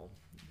tabernacle.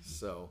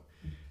 So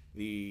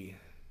the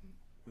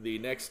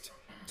next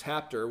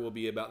chapter will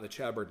be about the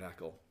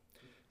tabernacle.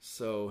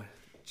 So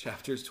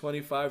chapters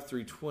 25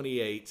 through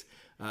 28,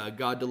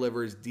 God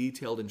delivers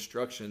detailed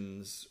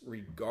instructions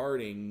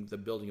regarding the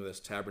building of this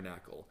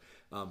tabernacle,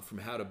 from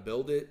how to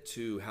build it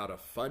to how to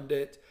fund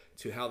it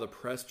to how the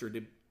priests are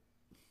to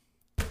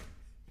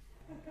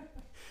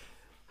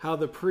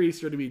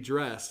be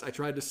dressed. I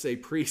tried to say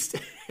priest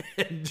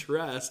and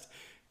dressed,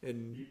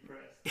 and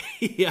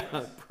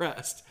yeah,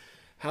 pressed.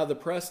 How the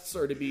priests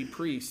are to be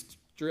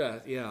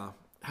dressed. Yeah,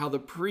 how the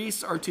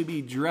priests are to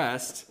be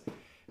dressed,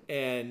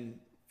 and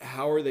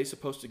how are they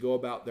supposed to go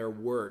about their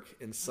work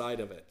inside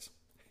of it.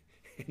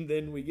 And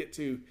then we get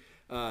to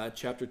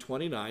chapter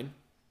 29.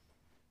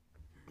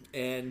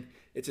 And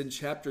it's in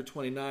chapter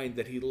 29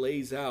 that he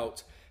lays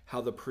out how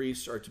the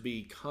priests are to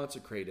be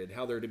consecrated,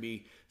 how they're to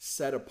be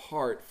set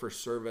apart for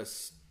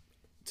service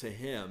to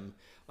him,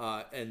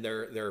 and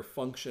their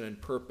function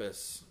and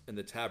purpose in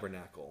the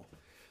tabernacle.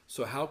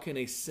 So how can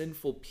a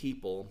sinful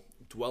people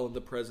dwell in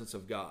the presence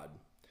of God?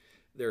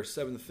 There are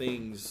 7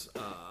 things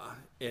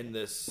in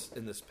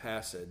this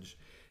passage.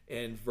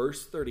 In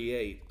verse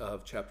 38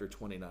 of chapter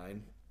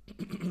 29,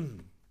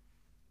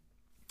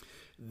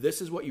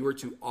 this is what you are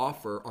to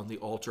offer on the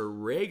altar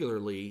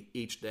regularly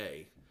each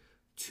day: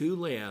 2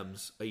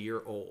 lambs a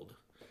year old.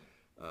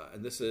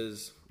 And this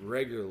is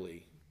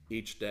regularly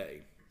each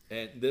day.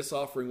 And this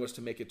offering was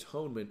to make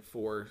atonement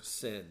for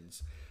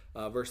sins.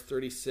 Verse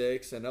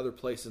 36 and other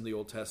places in the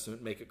Old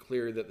Testament make it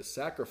clear that the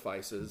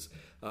sacrifices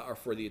are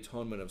for the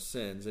atonement of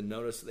sins. And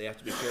notice that they have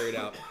to be carried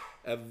out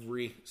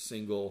every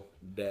single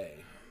day.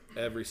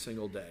 Every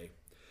single day.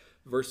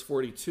 Verse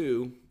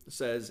 42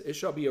 says, "It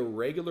shall be a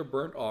regular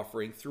burnt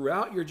offering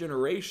throughout your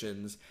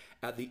generations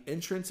at the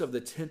entrance of the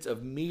tent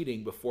of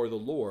meeting before the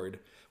Lord,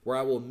 where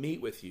I will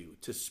meet with you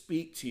to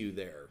speak to you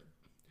there."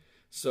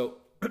 So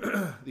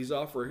these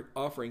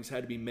offerings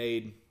had to be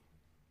made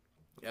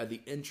at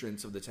the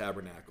entrance of the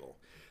tabernacle.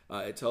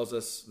 It tells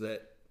us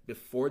that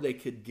before they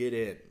could get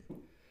in,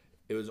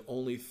 it was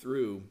only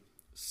through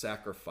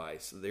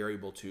sacrifice that they were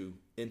able to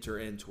enter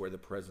into where the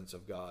presence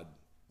of God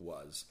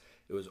was.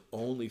 It was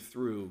only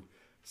through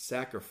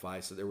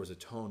sacrifice, that there was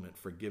atonement,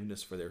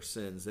 forgiveness for their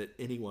sins, that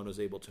anyone was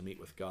able to meet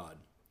with God.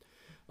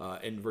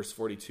 In verse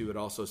 42, it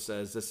also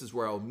says, "This is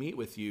where I'll meet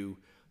with you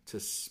to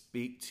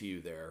speak to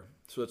you there."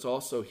 So it's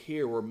also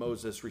here where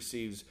Moses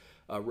receives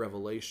a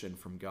revelation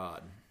from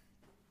God.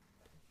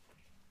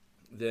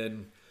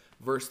 Then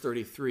verse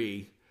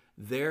 33,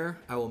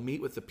 "There I will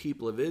meet with the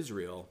people of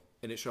Israel,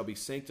 and it shall be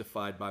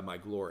sanctified by my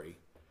glory."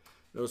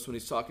 Notice when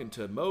he's talking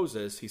to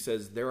Moses, he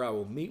says, "There I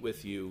will meet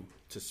with you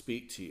to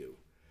speak to you."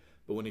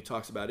 But when he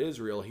talks about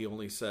Israel, he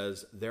only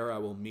says, "There I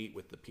will meet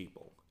with the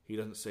people." He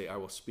doesn't say, "I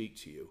will speak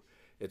to you."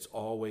 It's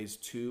always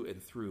to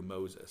and through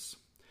Moses.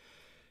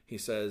 He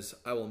says,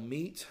 "I will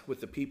meet with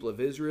the people of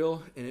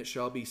Israel, and it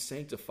shall be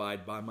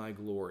sanctified by my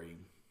glory."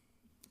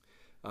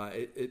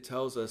 It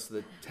tells us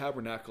that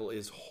tabernacle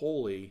is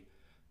holy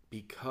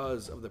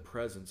because of the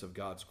presence of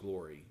God's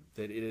glory,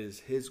 that it is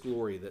his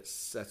glory that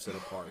sets it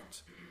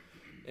apart.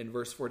 In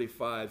verse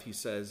 45, he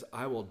says,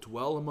 "I will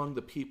dwell among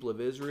the people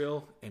of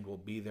Israel and will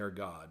be their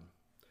God."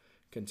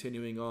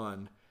 Continuing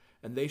on,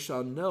 "And they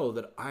shall know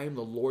that I am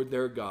the Lord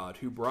their God,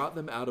 who brought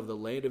them out of the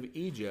land of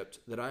Egypt,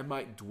 that I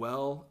might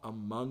dwell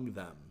among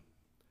them.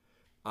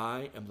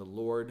 I am the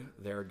Lord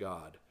their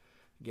God."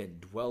 Again,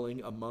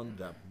 dwelling among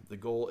them. The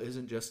goal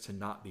isn't just to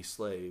not be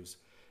slaves.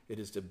 It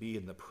is to be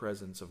in the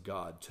presence of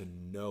God, to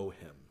know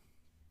him.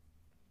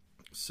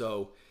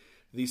 So,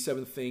 these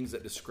 7 things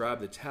that describe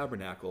the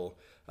tabernacle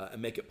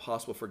and make it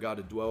possible for God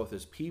to dwell with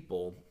his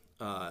people,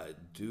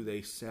 do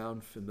they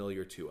sound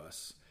familiar to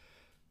us?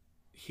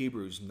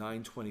 Hebrews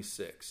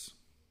 9:26.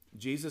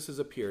 "Jesus has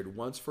appeared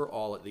once for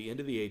all at the end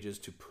of the ages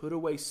to put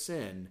away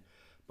sin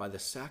by the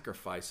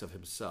sacrifice of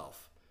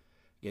himself."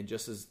 Again,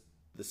 just as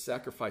the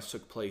sacrifice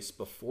took place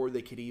before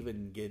they could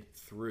even get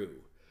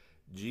through,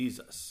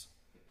 Jesus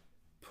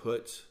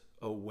put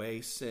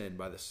away sin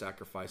by the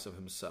sacrifice of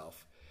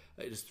himself.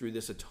 It is through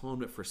this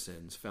atonement for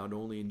sins found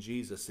only in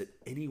Jesus that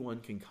anyone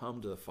can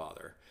come to the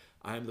Father.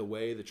 "I am the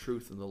way, the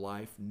truth, and the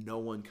life. No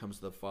one comes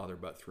to the Father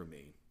but through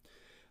me."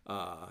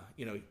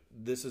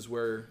 This is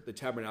where the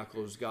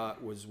tabernacle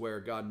was where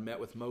God met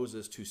with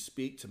Moses to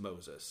speak to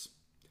Moses.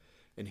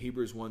 In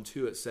Hebrews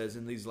 1:2, it says,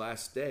 "In these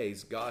last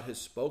days, God has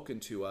spoken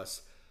to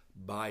us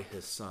by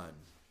his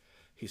Son."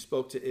 He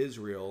spoke to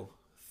Israel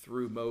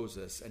through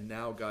Moses, and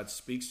now God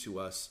speaks to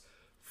us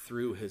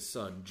through his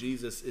Son.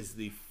 Jesus is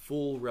the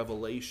full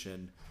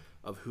revelation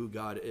of who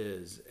God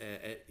is.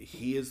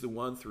 He is the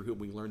one through whom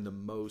we learn the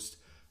most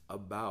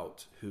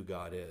about who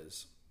God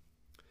is.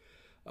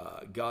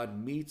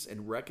 God meets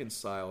and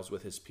reconciles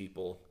with his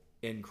people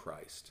in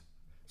Christ.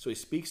 So he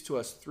speaks to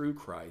us through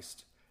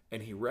Christ,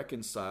 and he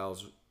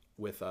reconciles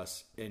with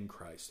us in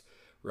Christ.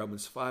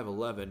 Romans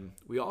 5:11,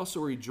 "We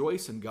also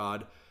rejoice in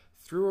God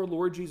through our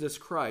Lord Jesus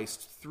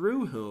Christ,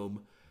 through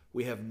whom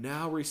we have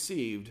now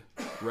received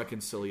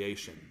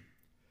reconciliation."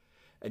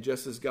 And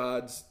just as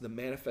the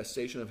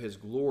manifestation of his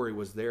glory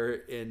was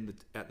there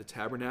at the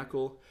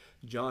tabernacle,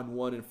 John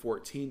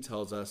 1:14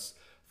 tells us,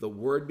 "The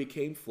Word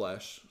became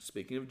flesh,"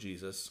 speaking of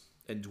Jesus,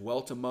 "and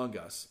dwelt among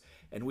us,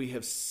 and we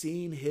have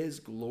seen his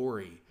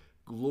glory.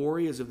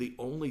 Glory as of the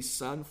only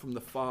Son from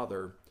the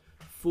Father,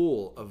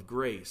 full of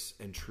grace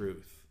and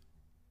truth."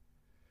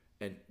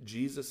 And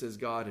Jesus is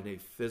God in a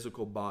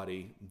physical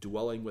body,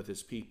 dwelling with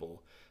his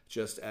people,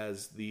 just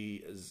as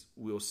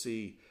we'll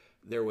see,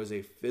 there was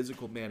a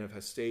physical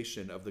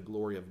manifestation of the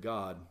glory of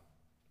God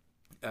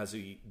as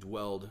he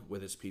dwelled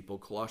with his people.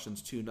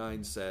 Colossians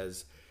 2:9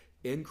 says,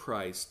 "In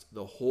Christ,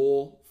 the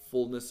whole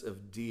fullness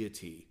of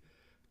deity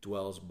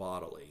dwells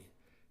bodily."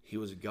 He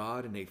was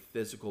God in a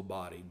physical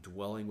body,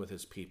 dwelling with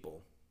his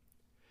people.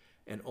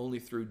 And only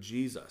through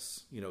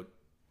Jesus,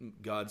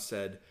 God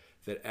said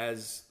that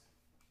as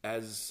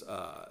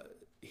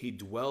he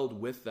dwelled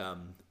with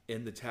them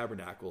in the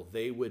tabernacle,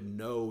 they would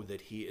know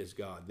that he is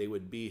God. They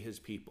would be his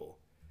people.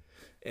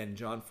 In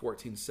John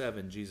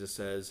 14:7, Jesus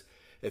says,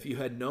 "If you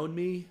had known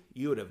me,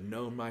 you would have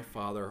known my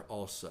Father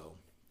also."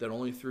 That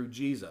only through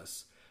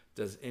Jesus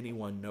does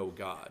anyone know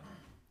God.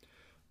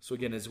 So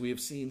again, as we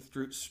have seen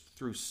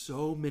through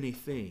so many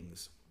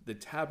things, the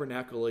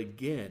tabernacle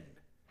again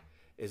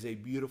is a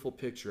beautiful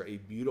picture, a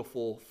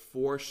beautiful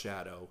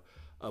foreshadow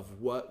of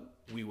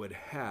what we would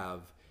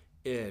have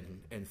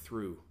in and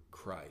through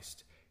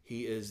Christ.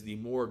 He is the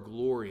more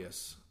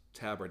glorious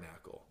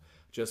tabernacle,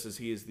 just as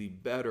he is the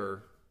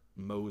better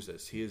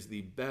Moses. He is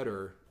the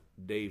better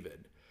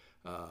David.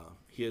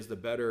 He is the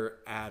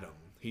better Adam.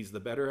 He's the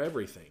better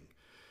everything.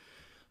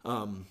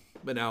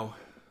 But now,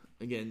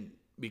 again,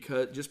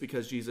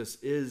 because Jesus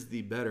is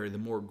the better, the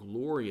more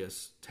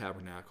glorious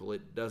tabernacle,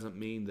 it doesn't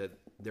mean that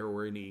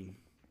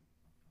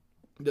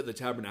that the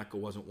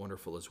tabernacle wasn't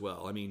wonderful as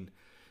well. I mean,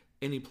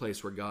 any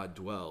place where God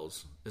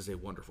dwells is a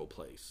wonderful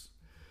place.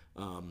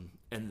 And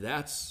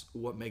that's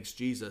what makes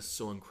Jesus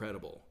so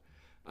incredible.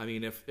 I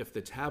mean, if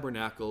the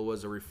tabernacle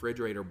was a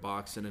refrigerator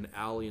box in an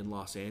alley in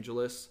Los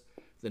Angeles,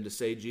 then to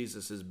say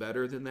Jesus is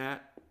better than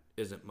that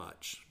isn't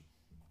much.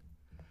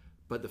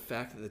 But the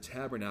fact that the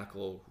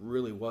tabernacle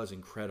really was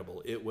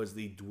incredible. It was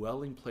the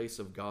dwelling place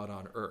of God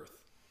on earth.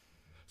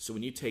 So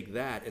when you take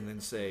that and then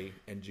say,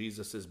 and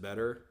Jesus is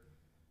better,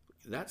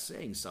 that's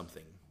saying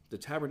something. The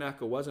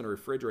tabernacle wasn't a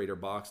refrigerator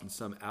box in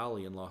some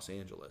alley in Los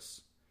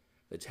Angeles.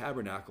 The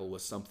tabernacle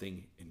was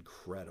something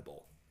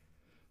incredible.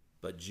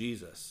 But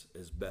Jesus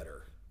is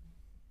better.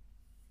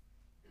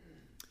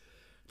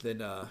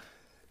 Then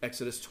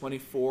Exodus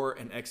 24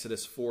 and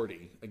Exodus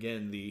 40.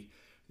 Again,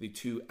 the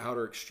two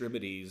outer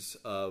extremities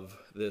of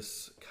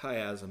this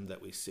chiasm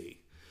that we see.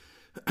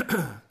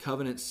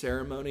 Covenant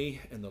ceremony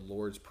and the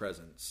Lord's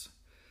presence.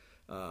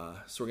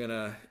 So we're going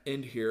to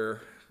end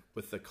here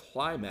with the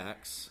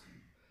climax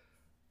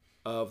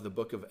of the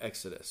book of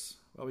Exodus.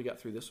 Well, we got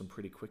through this one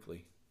pretty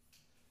quickly.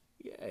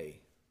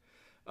 Yay.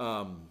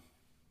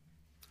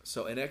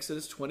 So in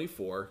Exodus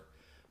 24,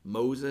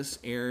 Moses,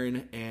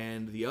 Aaron,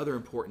 and the other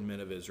important men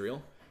of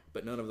Israel,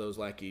 but none of those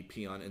lackey,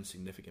 peon,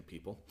 insignificant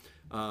people.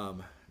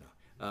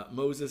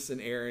 Moses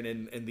and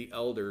Aaron and the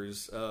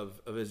elders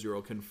of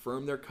Israel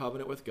confirm their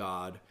covenant with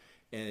God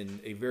in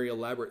a very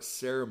elaborate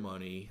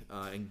ceremony,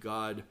 and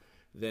God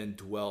then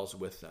dwells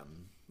with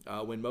them.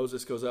 When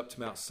Moses goes up to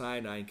Mount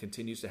Sinai and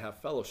continues to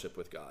have fellowship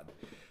with God.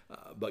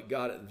 But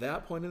God, at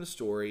that point in the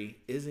story,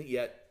 isn't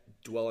yet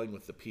dwelling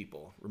with the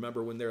people.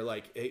 Remember when they're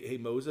like, hey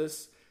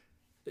Moses,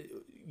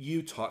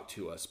 you talk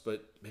to us,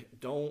 but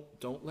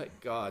don't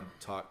let God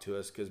talk to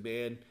us because,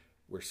 man,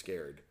 we're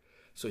scared.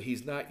 So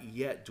he's not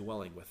yet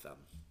dwelling with them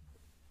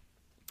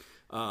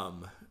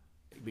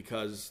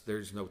because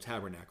there's no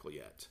tabernacle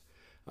yet.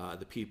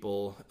 The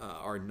people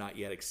are not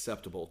yet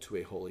acceptable to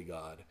a holy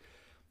God.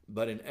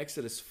 But in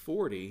Exodus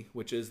 40,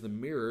 which is the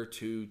mirror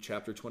to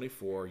chapter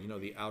 24,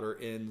 the outer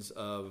ends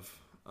of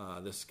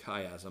this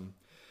chiasm,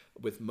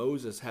 with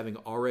Moses having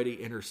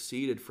already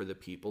interceded for the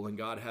people and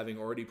God having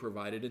already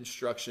provided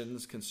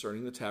instructions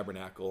concerning the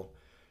tabernacle,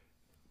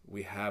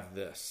 we have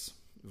this,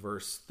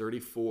 verse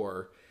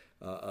 34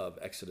 of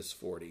Exodus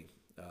 40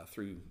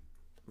 through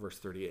verse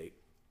 38.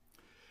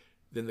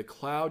 Then the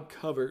cloud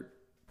covered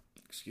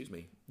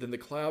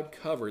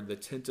the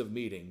tent of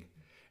meeting,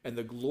 and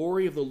the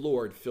glory of the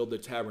Lord filled the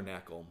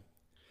tabernacle.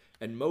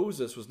 And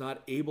Moses was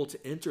not able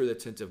to enter the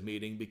tent of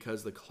meeting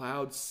because the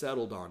cloud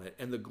settled on it,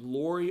 and the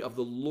glory of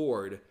the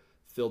Lord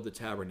filled the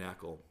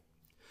tabernacle.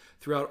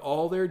 Throughout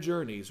all their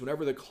journeys,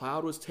 whenever the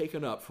cloud was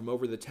taken up from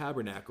over the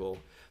tabernacle,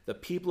 the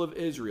people of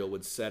Israel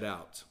would set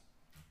out.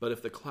 But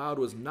if the cloud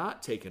was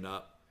not taken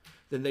up,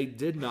 then they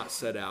did not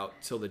set out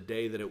till the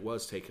day that it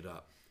was taken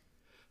up.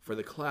 For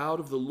the cloud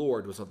of the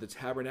Lord was on the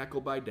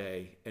tabernacle by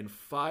day, and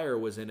fire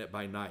was in it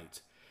by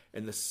night,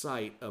 in the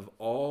sight of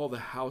all the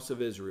house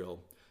of Israel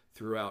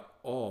throughout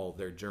all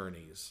their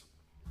journeys.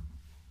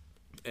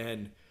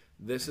 And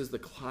this is the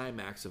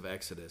climax of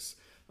Exodus.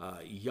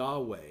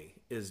 Yahweh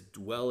is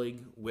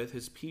dwelling with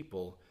his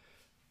people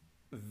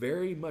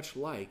very much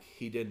like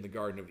he did in the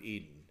Garden of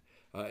Eden.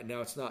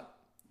 Now, it's not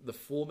the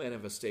full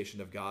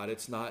manifestation of God.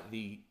 It's not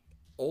the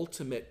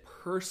ultimate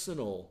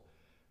personal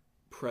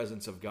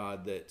presence of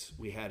God that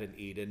we had in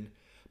Eden.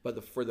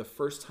 But for the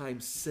first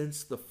time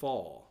since the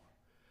fall,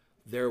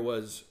 there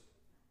was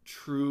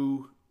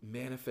true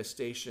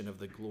manifestation of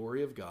the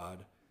glory of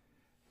God,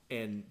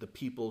 and the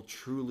people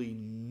truly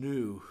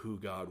knew who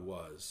God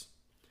was.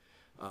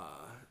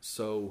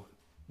 So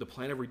the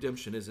plan of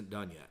redemption isn't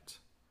done yet.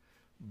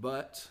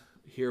 But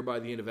here by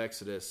the end of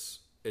Exodus,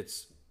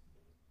 it's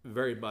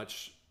very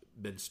much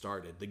been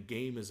started. The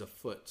game is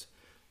afoot,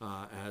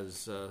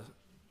 as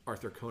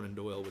Arthur Conan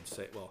Doyle would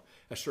say, well,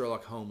 as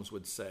Sherlock Holmes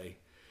would say.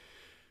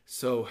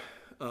 So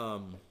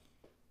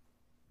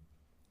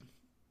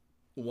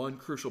one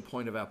crucial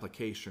point of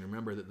application,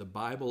 remember that the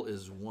Bible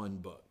is one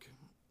book.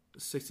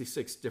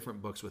 66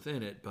 different books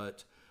within it,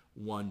 but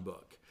one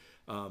book.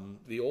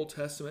 The Old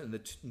Testament and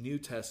the New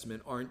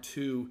Testament aren't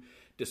two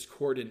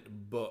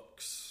discordant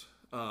books.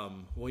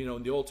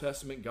 In the Old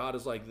Testament, God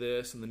is like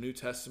this. In the New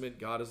Testament,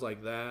 God is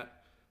like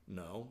that.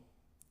 No,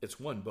 it's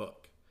one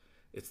book.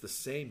 It's the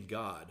same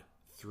God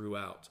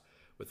throughout,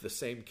 with the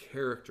same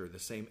character, the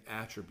same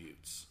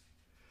attributes.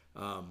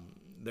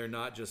 They're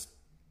not just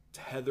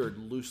tethered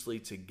loosely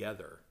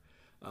together.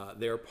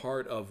 They're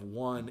part of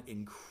one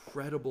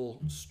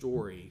incredible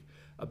story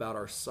about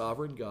our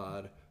sovereign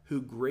God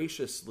who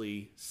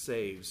graciously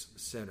saves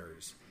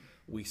sinners.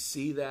 We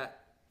see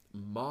that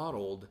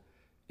modeled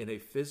in a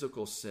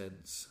physical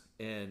sense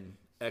in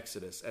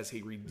Exodus as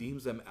he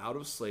redeems them out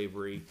of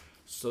slavery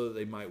so that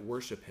they might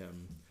worship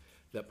him.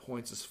 That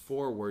points us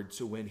forward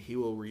to when he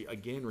will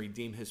again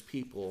redeem his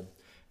people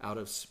out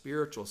of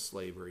spiritual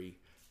slavery,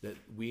 that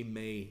we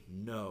may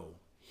know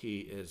he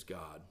is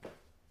God.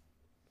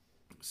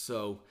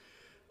 So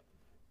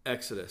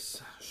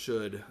Exodus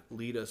should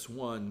lead us,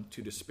 one,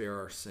 to despair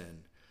our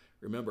sin.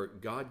 Remember,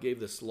 God gave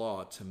this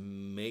law to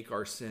make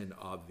our sin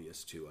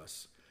obvious to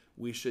us.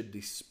 We should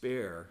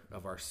despair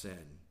of our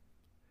sin,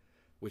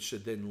 which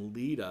should then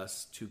lead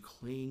us to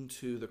cling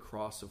to the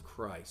cross of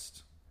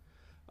Christ,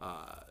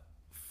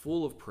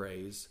 full of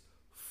praise,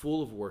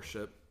 full of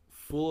worship,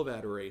 full of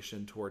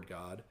adoration toward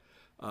God.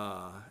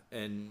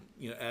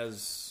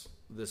 As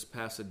this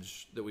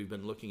passage that we've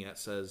been looking at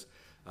says,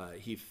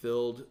 he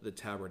filled the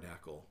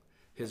tabernacle.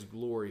 his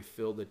glory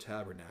filled the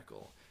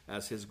tabernacle,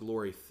 as his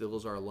glory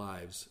fills our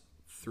lives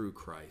through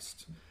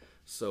Christ.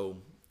 So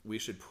we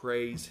should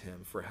praise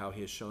him for how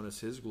he has shown us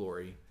his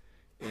glory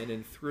in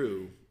and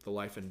through the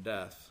life and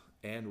death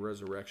and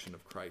resurrection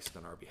of Christ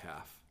on our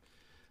behalf.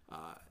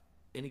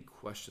 Any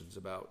questions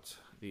about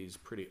these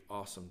pretty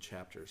awesome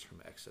chapters from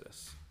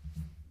Exodus?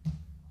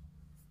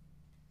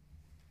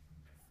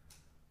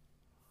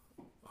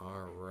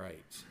 All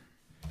right.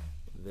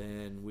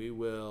 Then we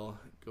will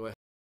go ahead.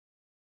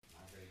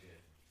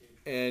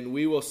 And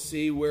we will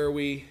see where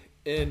we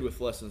end with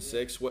lesson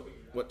 6,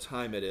 what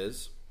time it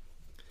is.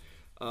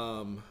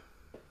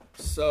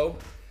 So,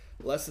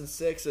 lesson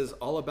 6 is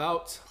all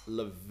about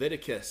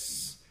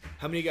Leviticus.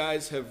 How many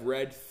guys have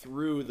read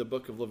through the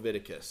book of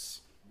Leviticus?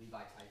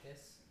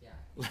 Leviticus? Yeah.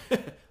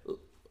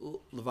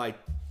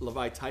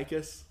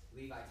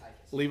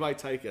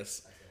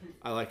 Leviticus.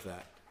 I like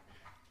that.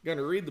 Going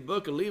to read the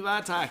book of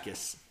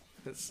Leviticus.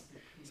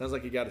 Sounds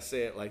like you got to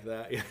say it like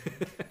that.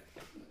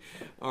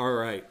 All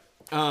right.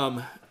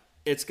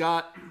 It's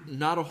got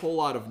not a whole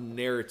lot of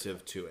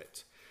narrative to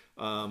it.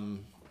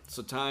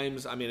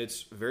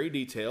 It's very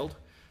detailed.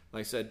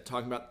 Like I said,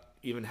 talking about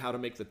even how to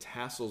make the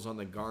tassels on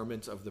the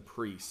garments of the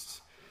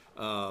priests.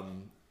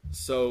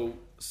 So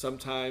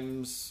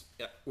sometimes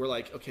we're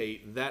like,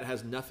 okay, that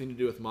has nothing to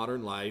do with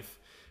modern life.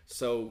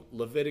 So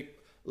Leviticus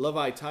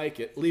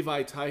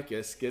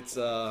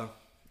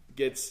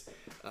gets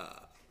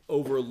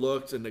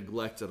overlooked and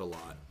neglected a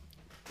lot.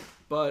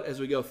 But as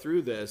we go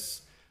through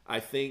this, I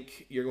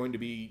think you're going to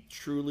be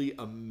truly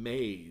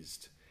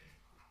amazed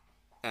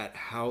at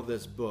how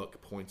this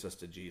book points us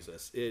to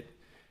Jesus. It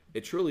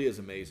truly is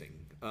amazing.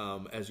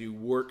 As you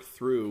work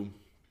through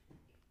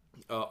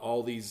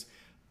all these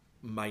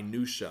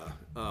minutia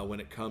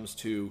when it comes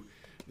to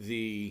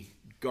the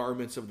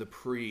garments of the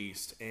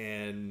priest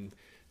and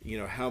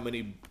how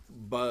many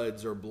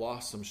buds or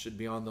blossoms should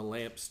be on the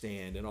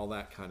lampstand and all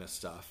that kind of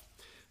stuff.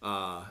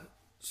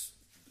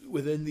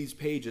 Within these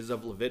pages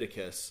of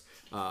Leviticus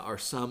are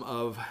some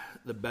of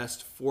the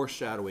best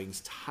foreshadowings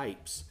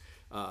types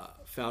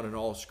found in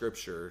all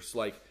scriptures,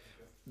 like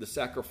the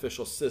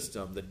sacrificial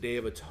system, the Day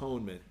of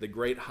Atonement, the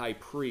great high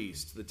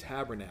priest, the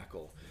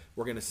tabernacle.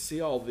 We're going to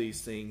see all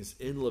these things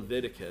in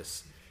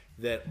Leviticus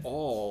that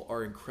all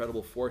are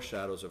incredible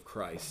foreshadows of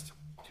Christ.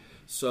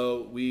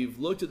 So we've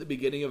looked at the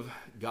beginning of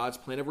God's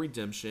plan of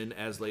redemption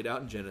as laid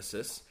out in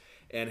Genesis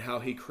and how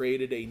he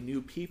created a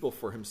new people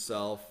for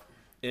himself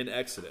in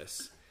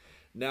Exodus.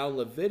 Now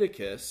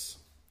Leviticus,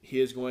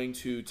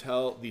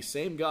 the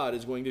same God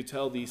is going to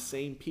tell these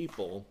same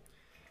people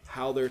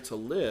how they're to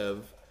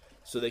live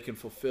so they can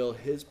fulfill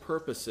his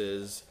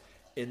purposes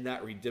in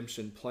that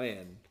redemption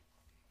plan.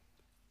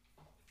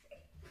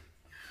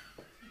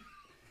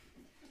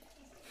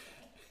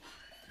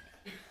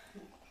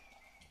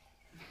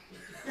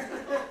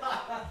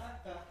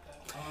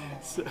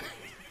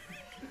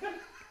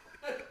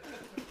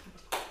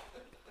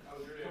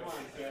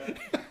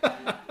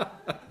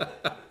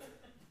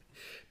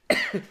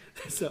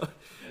 So,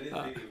 I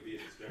didn't think it would be a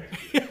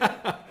distraction.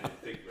 I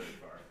didn't think very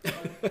far.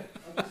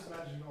 I'm just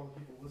imagining all the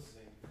people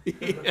listening.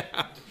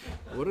 yeah.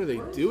 What are they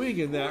doing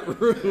in that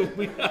room?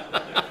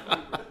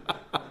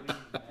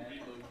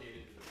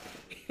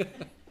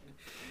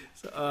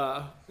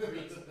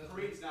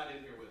 Kareem's not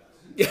in here with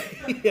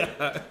us.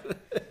 Yeah.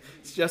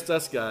 It's just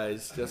us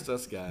guys.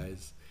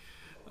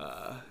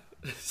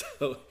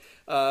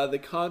 The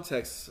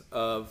context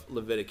of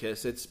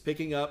Leviticus, it's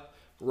picking up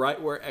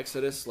right where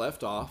Exodus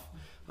left off.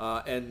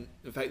 And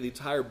in fact, the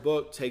entire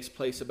book takes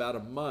place about a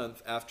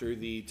month after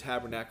the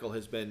tabernacle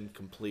has been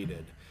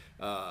completed,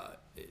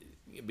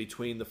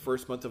 between the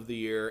first month of the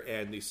year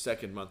and the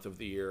second month of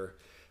the year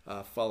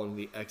following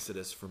the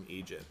Exodus from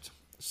Egypt.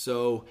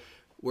 So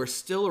we're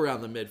still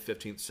around the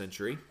mid-15th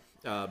century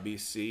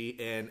BC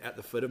and at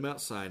the foot of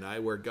Mount Sinai,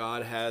 where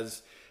God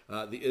has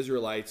the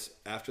Israelites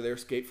after their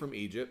escape from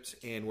Egypt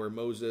and where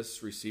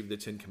Moses received the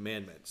Ten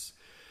Commandments.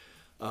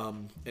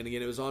 And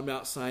again, it was on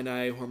Mount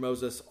Sinai where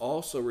Moses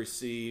also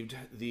received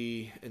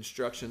the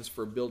instructions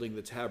for building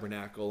the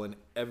tabernacle and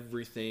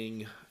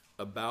everything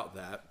about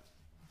that.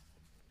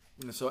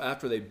 And so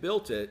after they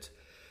built it,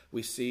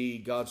 we see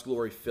God's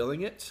glory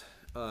filling it.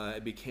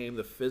 It became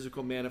the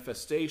physical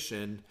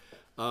manifestation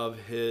of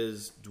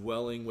his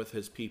dwelling with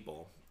his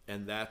people.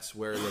 And that's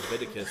where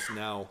Leviticus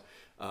now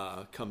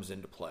comes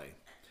into play.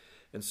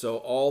 And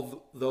so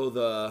although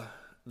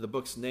the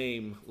book's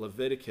name,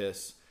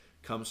 Leviticus,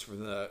 comes from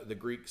the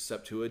Greek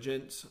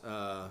Septuagint.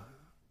 I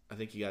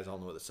think you guys all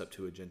know what the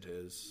Septuagint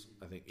is.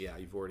 I think, yeah,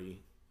 you've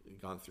already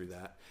gone through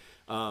that.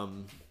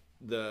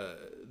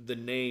 The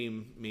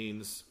name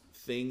means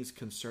things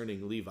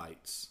concerning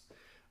Levites.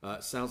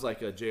 It sounds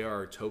like a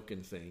J.R.R.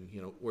 Tolkien thing,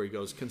 where he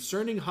goes,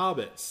 concerning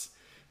hobbits.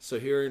 So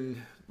here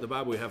in the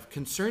Bible we have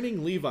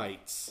concerning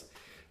Levites.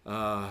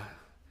 Okay,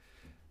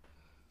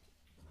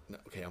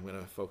 I'm going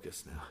to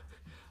focus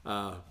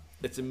now.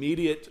 Its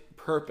immediate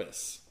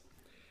purpose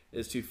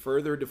is to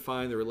further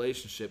define the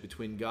relationship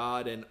between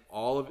God and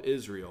all of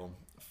Israel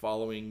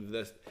following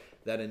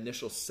that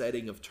initial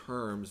setting of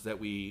terms that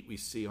we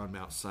see on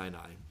Mount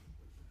Sinai.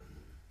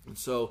 And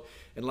so,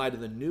 in light of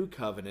the new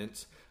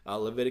covenant,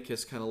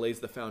 Leviticus kind of lays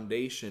the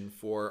foundation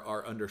for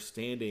our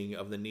understanding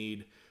of the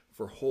need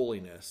for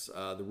holiness,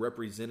 the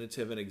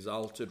representative and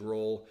exalted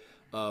role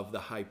of the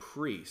high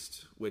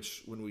priest,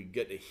 which when we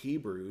get to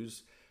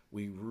Hebrews,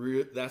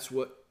 that's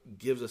what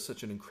gives us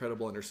such an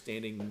incredible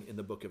understanding in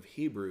the book of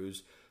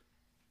Hebrews,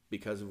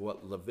 because of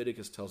what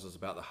Leviticus tells us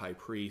about the high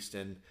priest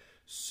and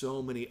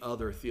so many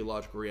other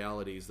theological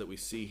realities that we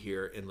see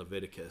here in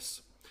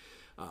Leviticus.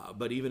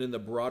 But even in the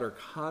broader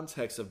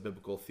context of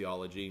biblical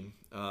theology,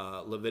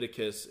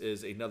 Leviticus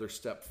is another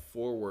step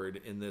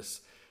forward in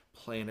this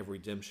plan of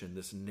redemption,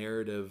 this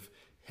narrative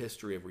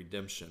history of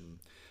redemption.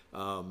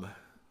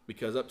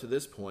 Because up to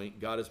this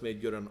point, God has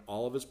made good on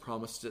all of his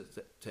promises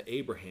to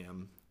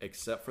Abraham,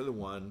 except for the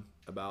one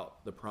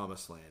about the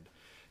promised land.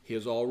 He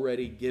has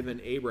already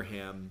given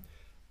Abraham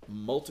a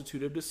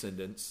multitude of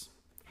descendants.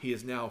 He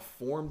has now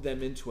formed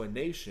them into a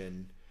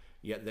nation,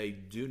 yet they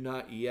do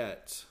not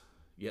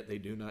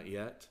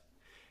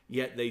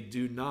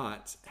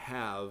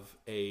have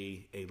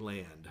a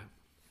land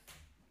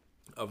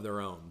of their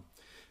own.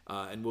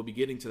 And we'll be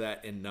getting to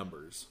that in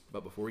Numbers.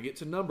 But before we get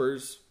to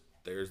Numbers,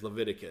 there's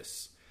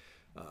Leviticus.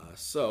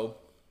 So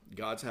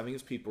God's having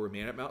his people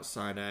remain at Mount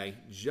Sinai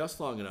just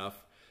long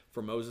enough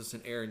for Moses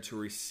and Aaron to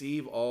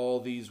receive all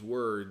these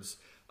words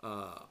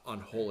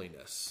on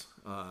holiness,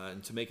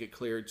 and to make it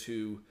clear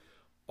to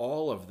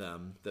all of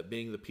them that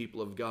being the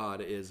people of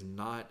God is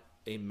not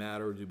a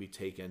matter to be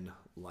taken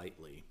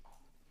lightly.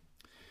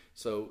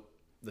 So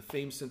the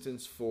theme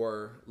sentence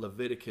for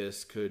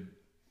Leviticus could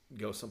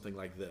go something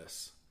like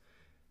this: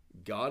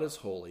 God is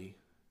holy,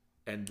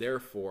 and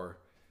therefore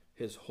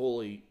his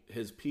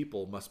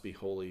people must be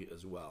holy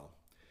as well.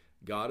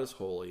 God is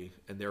holy,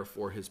 and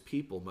therefore his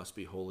people must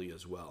be holy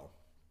as well.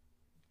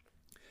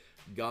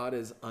 God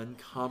is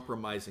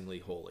uncompromisingly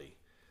holy,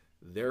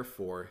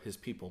 therefore his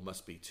people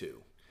must be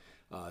too.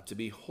 To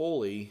be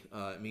holy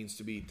means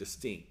to be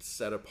distinct,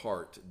 set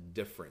apart,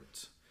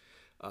 different.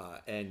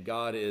 And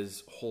God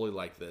is holy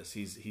like this.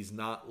 He's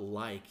not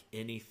like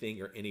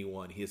anything or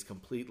anyone. He is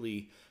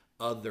completely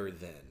other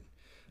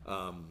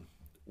than.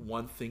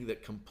 One thing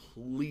that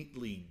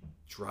completely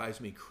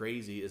drives me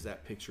crazy is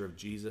that picture of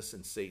Jesus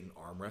and Satan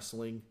arm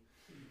wrestling.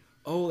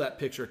 Oh, that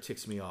picture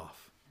ticks me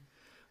off.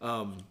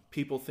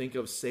 People think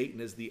of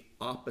Satan as the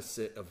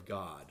opposite of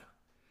God.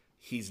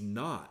 He's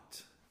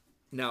not.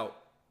 Now,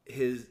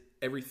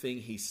 everything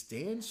he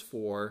stands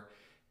for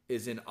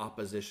is in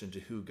opposition to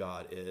who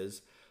God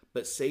is,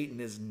 but Satan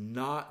is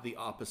not the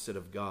opposite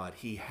of God.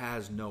 He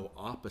has no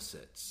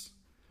opposites.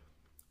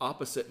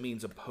 Opposite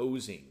means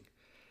opposing.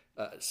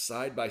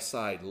 Side by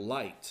side,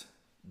 light,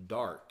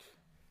 dark.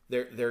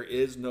 There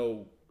is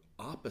no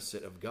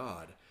opposite of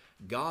God.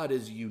 God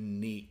is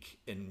unique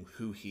in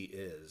who he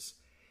is.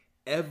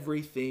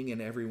 Everything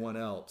and everyone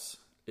else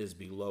is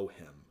below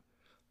him.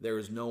 There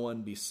is no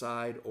one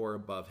beside or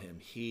above him.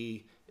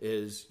 He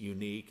is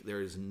unique.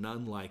 There is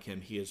none like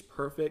him. He is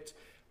perfect.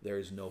 There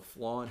is no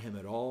flaw in him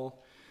at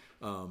all.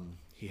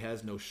 He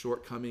has no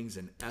shortcomings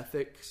in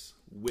ethics,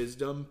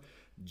 wisdom,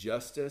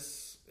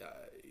 justice.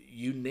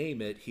 You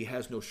name it, he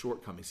has no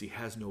shortcomings. He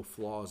has no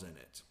flaws in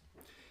it.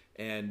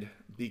 And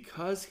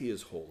because he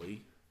is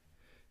holy,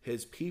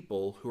 his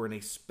people who are in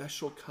a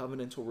special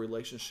covenantal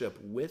relationship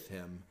with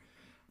him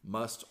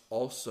must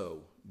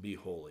also be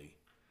holy.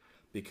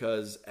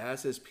 Because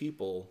as his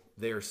people,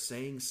 they are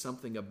saying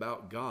something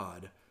about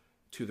God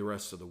to the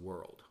rest of the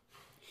world.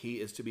 He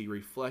is to be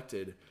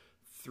reflected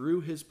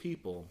through his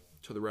people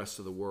to the rest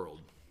of the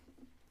world.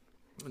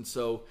 And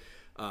so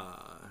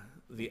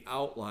the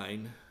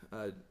outline,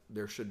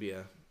 there should be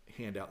a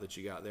handout that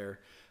you got there.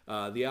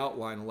 The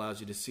outline allows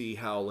you to see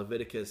how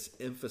Leviticus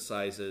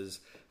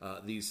emphasizes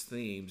these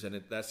themes,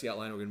 and that's the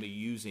outline we're going to be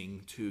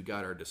using to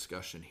guide our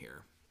discussion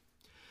here.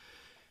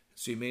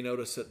 So you may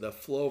notice that the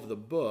flow of the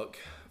book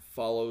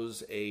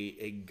follows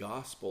a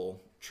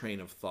gospel train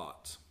of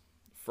thought.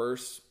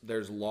 First,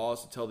 there's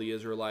laws to tell the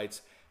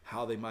Israelites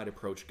how they might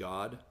approach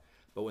God,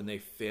 but when they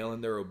fail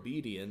in their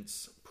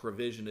obedience,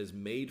 provision is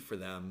made for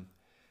them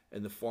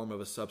in the form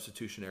of a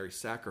substitutionary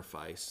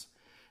sacrifice.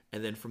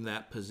 And then from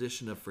that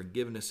position of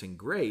forgiveness and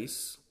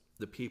grace,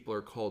 the people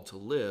are called to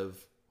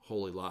live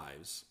holy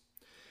lives.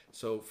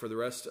 So for the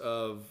rest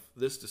of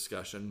this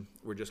discussion,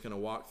 we're just going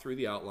to walk through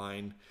the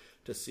outline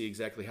to see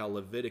exactly how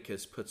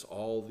Leviticus puts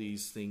all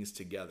these things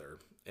together.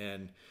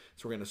 And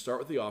so we're going to start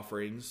with the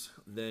offerings,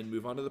 then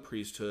move on to the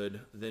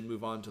priesthood, then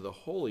move on to the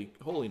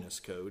holiness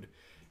code,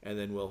 and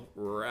then we'll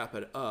wrap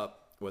it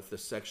up with the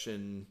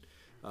section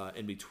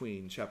in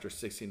between chapter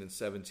 16 and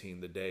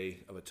 17, the Day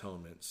of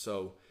Atonement.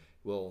 So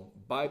we'll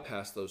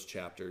bypass those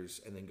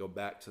chapters and then go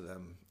back to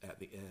them at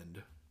the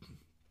end.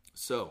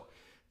 So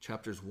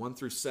chapters 1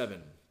 through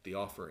 7, the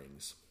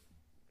offerings.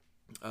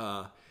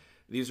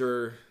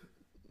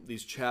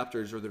 These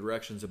chapters are the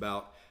directions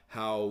about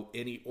how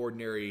any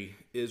ordinary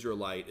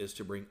Israelite is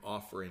to bring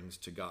offerings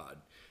to God.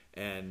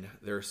 And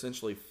there are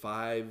essentially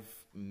 5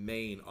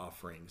 main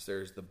offerings.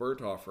 There's the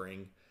burnt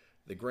offering,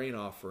 the grain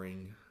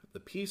offering, the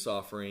peace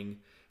offering,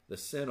 the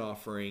sin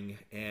offering,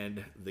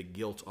 and the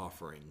guilt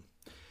offering.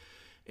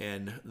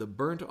 And the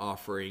burnt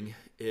offering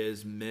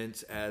is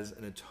meant as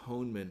an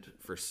atonement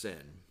for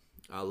sin.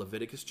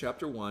 Leviticus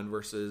chapter 1,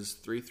 verses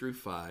 3 through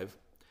 5,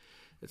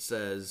 it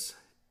says,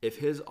 "If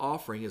his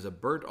offering is a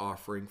burnt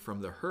offering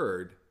from the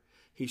herd,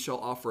 he shall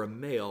offer a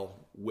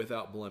male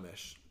without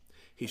blemish.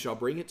 He shall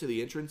bring it to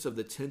the entrance of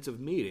the tent of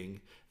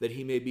meeting, that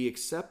he may be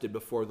accepted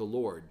before the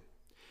Lord.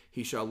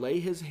 He shall lay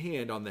his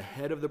hand on the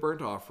head of the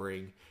burnt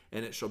offering,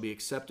 and it shall be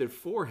accepted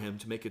for him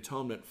to make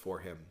atonement for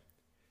him.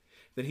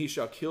 Then he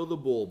shall kill the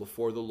bull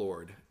before the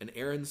Lord, and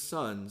Aaron's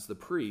sons, the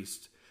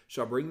priest,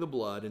 shall bring the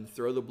blood and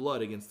throw the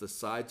blood against the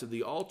sides of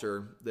the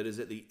altar that is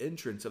at the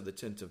entrance of the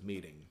tent of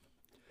meeting."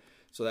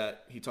 So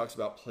that he talks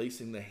about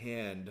placing the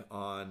hand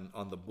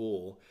on the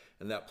bull,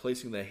 and that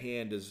placing the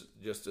hand is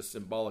just a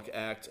symbolic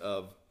act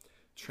of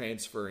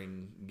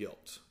transferring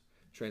guilt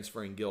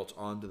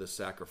onto the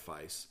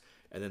sacrifice,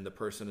 and then the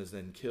person is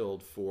then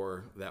killed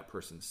for that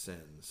person's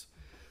sins.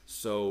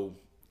 So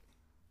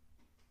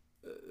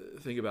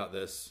think about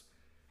this.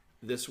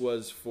 This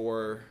was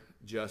for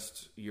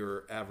just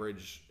your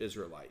average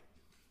Israelite.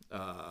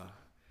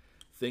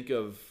 Think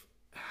of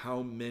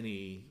how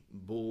many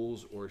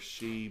bulls or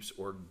sheep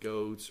or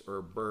goats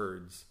or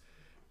birds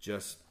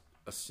just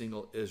a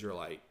single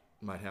Israelite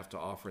might have to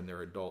offer in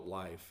their adult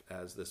life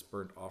as this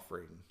burnt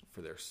offering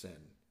for their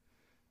sin.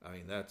 I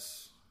mean,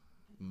 that's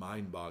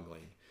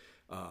mind-boggling.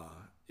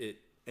 And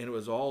it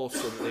was all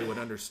so that they would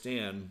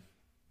understand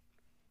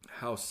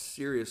how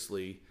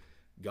seriously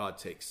God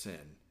takes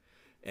sin.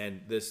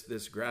 And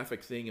this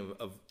graphic thing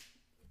of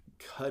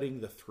cutting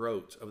the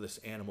throat of this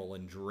animal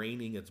and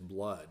draining its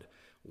blood,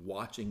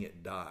 watching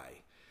it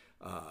die,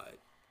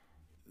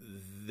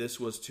 this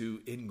was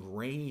to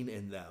ingrain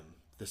in them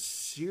the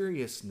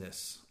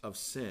seriousness of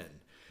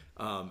sin.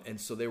 And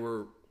so they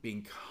were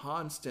being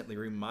constantly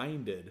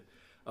reminded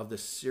of the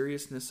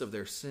seriousness of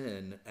their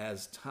sin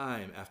as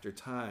time after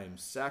time,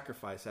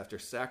 sacrifice after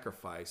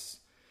sacrifice,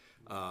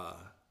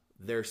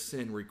 their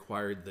sin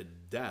required the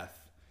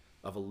death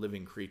of a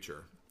living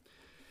creature.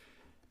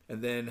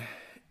 And then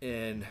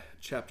in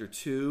chapter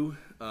 2,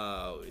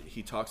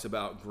 he talks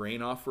about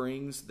grain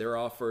offerings. They're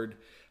offered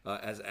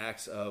as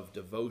acts of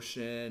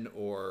devotion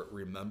or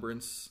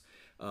remembrance.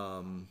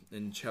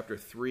 In chapter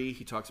 3,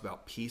 he talks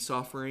about peace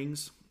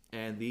offerings,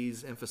 and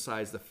these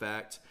emphasize the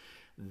fact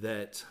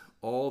that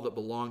all that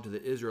belonged to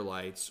the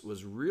Israelites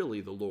was really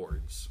the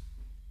Lord's.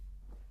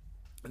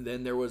 And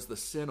then there was the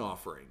sin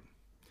offering,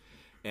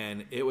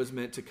 and it was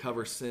meant to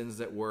cover sins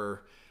that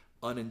were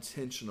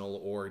unintentional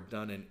or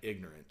done in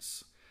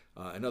ignorance.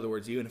 In other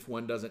words, even if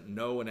one doesn't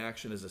know an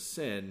action is a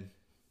sin,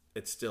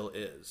 it still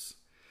is.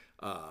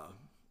 Kind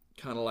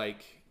of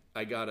like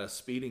I got a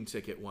speeding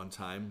ticket one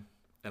time,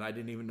 and I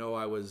didn't even know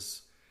I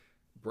was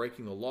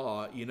breaking the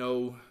law. You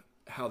know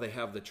how they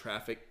have the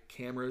traffic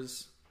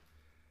cameras?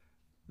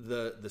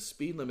 The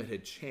speed limit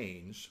had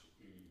changed.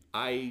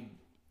 I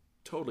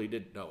totally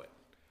didn't know it.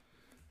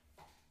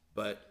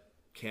 But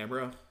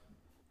camera,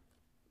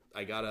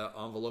 I got an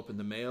envelope in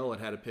the mail. It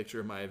had a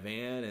picture of my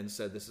van and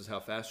said, "This is how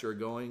fast you're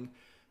going.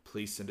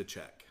 Please send a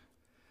check."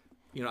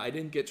 You know, I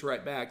didn't get to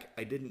write back.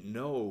 I didn't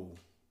know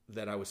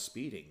that I was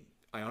speeding.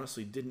 I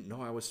honestly didn't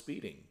know I was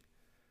speeding.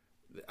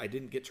 I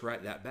didn't get to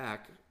write that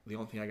back. The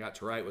only thing I got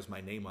to write was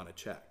my name on a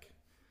check.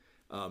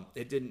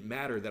 It didn't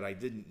matter that I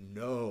didn't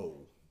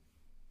know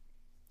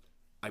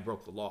I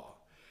broke the law.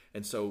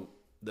 And so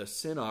the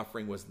sin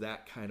offering was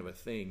that kind of a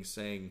thing,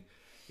 saying,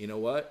 you know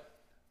what?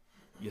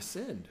 You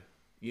sinned.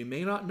 You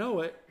may not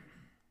know it,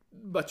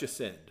 but you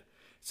sinned.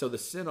 So the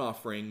sin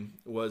offering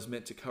was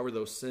meant to cover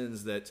those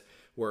sins that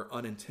were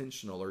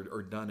unintentional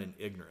or done in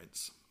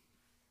ignorance.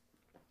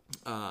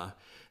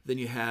 Then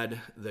you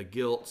had the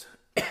guilt,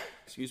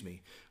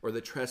 or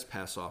the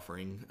trespass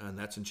offering, and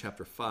that's in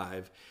chapter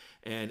 5.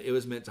 And it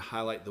was meant to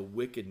highlight the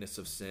wickedness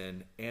of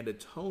sin and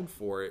atone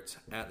for it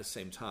at the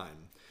same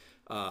time.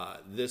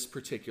 This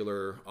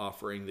particular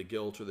offering, the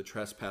guilt or the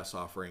trespass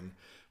offering,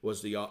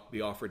 was to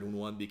be offered when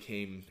one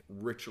became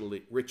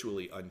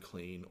ritually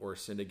unclean or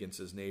sinned against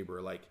his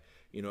neighbor. Like,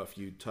 you know, if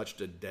you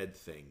touched a dead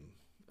thing,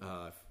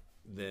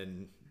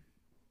 then,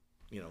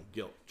 you know,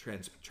 guilt,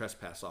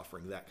 trespass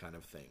offering, that kind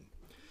of thing.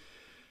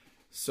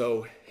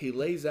 So he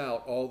lays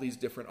out all these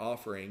different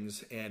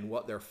offerings and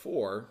what they're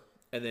for.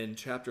 And then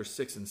chapter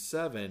 6 and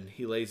 7,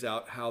 he lays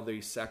out how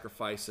these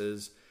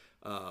sacrifices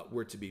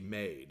were to be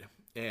made.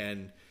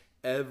 And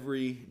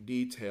every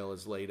detail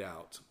is laid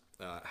out.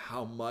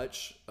 How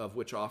much of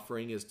which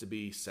offering is to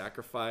be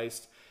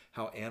sacrificed,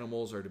 how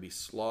animals are to be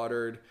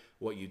slaughtered,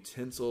 what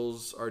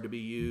utensils are to be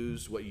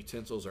used, what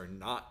utensils are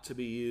not to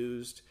be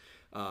used.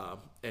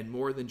 And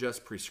more than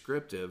just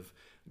prescriptive,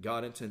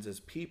 God intends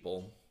his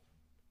people,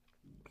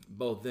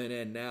 both then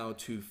and now,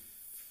 to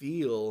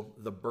feel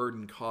the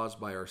burden caused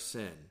by our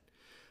sin.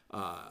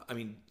 I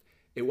mean,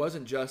 it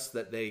wasn't just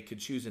that they could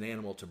choose an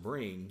animal to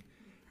bring.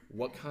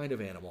 What kind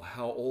of animal?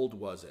 How old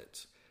was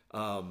it?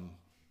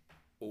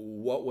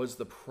 What was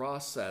the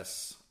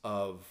process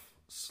of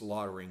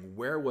slaughtering?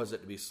 Where was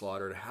it to be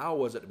slaughtered? How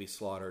was it to be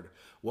slaughtered?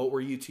 What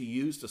were you to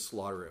use to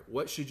slaughter it?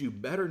 What should you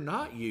better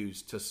not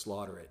use to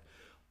slaughter it?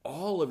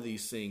 All of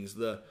these things,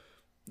 the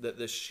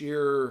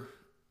sheer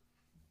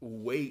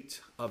weight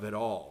of it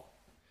all,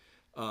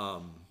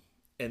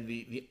 and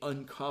the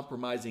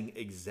uncompromising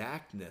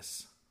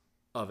exactness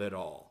of it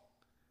all,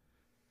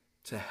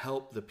 to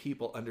help the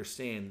people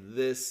understand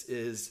this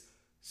is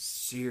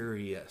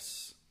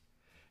serious.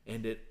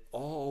 And it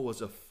all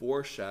was a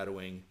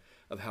foreshadowing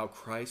of how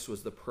Christ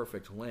was the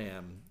perfect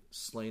lamb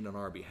slain on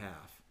our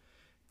behalf.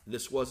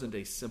 This wasn't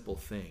a simple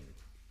thing.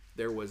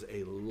 There was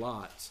a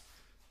lot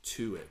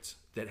to it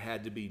that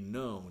had to be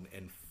known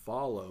and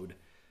followed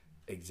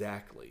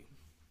exactly.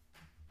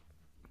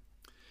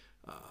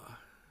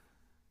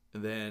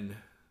 And then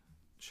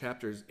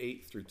chapters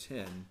 8 through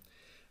 10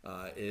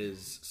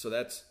 so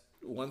that's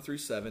 1 through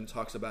 7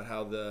 talks about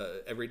how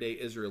the everyday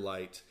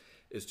Israelite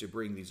is to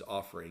bring these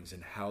offerings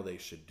and how they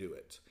should do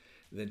it.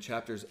 And then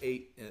chapters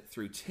 8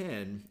 through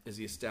 10 is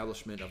the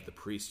establishment of the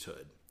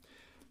priesthood.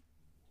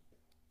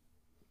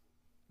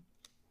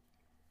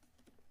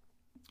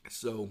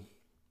 So,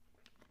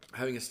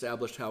 having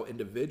established how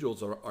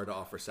individuals are to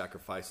offer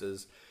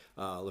sacrifices,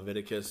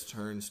 Leviticus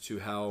turns to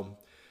how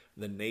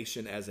the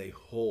nation as a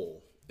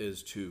whole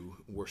is to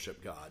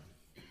worship God.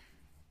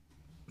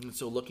 And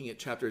so looking at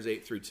chapters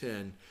 8 through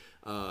 10,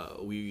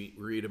 we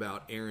read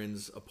about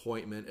Aaron's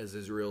appointment as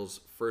Israel's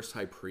first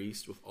high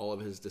priest, with all of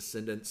his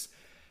descendants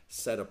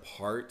set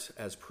apart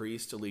as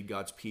priests to lead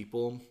God's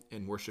people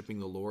in worshiping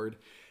the Lord.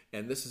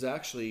 And this is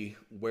actually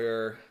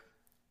where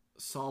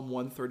Psalm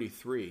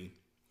 133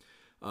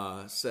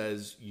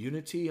 says,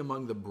 "Unity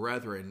among the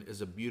brethren is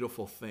a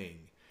beautiful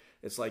thing.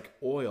 It's like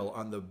oil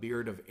on the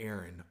beard of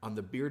Aaron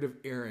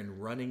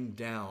running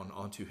down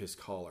onto his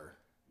collar."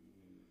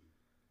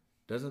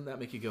 Doesn't that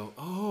make you go,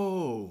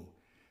 oh,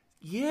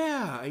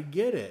 yeah, I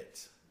get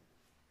it?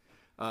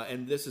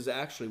 And this is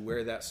actually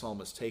where that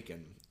psalm is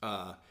taken.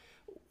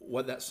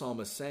 What that psalm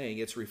is saying,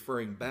 it's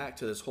referring back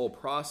to this whole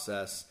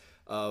process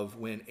of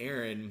when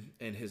Aaron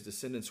and his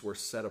descendants were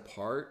set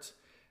apart.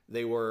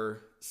 They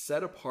were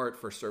set apart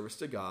for service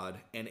to God,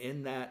 and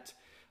in that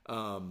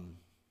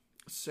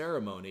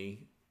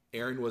ceremony,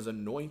 Aaron was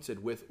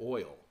anointed with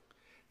oil.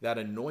 That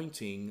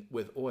anointing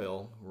with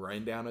oil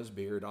ran down his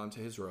beard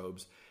onto his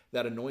robes.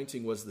 That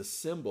anointing was the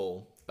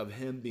symbol of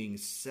him being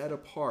set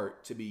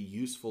apart to be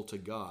useful to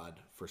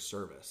God for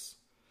service.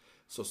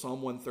 So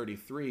Psalm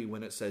 133,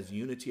 when it says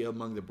unity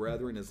among the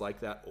brethren is like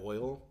that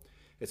oil,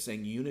 it's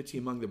saying unity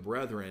among the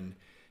brethren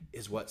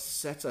is what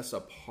sets us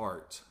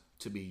apart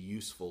to be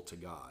useful to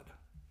God.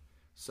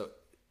 So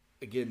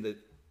again, the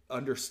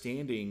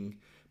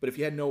understanding, but if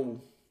you had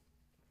no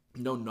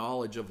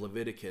knowledge of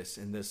Leviticus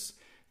in this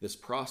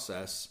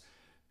process,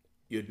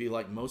 you'd be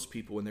like most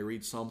people when they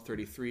read Psalm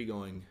 33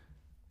 going,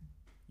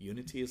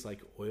 unity is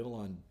like oil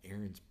on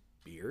Aaron's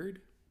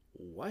beard?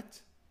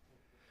 What?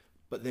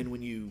 But then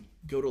when you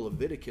go to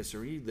Leviticus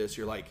and read this,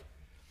 you're like,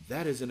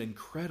 that is an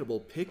incredible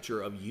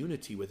picture of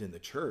unity within the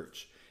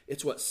church.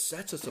 It's what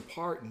sets us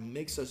apart and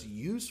makes us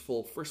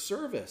useful for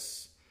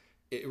service.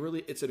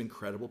 It's an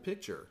incredible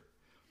picture.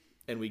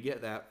 And we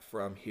get that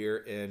from here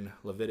in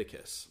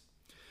Leviticus.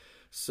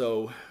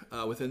 So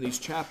within these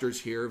chapters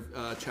here,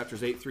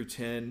 chapters 8 through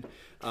 10,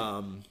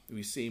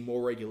 we see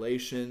more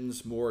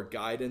regulations, more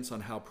guidance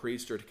on how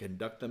priests are to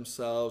conduct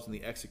themselves in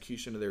the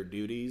execution of their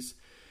duties.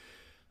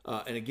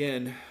 And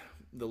again,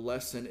 the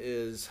lesson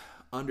is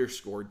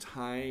underscored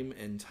time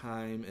and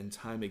time and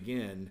time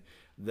again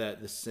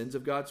that the sins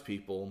of God's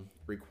people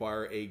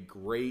require a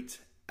great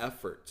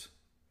effort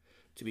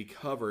to be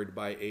covered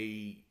by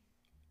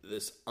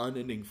this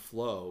unending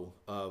flow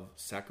of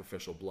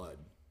sacrificial blood.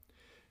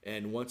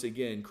 And once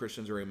again,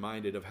 Christians are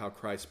reminded of how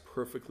Christ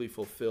perfectly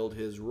fulfilled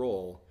his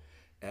role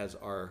as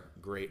our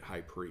great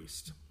high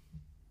priest.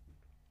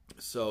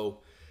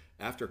 So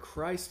after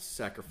Christ's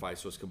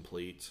sacrifice was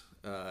complete,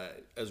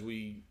 as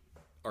we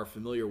are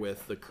familiar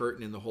with, the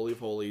curtain in the Holy of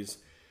Holies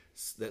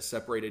that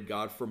separated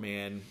God from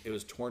man, it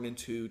was torn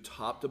into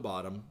top to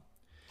bottom,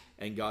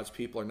 and God's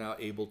people are now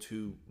able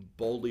to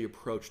boldly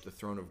approach the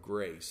throne of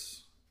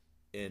grace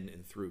in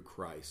and through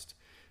Christ.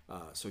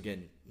 So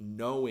again,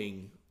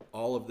 knowing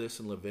all of this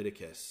in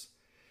Leviticus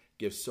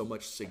gives so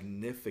much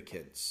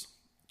significance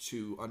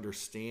to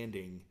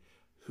understanding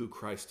who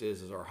Christ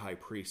is as our high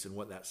priest and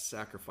what that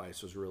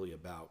sacrifice was really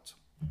about.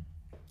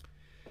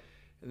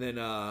 And then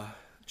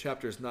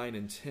chapters 9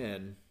 and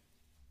 10,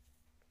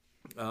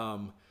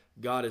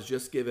 God has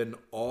just given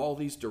all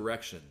these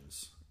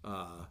directions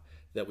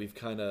that we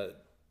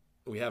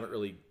haven't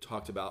really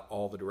talked about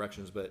all the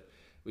directions, but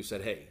we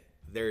said, hey,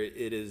 there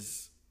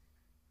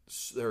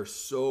are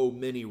so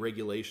many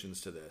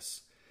regulations to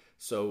this.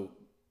 So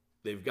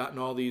they've gotten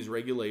all these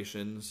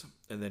regulations,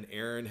 and then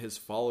Aaron has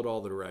followed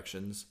all the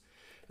directions.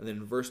 And then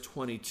in verse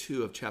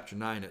 22 of chapter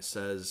 9, it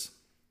says,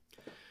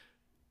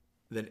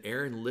 "Then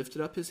Aaron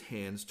lifted up his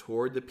hands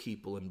toward the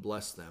people and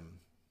blessed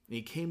them. And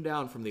he came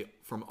down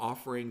from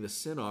offering the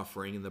sin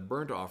offering and the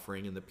burnt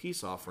offering and the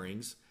peace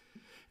offerings.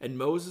 And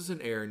Moses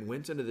and Aaron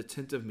went into the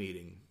tent of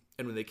meeting.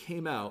 And when they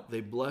came out, they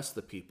blessed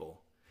the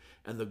people.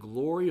 And the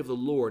glory of the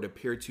Lord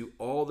appeared to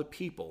all the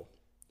people.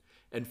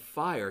 And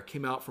fire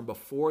came out from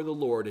before the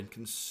Lord and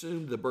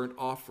consumed the burnt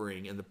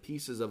offering and the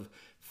pieces of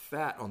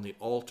fat on the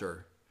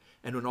altar.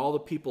 And when all the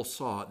people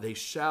saw it, they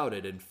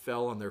shouted and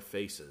fell on their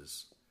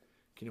faces.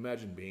 Can you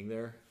imagine being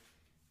there?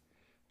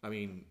 I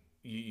mean,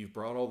 you've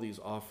brought all these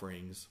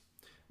offerings.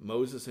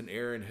 Moses and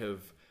Aaron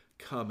have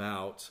come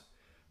out,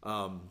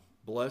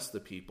 blessed the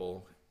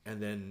people,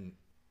 and then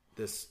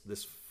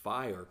this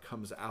fire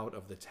comes out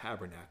of the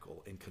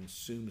tabernacle and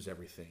consumes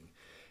everything.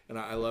 And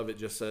I love it.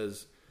 Just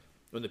says,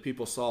 when the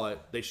people saw it,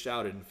 they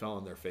shouted and fell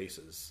on their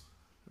faces.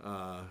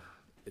 That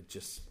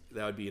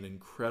would be an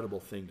incredible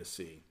thing to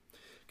see.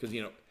 Because,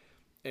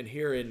 and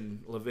here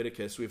in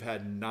Leviticus, we've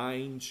had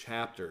 9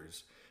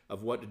 chapters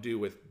of what to do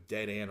with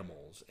dead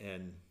animals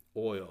and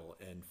oil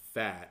and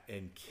fat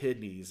and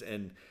kidneys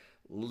and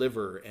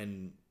liver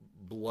and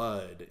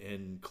blood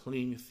and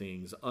clean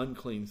things,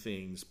 unclean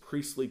things,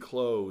 priestly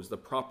clothes, the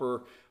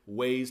proper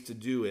ways to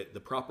do it, the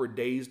proper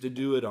days to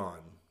do it on.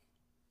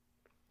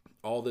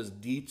 All this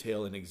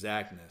detail and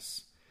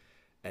exactness.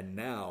 And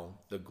now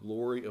the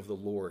glory of the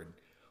Lord,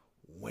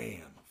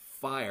 wham,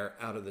 fire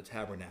out of the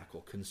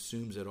tabernacle,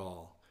 consumes it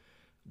all.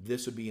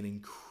 This would be an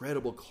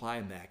incredible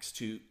climax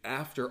to,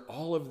 after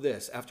all of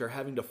this, after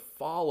having to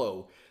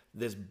follow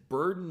these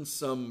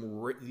burdensome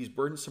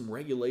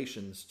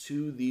regulations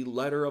to the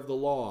letter of the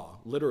law,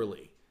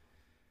 literally,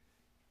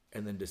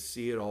 and then to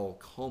see it all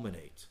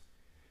culminate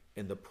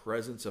in the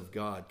presence of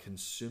God,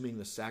 consuming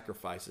the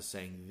sacrifices,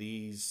 saying,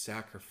 these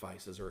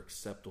sacrifices are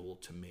acceptable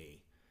to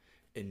me.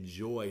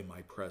 Enjoy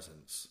my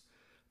presence.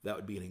 That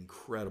would be an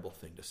incredible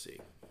thing to see.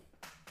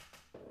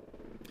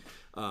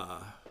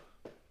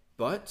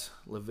 But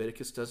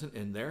Leviticus doesn't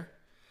end there.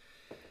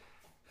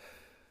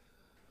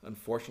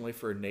 Unfortunately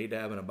for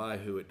Nadab and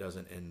Abihu, it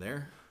doesn't end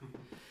there.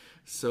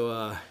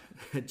 So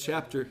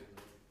chapter...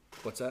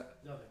 What's that?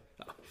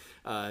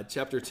 Nothing.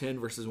 Chapter 10,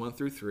 verses 1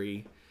 through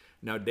 3.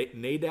 Now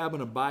Nadab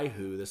and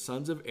Abihu, the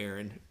sons of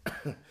Aaron,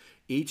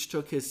 each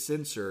took his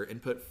censer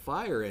and put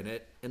fire in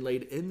it and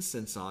laid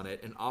incense on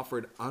it and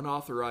offered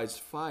unauthorized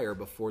fire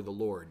before the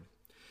Lord,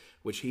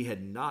 which he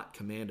had not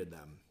commanded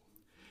them.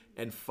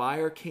 And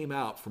fire came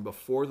out from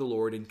before the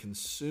Lord and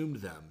consumed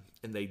them,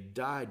 and they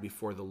died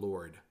before the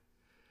Lord.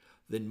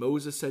 Then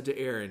Moses said to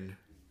Aaron,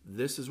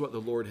 this is what the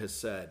Lord has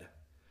said.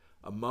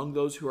 Among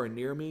those who are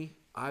near me,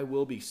 I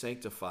will be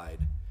sanctified,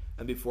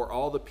 and before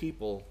all the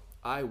people,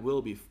 I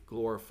will be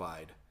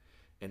glorified.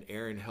 And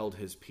Aaron held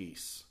his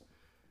peace.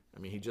 I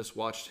mean, he just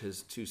watched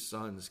his 2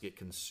 sons get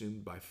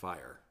consumed by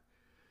fire.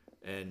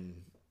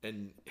 And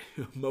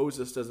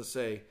Moses doesn't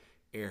say,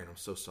 Aaron, I'm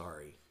so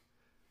sorry.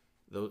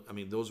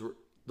 Those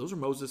were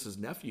Moses'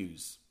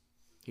 nephews.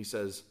 He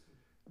says,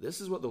 this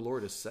is what the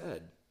Lord has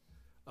said.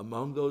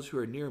 Among those who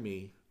are near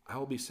me, I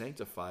will be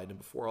sanctified, and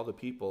before all the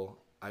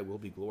people, I will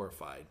be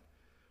glorified.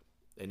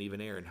 And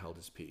even Aaron held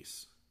his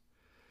peace.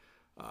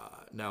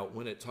 Now,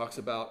 when it talks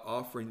about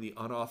offering the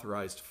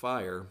unauthorized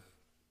fire,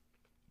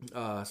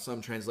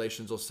 some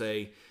translations will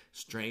say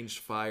strange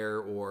fire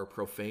or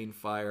profane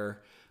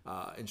fire.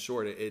 In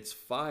short, it's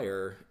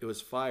fire. It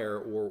was fire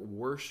or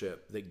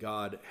worship that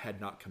God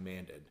had not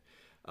commanded.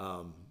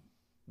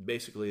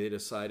 Basically, they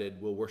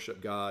decided we'll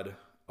worship God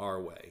our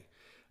way.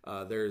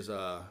 There's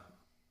a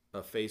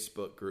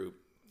Facebook group,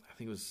 I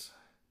think it was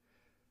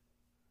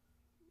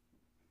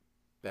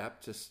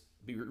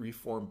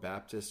Reformed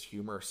Baptist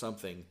Humor or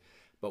something,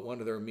 but one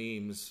of their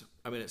memes,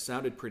 it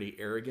sounded pretty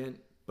arrogant,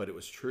 but it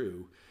was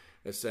true.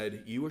 It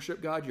said, you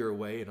worship God your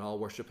way and I'll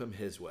worship him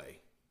his way.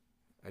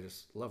 I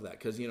just love that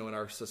because, in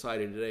our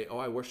society today,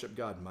 I worship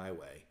God my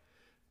way.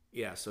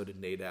 Yeah, so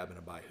did Nadab and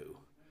Abihu.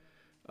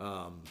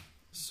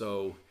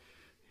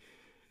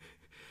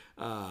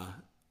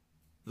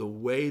 The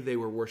way they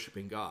were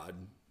worshiping God,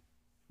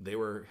 they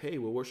were, hey,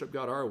 we'll worship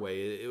God our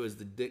way. It was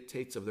the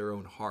dictates of their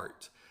own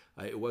heart.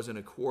 It wasn't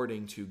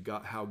according to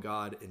God, how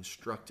God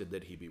instructed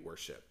that he be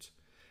worshipped.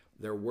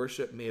 Their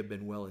worship may have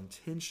been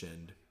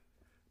well-intentioned,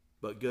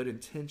 but good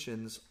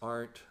intentions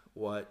aren't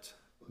what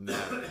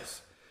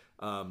matters.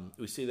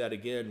 We see that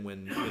again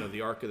when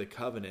the Ark of the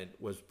Covenant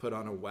was put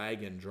on a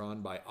wagon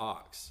drawn by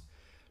ox,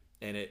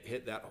 and it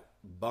hit that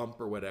bump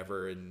or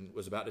whatever and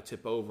was about to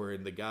tip over,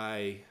 and the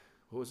guy,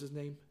 what was his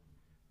name?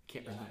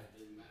 Can't remember.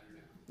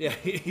 Yeah,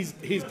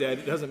 he's dead.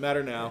 It doesn't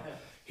matter now.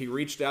 He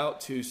reached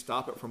out to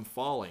stop it from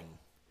falling,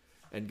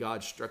 and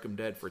God struck him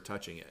dead for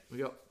touching it. We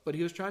go, but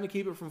he was trying to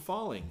keep it from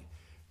falling.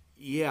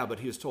 Yeah, but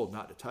he was told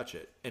not to touch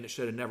it, and it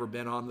should have never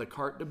been on the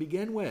cart to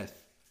begin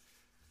with.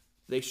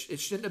 It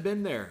shouldn't have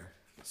been there.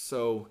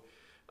 So,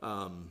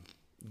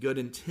 good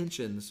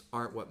intentions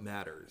aren't what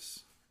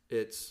matters.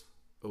 It's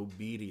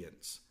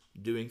obedience,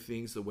 doing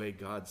things the way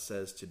God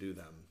says to do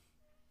them.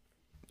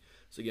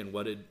 So again,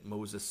 what did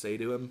Moses say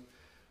to him?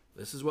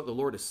 This is what the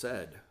Lord has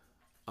said.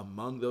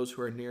 Among those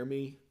who are near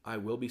me, I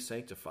will be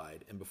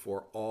sanctified, and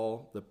before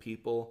all the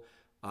people,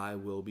 I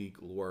will be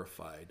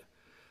glorified.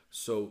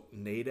 So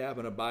Nadab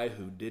and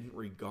Abihu didn't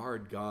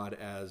regard God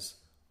as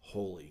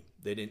holy.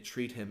 They didn't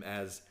treat him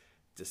as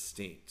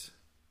distinct.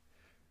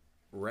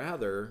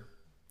 Rather,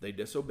 they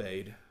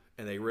disobeyed,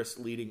 and they risked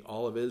leading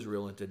all of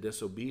Israel into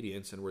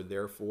disobedience and were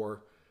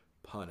therefore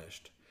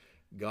punished.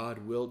 God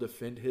will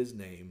defend his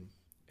name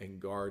and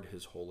guard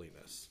his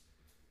holiness.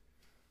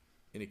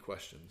 Any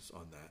questions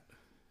on that?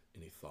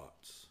 Any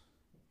thoughts?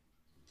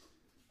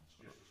 It's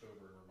just a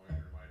sobering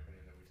reminder, in my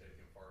opinion, that we take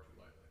him far too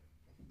lightly.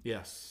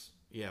 Yes.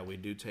 Yeah, we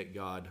do take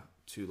God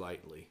too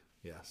lightly.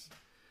 Yes.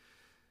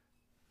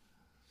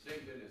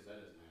 Thank goodness that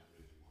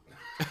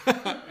doesn't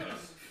happen anymore.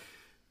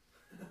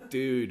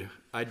 Dude,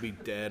 I'd be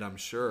dead, I'm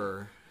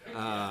sure.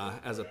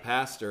 As a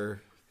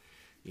pastor,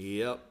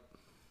 yep.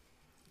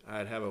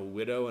 I'd have a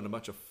widow and a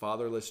bunch of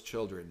fatherless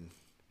children.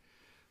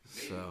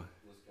 So,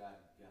 Was God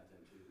got them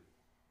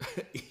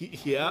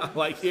too? yeah,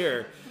 like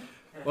here.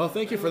 Well,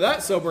 thank you for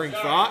that sobering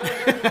thought.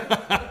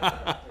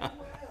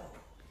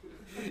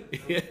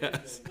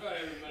 Yes. Bye,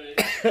 everybody.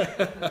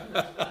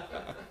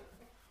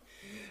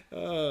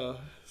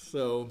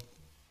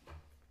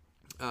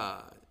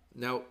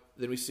 Now,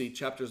 then we see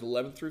chapters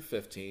 11 through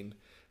 15.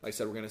 Like I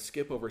said, we're going to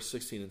skip over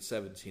 16 and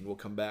 17. We'll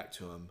come back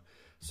to them.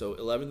 So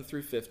 11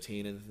 through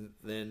 15, and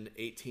then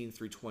 18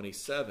 through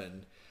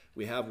 27,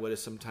 we have what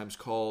is sometimes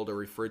called or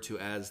referred to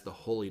as the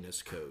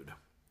Holiness Code.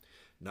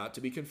 Not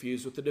to be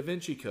confused with the Da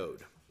Vinci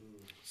Code.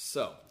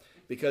 So,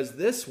 because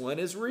this one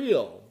is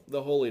real,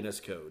 the Holiness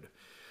Code.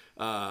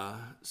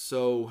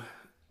 So,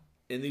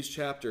 in these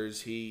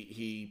chapters,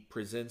 he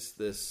presents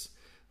this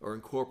or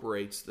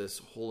incorporates this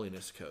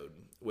Holiness Code,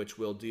 which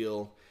will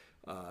deal,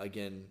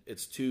 again,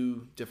 it's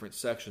two different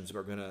sections, but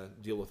we're going to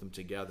deal with them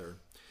together.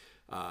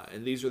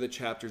 And these are the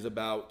chapters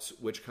about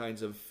which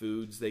kinds of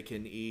foods they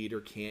can eat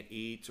or can't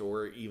eat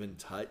or even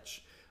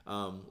touch.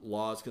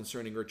 Laws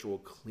concerning ritual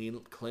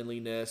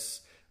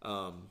cleanliness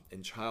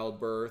in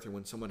childbirth or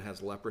when someone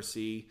has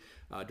leprosy.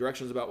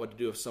 Directions about what to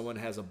do if someone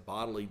has a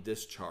bodily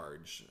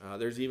discharge.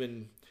 There's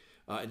even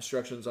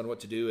instructions on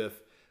what to do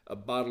if a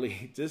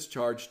bodily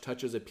discharge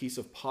touches a piece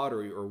of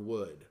pottery or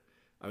wood.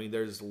 I mean,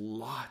 there's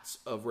lots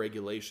of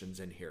regulations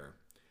in here.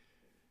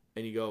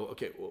 And you go,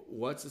 okay, well,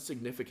 what's the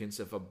significance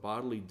if a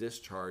bodily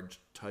discharge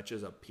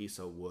touches a piece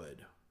of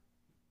wood?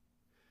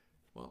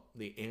 Well,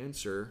 the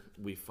answer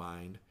we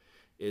find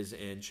is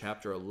in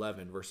chapter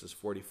 11, verses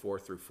 44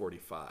 through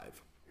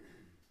 45.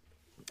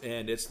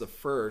 And it's the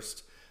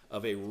first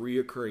of a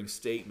reoccurring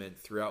statement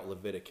throughout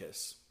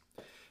Leviticus.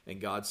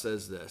 And God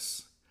says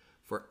this,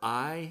 "For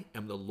I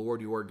am the Lord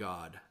your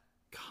God.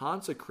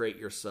 Consecrate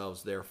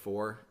yourselves,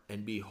 therefore,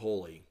 and be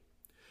holy.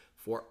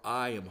 For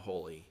I am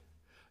holy.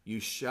 You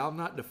shall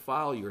not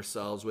defile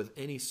yourselves with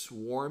any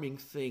swarming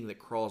thing that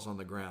crawls on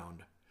the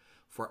ground.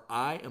 For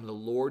I am the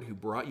Lord who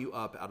brought you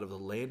up out of the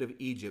land of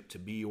Egypt to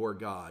be your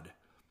God.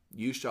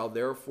 You shall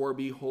therefore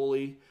be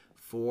holy,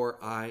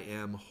 for I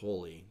am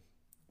holy."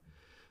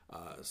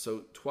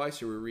 So twice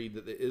here we read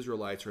that the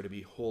Israelites are to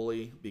be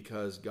holy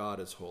because God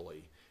is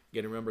holy.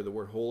 Again, remember the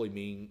word holy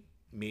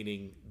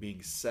meaning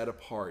being set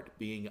apart,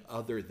 being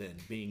other than,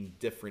 being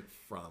different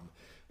from,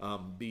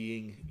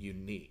 being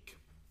unique.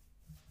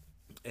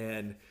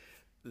 And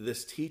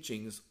this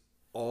teaching's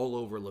all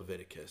over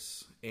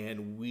Leviticus.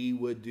 And we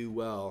would do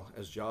well,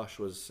 as Josh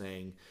was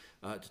saying,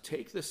 to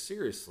take this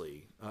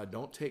seriously.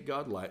 Don't take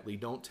God lightly.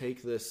 Don't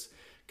take this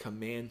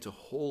command to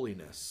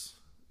holiness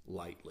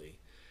lightly.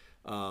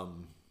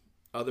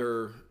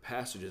 Other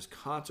passages,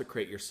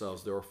 consecrate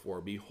yourselves, therefore,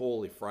 be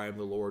holy, for I am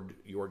the Lord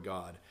your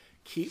God.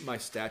 Keep my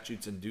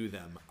statutes and do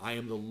them. I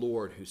am the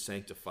Lord who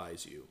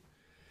sanctifies you.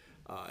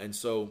 And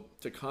so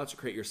to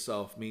consecrate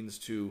yourself means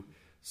to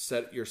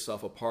set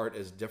yourself apart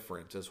as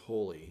different, as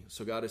holy.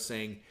 So God is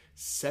saying,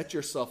 set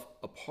yourself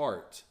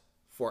apart,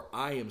 for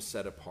I am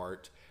set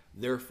apart.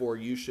 Therefore,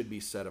 you should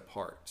be set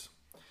apart.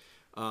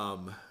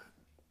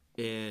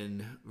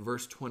 In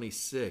verse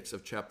 26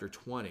 of chapter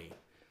 20,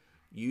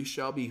 you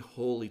shall be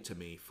holy to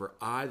me, for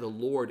I, the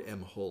Lord,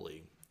 am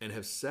holy, and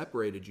have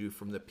separated you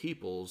from the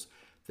peoples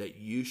that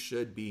you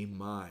should be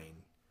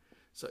mine.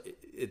 So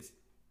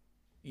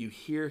you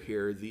hear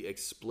here the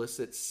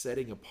explicit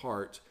setting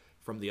apart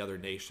from the other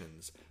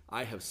nations.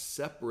 I have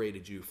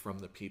separated you from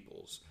the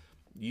peoples.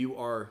 You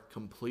are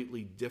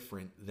completely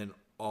different than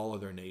all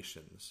other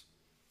nations.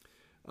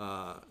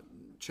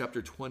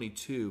 Chapter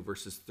 22,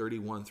 verses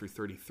 31 through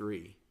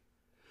 33.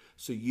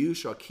 So you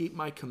shall keep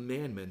my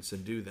commandments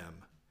and do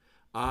them.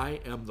 I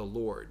am the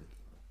Lord.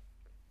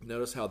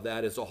 Notice how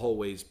that is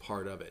always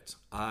part of it.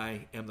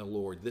 I am the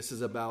Lord. This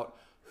is about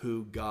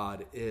who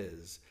God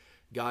is.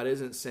 God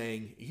isn't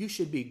saying, you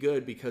should be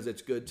good because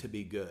it's good to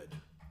be good.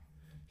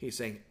 He's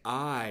saying,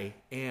 I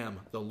am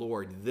the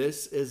Lord.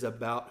 This is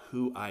about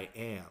who I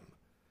am.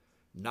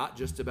 Not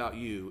just about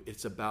you.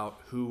 It's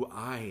about who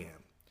I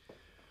am.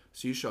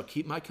 So you shall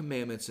keep my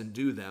commandments and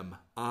do them.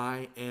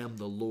 I am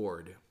the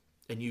Lord.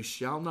 And you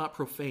shall not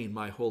profane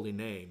my holy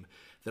name,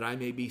 that I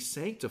may be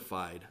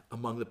sanctified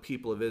among the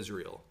people of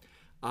Israel.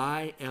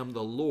 I am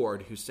the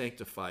Lord who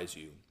sanctifies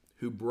you,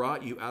 who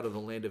brought you out of the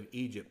land of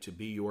Egypt to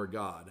be your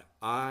God.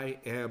 I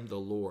am the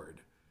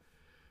Lord.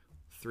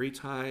 3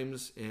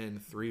 times in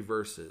 3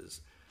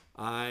 verses.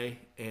 I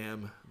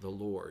am the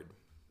Lord.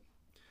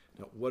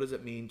 Now, what does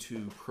it mean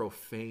to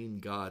profane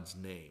God's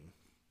name?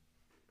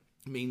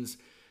 It means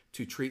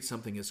to treat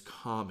something as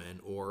common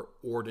or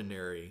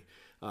ordinary,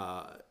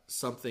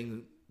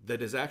 something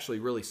that is actually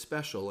really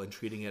special, and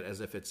treating it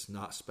as if it's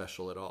not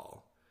special at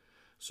all.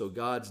 So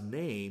God's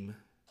name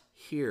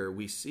here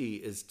we see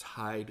is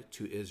tied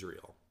to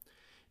Israel.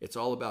 It's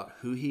all about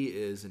who he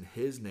is and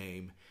his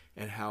name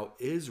and how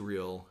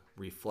Israel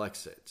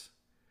reflects it.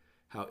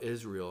 How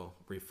Israel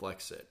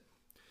reflects it.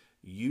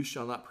 You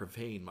shall not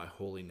profane my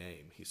holy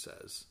name, he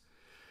says.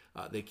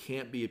 They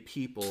can't be a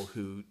people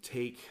who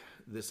take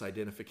this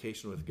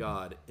identification with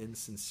God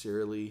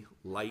insincerely,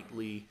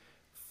 lightly,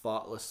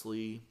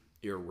 thoughtlessly,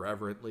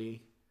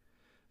 irreverently.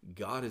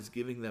 God is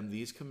giving them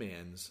these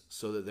commands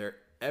so that their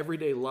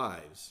everyday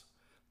lives,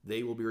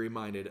 they will be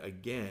reminded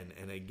again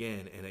and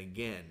again and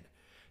again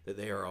that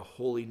they are a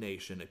holy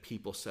nation, a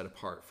people set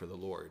apart for the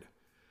Lord.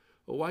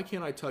 Well, why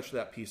can't I touch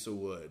that piece of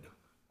wood?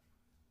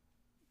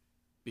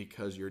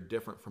 Because you're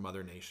different from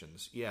other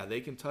nations. Yeah,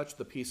 they can touch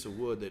the piece of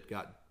wood that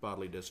got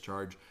bodily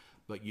discharge,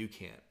 but you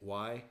can't.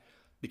 Why?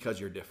 Because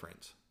you're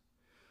different.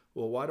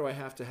 Well, why do I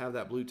have to have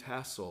that blue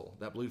tassel,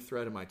 that blue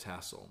thread in my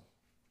tassel?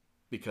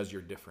 Because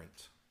you're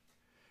different.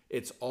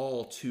 It's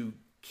all to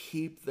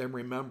keep them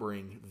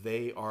remembering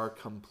they are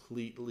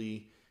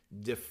completely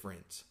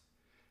different.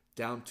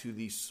 Down to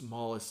the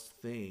smallest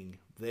thing,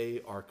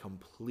 they are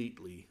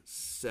completely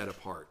set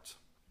apart.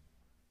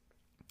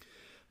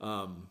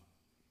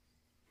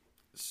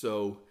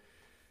 So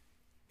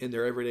in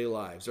their everyday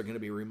lives, they're going to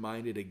be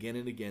reminded again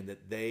and again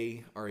that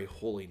they are a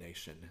holy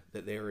nation,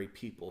 that they are a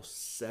people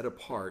set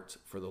apart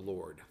for the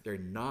Lord. They're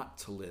not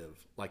to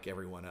live like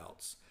everyone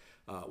else,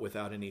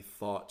 without any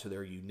thought to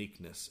their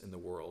uniqueness in the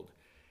world.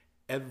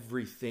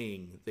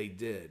 Everything they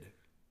did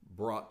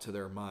brought to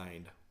their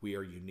mind, we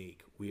are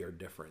unique, we are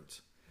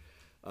different.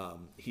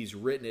 He's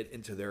written it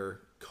into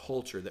their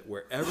culture that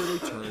wherever they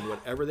turn,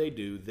 whatever they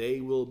do,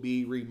 they will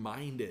be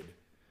reminded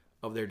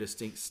of their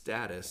distinct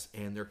status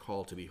and their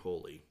call to be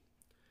holy.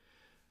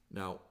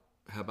 Now,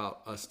 how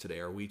about us today?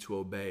 Are we to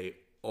obey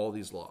all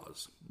these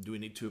laws? Do we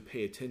need to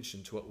pay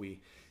attention to what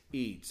we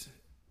eat?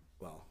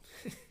 Well,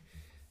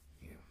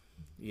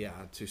 yeah,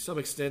 to some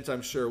extent,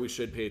 I'm sure we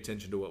should pay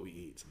attention to what we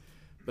eat,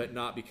 but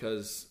not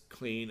because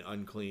clean,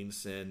 unclean,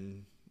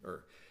 sin,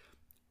 or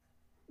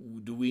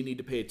do we need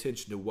to pay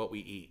attention to what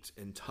we eat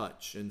and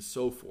touch and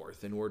so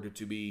forth in order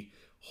to be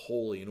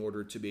holy, in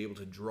order to be able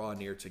to draw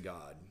near to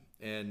God?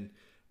 And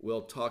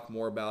we'll talk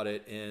more about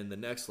it in the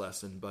next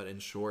lesson, but in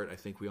short, I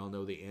think we all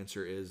know the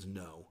answer is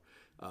no.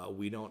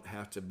 We don't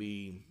have to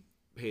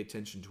pay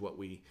attention to what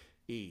we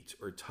eat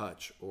or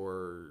touch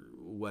or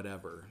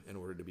whatever in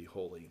order to be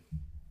holy.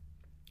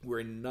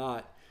 We're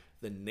not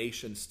the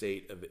nation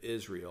state of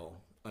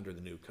Israel under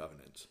the new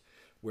covenant.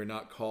 We're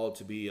not called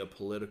to be a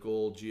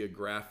political,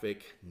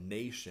 geographic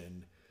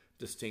nation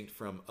distinct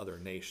from other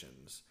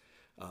nations.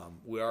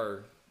 We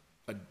are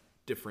a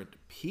different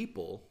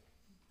people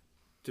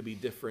to be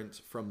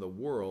different from the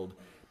world,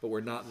 but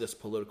we're not this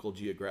political,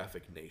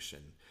 geographic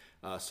nation.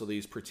 So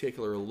these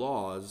particular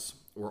laws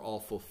were all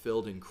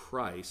fulfilled in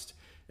Christ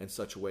in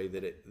such a way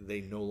that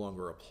they no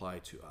longer apply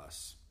to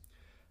us.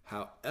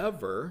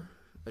 However,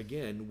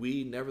 again,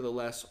 we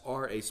nevertheless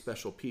are a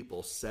special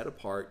people set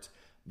apart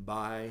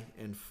by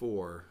and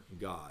for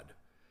God.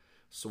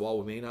 So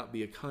while we may not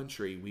be a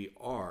country, we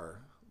are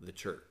the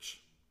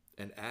church.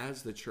 And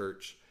as the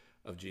church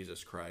of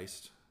Jesus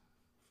Christ,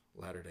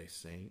 Latter-day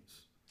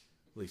Saints,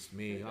 at least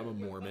me, I'm a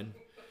Mormon.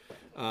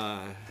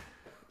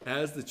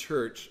 As the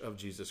church of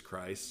Jesus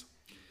Christ,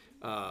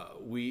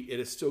 it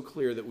is still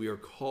clear that we are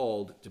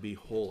called to be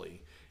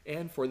holy,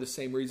 and for the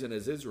same reason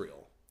as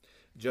Israel.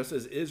 Just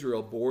as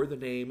Israel bore the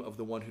name of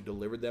the one who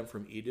delivered them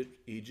from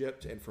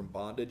Egypt and from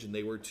bondage, and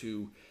they were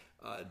to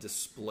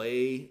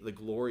display the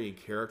glory and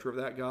character of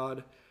that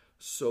God,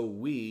 so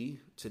we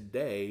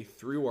today,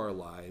 through our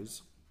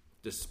lives,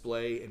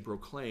 display and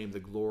proclaim the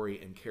glory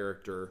and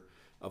character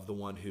of the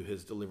one who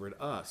has delivered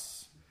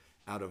us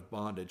out of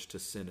bondage to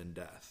sin and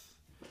death.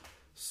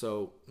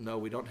 So, no,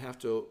 we don't have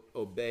to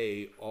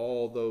obey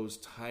all those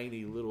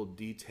tiny little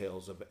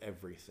details of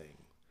everything.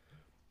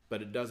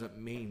 But it doesn't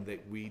mean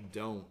that we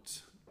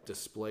don't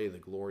display the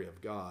glory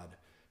of God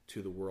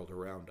to the world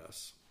around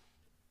us.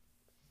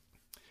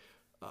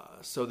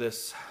 So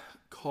this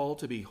call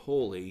to be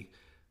holy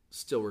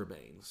still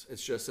remains.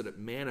 It's just that it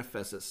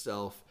manifests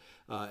itself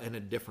in a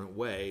different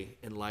way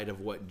in light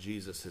of what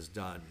Jesus has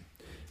done.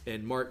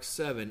 In Mark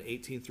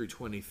 7:18 through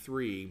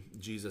 23,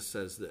 Jesus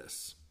says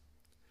this,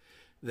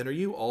 "Then are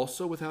you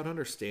also without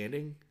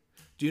understanding?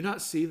 Do you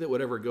not see that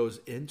whatever goes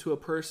into a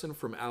person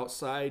from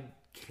outside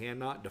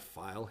cannot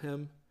defile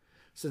him,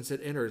 since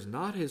it enters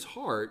not his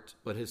heart,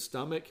 but his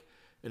stomach,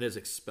 and is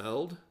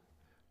expelled?"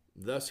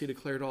 Thus he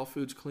declared all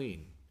foods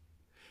clean.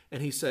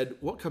 And he said,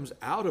 "What comes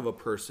out of a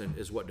person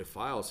is what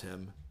defiles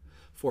him.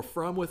 For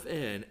from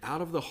within,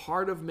 out of the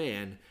heart of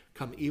man,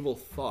 come evil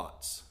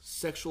thoughts,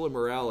 sexual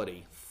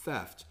immorality,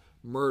 theft,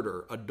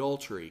 murder,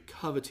 adultery,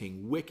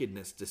 coveting,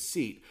 wickedness,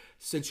 deceit,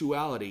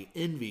 sensuality,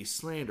 envy,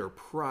 slander,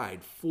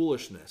 pride,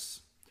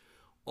 foolishness.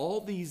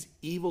 All these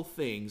evil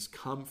things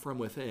come from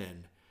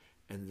within,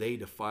 and they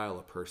defile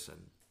a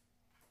person.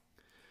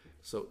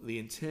 So the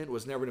intent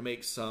was never to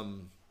make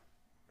some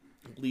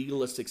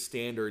legalistic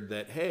standard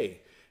that,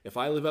 hey, if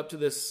I live up to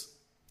this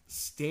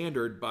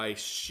standard by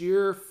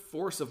sheer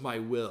force of my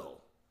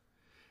will,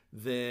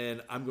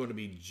 then I'm going to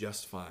be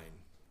just fine.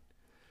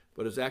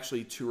 But it was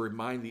actually to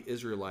remind the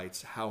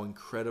Israelites how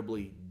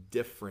incredibly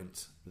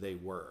different they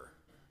were.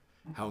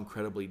 How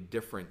incredibly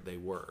different they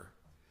were.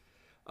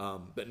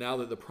 But now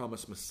that the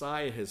promised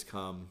Messiah has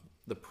come,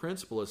 the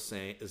principle is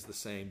the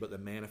same, but the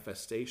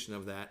manifestation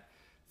of that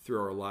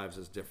through our lives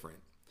is different.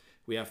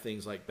 We have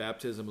things like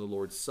baptism and the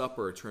Lord's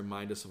Supper to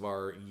remind us of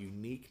our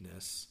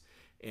uniqueness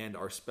and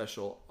our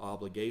special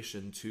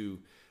obligation to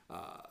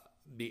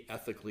be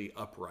ethically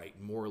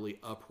upright, morally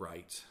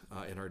upright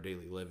in our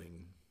daily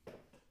living.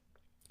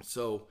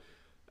 So,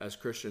 as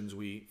Christians,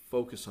 we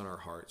focus on our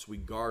hearts. We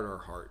guard our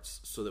hearts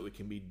so that we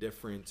can be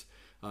different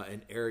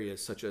in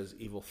areas such as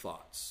evil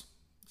thoughts,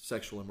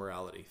 sexual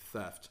immorality,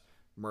 theft,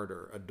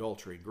 murder,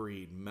 adultery,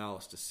 greed,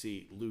 malice,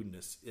 deceit,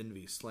 lewdness,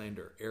 envy,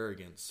 slander,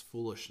 arrogance,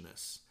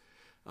 foolishness.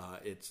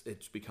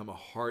 It's become a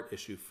heart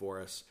issue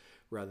for us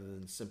rather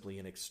than simply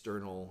an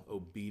external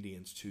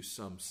obedience to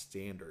some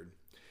standard.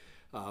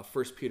 1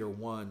 Peter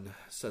 1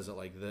 says it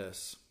like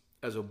this: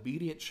 as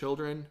obedient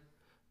children,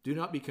 do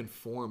not be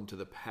conformed to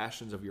the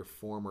passions of your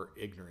former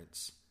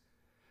ignorance,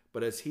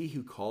 but as he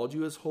who called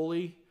you is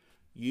holy,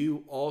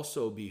 you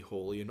also be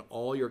holy in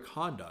all your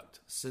conduct,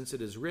 since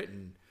it is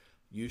written,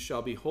 you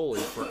shall be holy,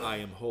 for I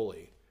am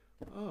holy.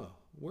 Oh,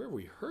 where have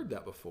we heard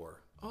that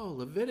before? Oh,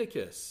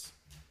 Leviticus.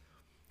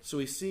 So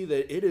we see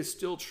that it is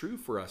still true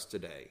for us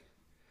today.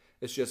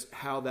 It's just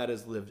how that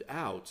is lived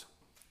out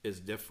is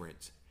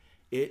different.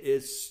 It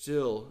is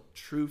still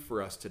true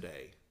for us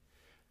today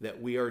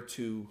that we are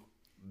to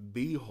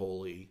be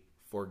holy,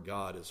 for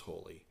God is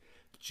holy,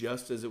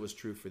 just as it was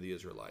true for the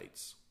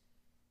Israelites.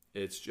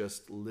 It's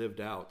just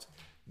lived out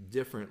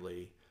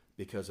differently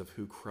because of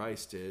who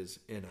Christ is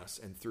in us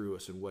and through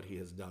us and what he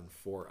has done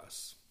for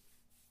us.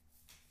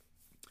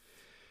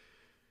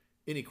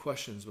 Any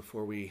questions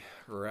before we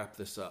wrap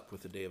this up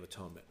with the Day of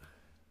Atonement?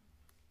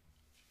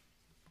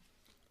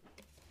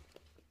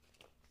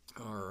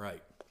 All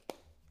right.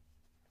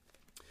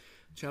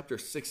 Chapter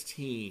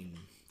 16,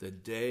 the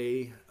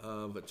Day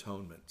of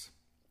Atonement.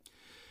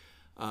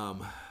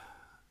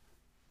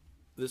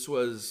 This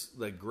is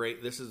the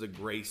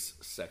grace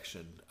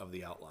section of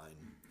the outline.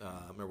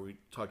 Remember we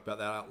talked about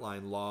that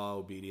outline, law,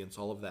 obedience,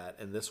 all of that,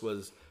 and this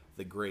was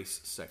the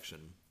grace section.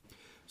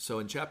 So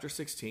in chapter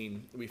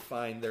 16, we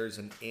find there's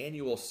an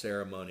annual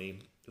ceremony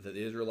that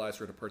the Israelites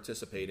were to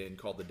participate in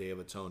called the Day of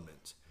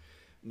Atonement.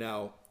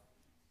 Now,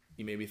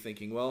 you may be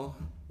thinking, well,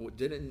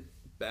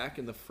 back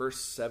in the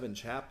first 7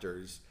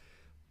 chapters,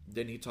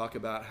 didn't he talk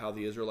about how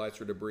the Israelites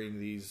were to bring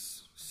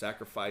these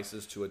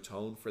sacrifices to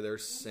atone for their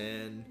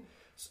sin,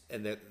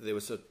 and that they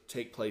was to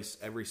take place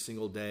every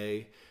single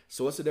day?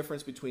 So what's the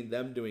difference between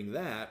them doing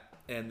that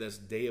and this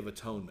Day of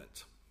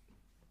Atonement?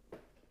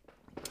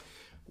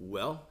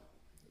 Well,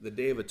 the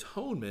Day of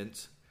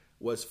Atonement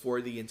was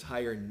for the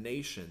entire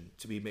nation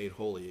to be made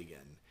holy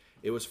again.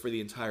 It was for the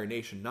entire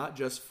nation, not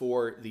just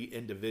for the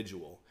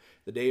individual.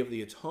 The Day of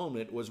the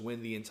Atonement was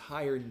when the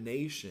entire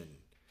nation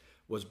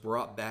was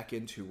brought back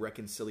into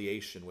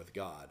reconciliation with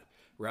God,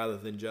 rather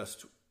than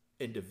just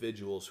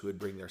individuals who would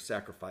bring their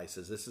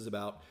sacrifices. This is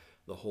about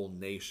the whole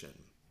nation.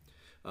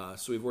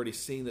 So we've already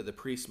seen that the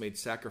priests made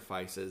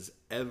sacrifices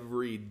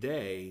every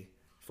day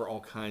for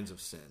all kinds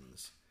of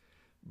sins.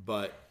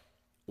 But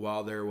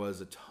while there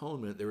was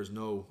atonement, there was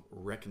no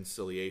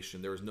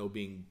reconciliation. There was no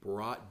being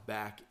brought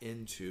back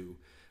into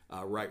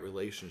right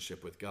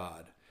relationship with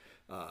God.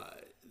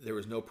 There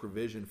was no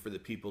provision for the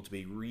people to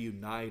be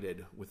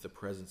reunited with the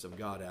presence of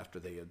God after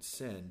they had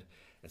sinned.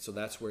 And so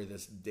that's where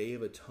this Day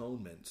of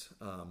Atonement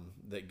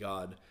that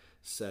God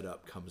set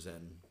up comes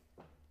in.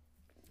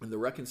 And the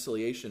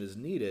reconciliation is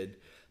needed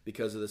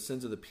because of the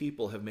sins of the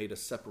people have made a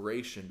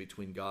separation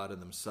between God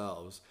and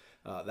themselves.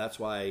 That's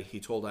why he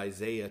told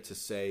Isaiah to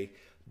say,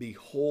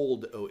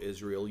 "Behold, O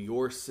Israel,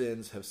 your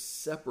sins have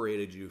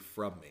separated you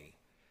from me."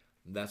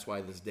 And that's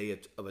why this Day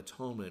of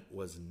Atonement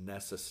was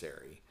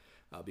necessary.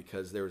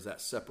 Because there was that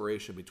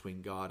separation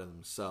between God and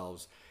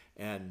themselves.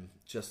 And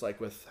just like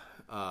with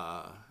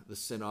the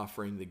sin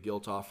offering, the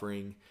guilt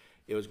offering,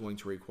 it was going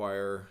to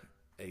require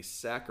a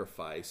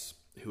sacrifice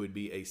who would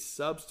be a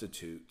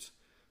substitute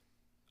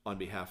on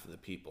behalf of the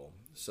people.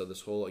 So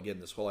this whole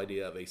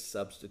idea of a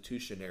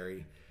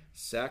substitutionary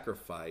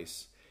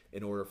sacrifice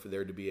in order for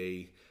there to be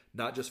a,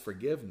 not just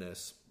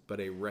forgiveness, but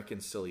a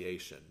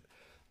reconciliation.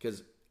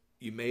 Because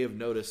you may have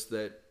noticed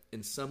that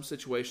in some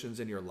situations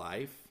in your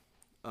life,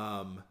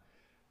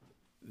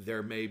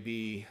 there may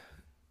be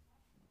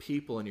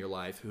people in your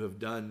life who have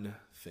done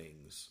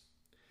things.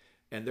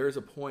 And there's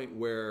a point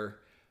where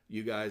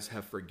you guys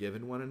have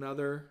forgiven one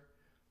another,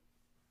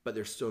 but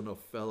there's still no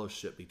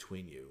fellowship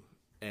between you.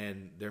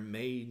 And there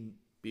may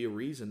be a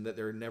reason that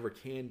there never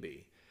can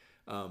be.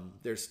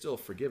 There's still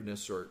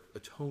forgiveness or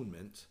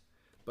atonement,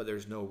 but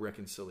there's no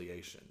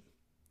reconciliation.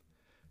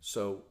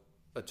 So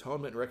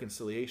atonement and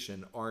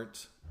reconciliation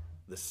aren't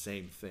the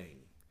same thing.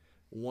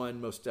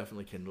 One most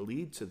definitely can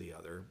lead to the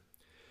other.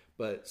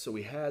 But so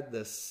we had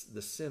the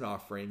sin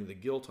offering, the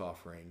guilt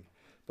offering,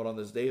 but on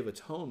this Day of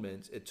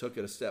Atonement, it took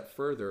it a step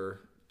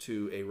further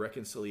to a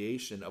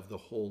reconciliation of the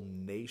whole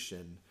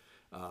nation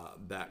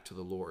back to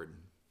the Lord.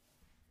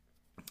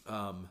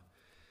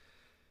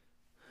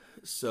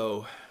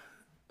 So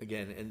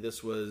again, and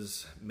this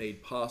was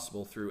made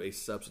possible through a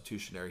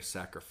substitutionary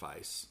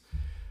sacrifice.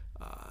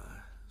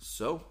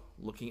 So,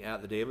 looking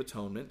at the Day of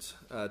Atonement,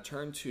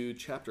 turn to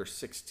chapter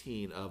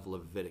 16 of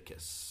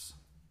Leviticus.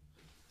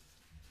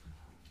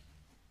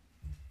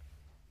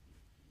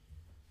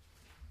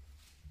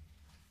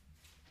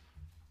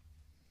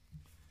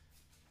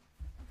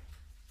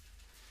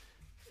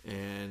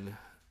 And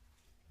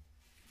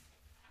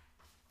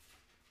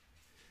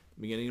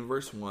beginning in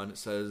verse 1, it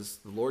says,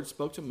 "The Lord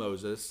spoke to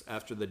Moses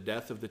after the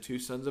death of the two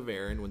sons of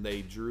Aaron when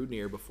they drew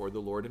near before the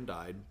Lord and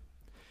died.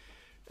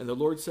 And the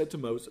Lord said to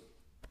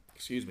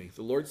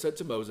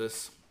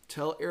Moses,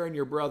 Tell Aaron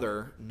your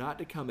brother not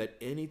to come at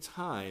any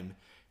time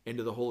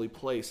into the holy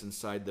place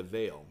inside the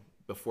veil,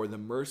 before the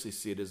mercy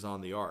seat is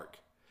on the ark,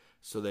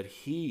 so that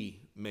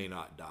he may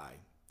not die.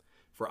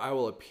 For I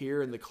will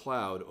appear in the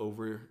cloud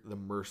over the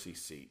mercy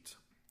seat."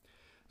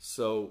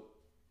 So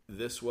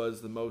this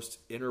was the most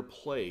inner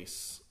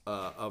place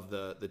of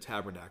the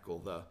tabernacle,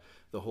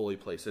 the holy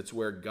place. It's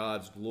where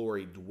God's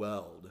glory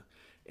dwelled.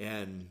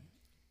 And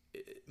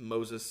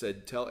Moses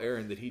said, tell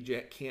Aaron that he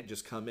can't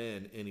just come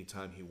in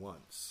anytime he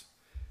wants.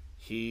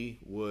 He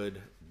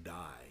would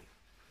die.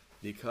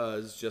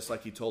 Because just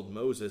like he told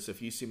Moses,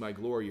 if you see my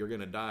glory, you're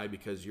going to die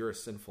because you're a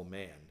sinful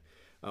man.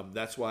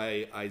 That's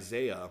why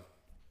Isaiah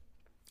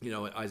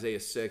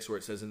 6, where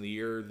it says, in the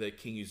year that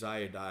King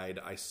Uzziah died,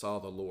 I saw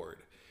the Lord.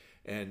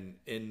 And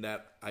in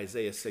that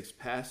Isaiah 6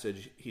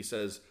 passage, he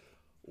says,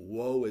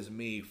 woe is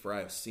me, for I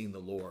have seen the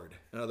Lord.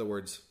 In other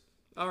words,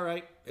 all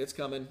right, it's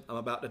coming. I'm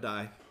about to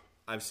die.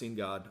 I've seen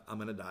God. I'm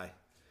going to die.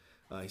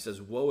 He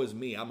says, woe is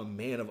me. I'm a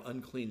man of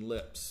unclean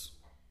lips.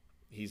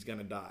 He's going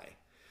to die.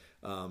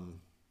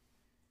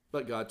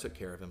 But God took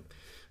care of him.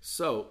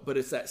 So, but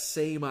it's that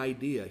same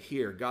idea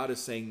here. God is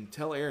saying,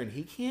 tell Aaron,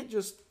 he can't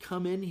just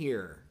come in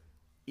here.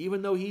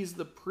 Even though he's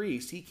the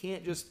priest, he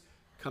can't just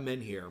come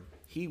in here.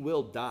 He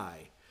will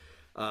die.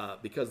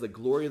 Because the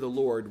glory of the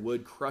Lord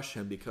would crush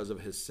him because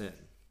of his sin.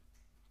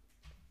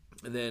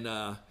 And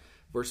then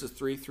verses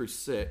 3 through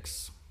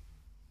 6.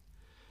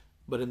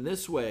 But in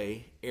this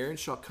way, Aaron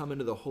shall come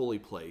into the holy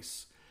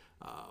place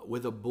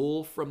with a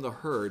bull from the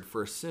herd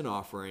for a sin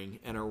offering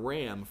and a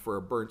ram for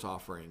a burnt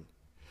offering.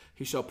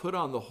 He shall put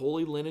on the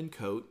holy linen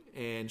coat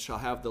and shall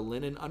have the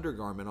linen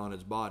undergarment on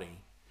his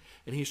body.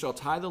 And he shall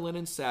tie the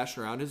linen sash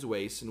around his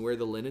waist and wear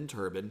the linen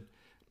turban.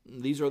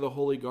 These are the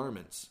holy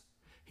garments.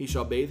 He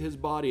shall bathe his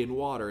body in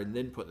water and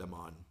then put them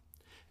on.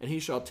 And he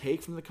shall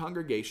take from the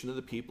congregation of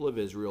the people of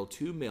Israel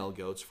 2 male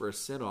goats for a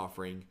sin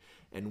offering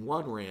and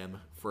 1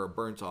 ram for a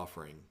burnt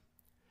offering.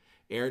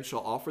 Aaron shall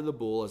offer the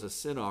bull as a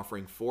sin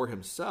offering for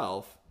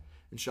himself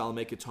and shall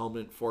make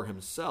atonement for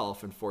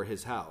himself and for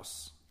his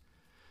house.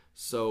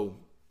 So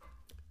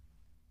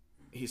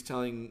he's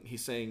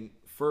saying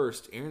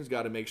first, Aaron's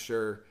got to make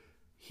sure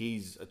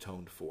he's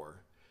atoned for.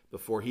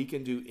 Before he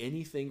can do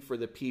anything for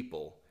the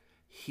people,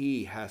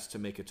 he has to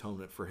make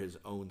atonement for his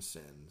own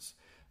sins.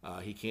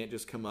 He can't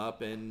just come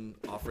up and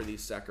offer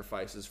these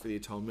sacrifices for the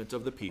atonement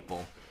of the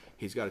people.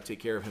 He's got to take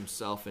care of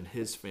himself and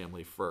his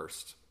family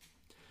first.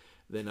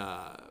 Then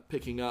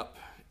picking up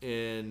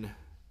in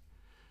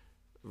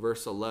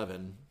verse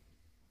 11,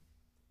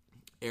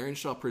 Aaron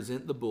shall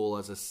present the bull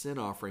as a sin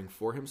offering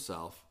for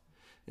himself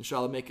and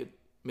shall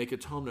make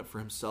atonement for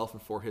himself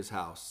and for his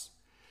house.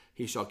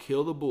 He shall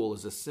kill the bull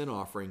as a sin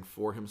offering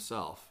for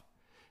himself.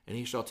 And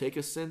he shall take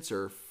a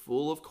censer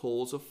full of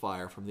coals of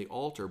fire from the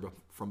altar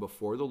from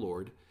before the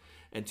Lord,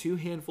 and 2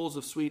 handfuls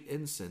of sweet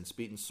incense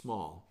beaten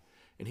small,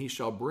 and he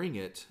shall bring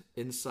it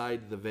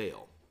inside the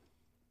veil.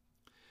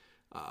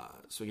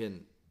 So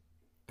again,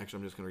 actually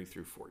I'm just going to read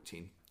through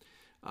 14.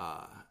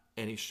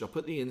 And he shall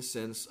put the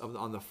incense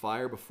on the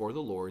fire before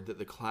the Lord, that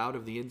the cloud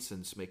of the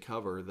incense may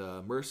cover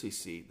the mercy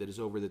seat that is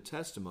over the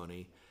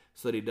testimony,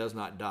 so that he does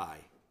not die.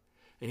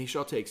 And he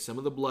shall take some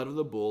of the blood of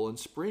the bull and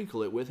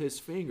sprinkle it with his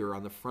finger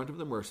on the front of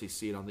the mercy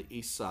seat on the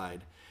east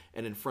side.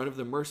 And in front of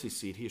the mercy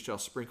seat he shall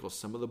sprinkle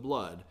some of the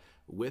blood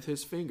with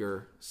his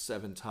finger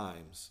 7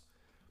 times.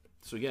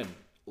 So again,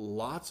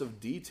 lots of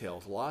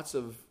details, lots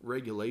of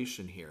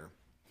regulation here.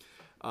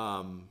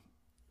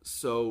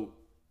 So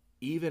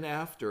even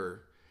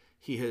after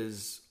he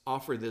has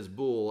offered this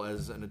bull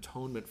as an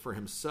atonement for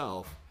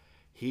himself,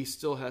 he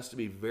still has to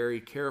be very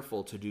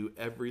careful to do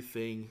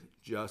everything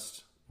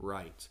just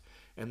right.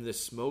 And the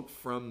smoke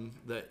from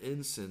the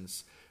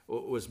incense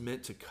was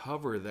meant to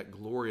cover that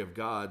glory of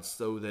God,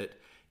 so that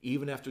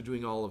even after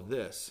doing all of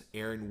this,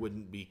 Aaron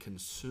wouldn't be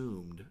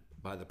consumed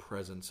by the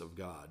presence of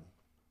God.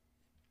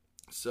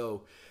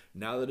 So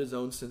now that his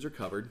own sins are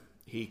covered,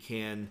 he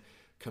can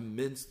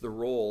commence the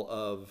role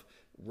of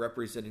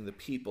representing the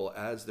people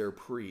as their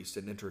priest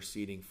and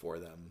interceding for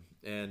them.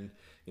 And,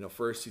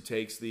 first he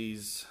takes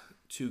these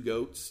 2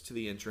 goats to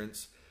the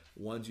entrance.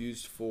 One's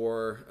used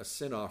for a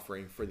sin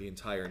offering for the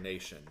entire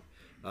nation.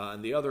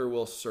 And the other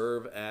will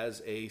serve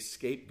as a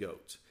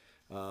scapegoat.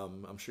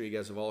 I'm sure you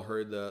guys have all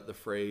heard the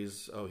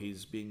phrase, oh,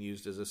 he's being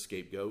used as a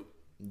scapegoat.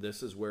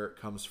 This is where it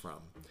comes from.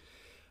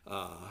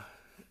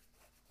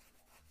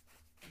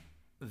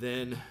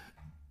 Then,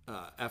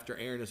 after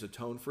Aaron has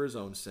atoned for his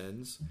own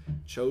sins,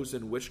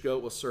 chosen which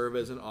goat will serve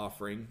as an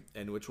offering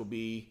and which will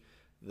be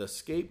the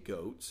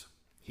scapegoat,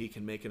 he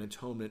can make an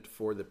atonement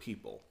for the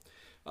people.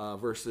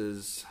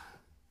 Verses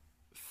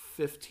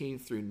 15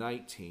 through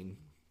 19.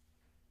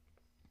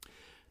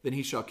 Then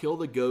he shall kill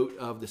the goat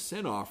of the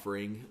sin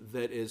offering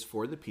that is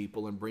for the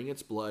people, and bring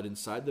its blood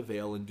inside the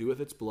veil, and do with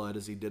its blood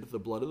as he did with the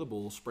blood of the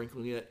bull,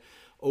 sprinkling it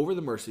over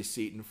the mercy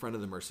seat in front of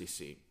the mercy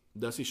seat.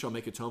 Thus he shall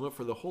make atonement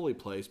for the holy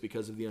place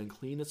because of the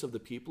uncleanness of the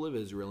people of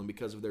Israel, and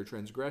because of their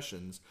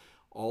transgressions,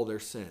 all their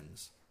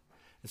sins.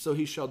 And so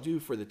he shall do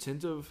for the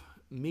tent of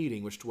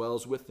meeting which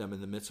dwells with them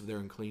in the midst of their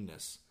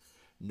uncleanness.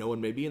 No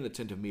one may be in the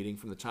tent of meeting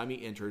from the time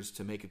he enters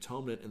to make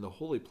atonement in the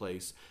holy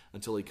place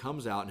until he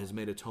comes out and has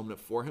made atonement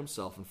for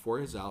himself and for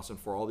his house and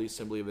for all the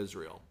assembly of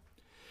Israel.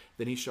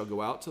 Then he shall go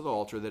out to the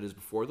altar that is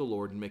before the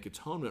Lord and make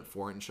atonement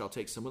for it, and shall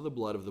take some of the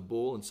blood of the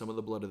bull and some of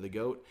the blood of the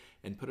goat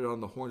and put it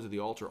on the horns of the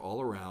altar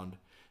all around.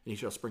 And he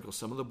shall sprinkle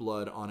some of the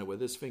blood on it with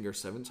his finger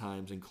 7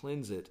 times and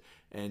cleanse it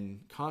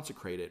and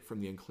consecrate it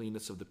from the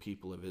uncleanness of the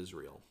people of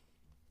Israel.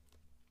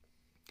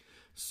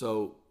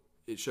 So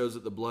it shows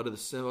that the blood of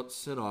the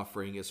sin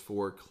offering is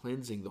for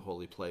cleansing the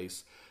holy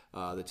place,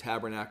 the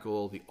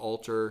tabernacle, the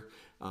altar,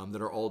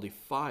 that are all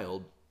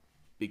defiled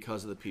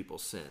because of the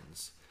people's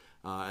sins.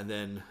 And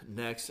then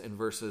next in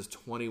verses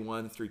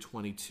 21 through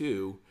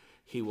 22,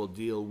 he will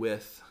deal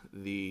with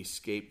the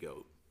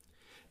scapegoat.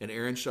 And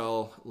Aaron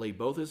shall lay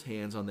both his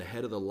hands on the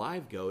head of the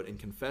live goat and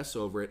confess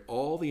over it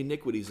all the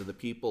iniquities of the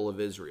people of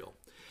Israel,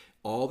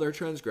 all their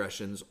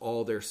transgressions,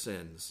 all their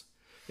sins.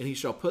 And he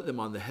shall put them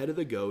on the head of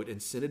the goat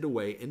and send it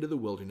away into the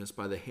wilderness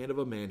by the hand of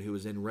a man who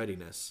is in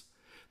readiness.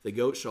 The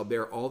goat shall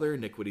bear all their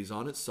iniquities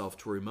on itself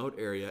to a remote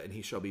area, and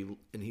he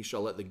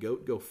shall let the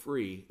goat go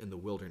free in the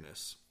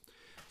wilderness.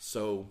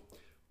 So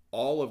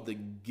all of the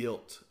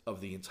guilt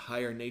of the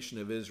entire nation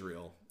of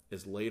Israel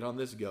is laid on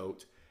this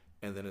goat,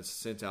 and then it's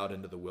sent out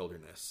into the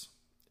wilderness.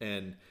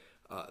 And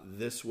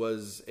this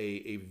was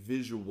a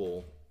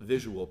visual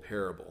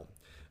parable.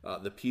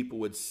 The people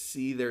would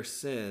see their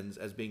sins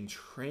as being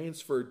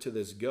transferred to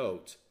this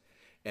goat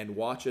and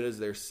watch it as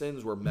their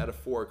sins were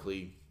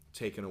metaphorically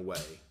taken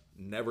away,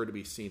 never to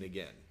be seen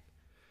again.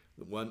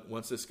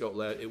 Once this goat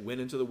it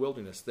went into the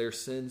wilderness. Their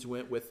sins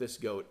went with this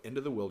goat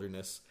into the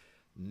wilderness,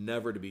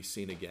 never to be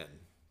seen again.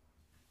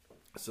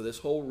 So this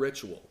whole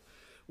ritual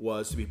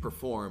was to be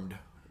performed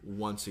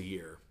once a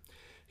year.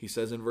 He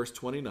says in verse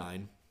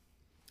 29,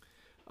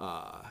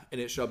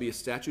 and it shall be a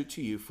statute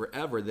to you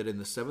forever that in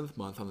the 7th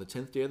month, on the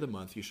 10th day of the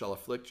month, you shall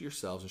afflict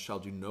yourselves and shall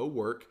do no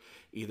work,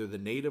 either the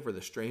native or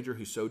the stranger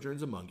who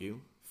sojourns among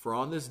you. For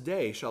on this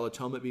day shall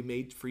atonement be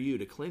made for you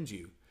to cleanse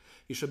you.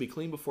 You shall be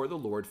clean before the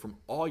Lord from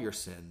all your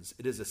sins.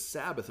 It is a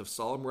Sabbath of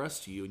solemn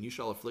rest to you, and you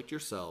shall afflict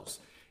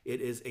yourselves.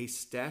 It is a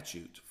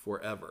statute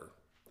forever.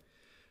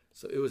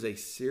 So it was a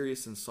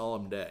serious and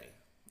solemn day.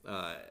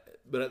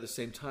 But at the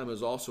same time, it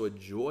was also a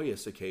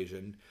joyous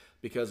occasion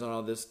because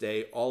on this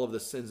day, all of the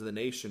sins of the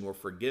nation were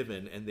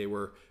forgiven and they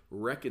were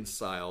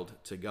reconciled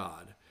to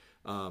God.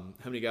 How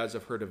many guys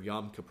have heard of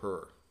Yom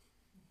Kippur?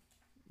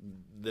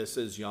 This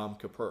is Yom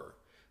Kippur,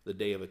 the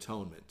Day of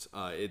Atonement.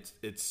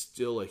 It's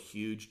still a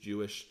huge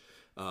Jewish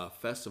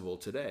festival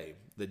today,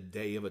 the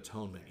Day of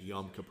Atonement,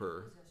 Yom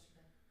Kippur.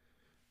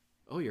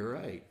 Oh, you're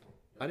right.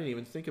 I didn't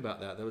even think about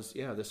that. That was,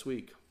 this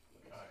week.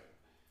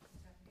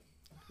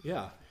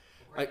 Yeah.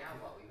 Right now,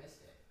 we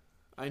missed it.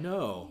 I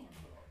know.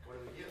 What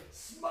do we do?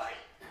 Smite!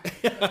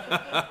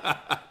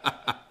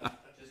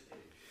 Just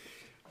kidding.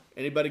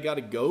 Anybody got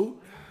a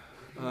goat?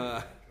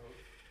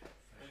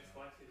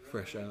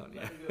 Fresh out,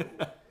 yeah.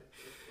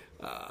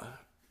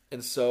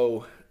 And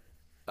so,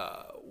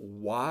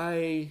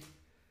 why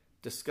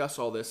discuss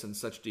all this in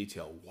such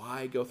detail?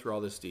 Why go through all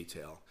this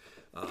detail?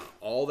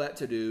 All that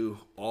to do,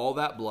 all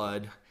that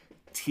blood,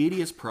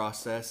 tedious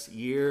process,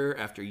 year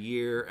after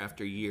year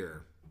after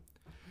year.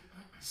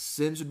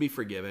 Sins would be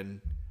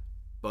forgiven,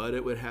 but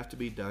it would have to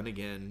be done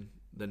again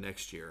the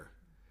next year.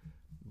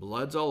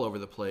 Blood's all over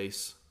the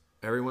place.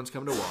 Everyone's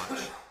coming to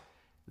watch.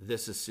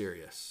 This is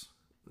serious.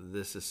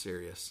 This is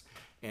serious.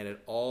 And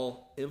it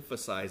all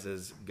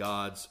emphasizes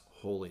God's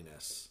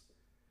holiness.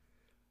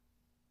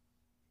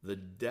 The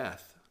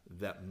death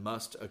that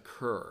must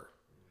occur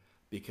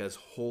because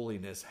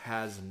holiness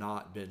has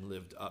not been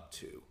lived up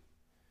to.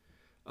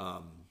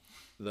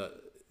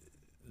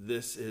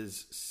 This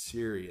is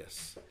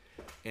serious.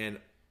 And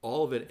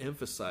all of it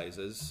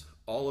emphasizes,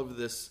 all of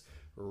this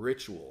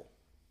ritual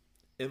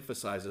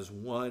emphasizes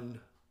one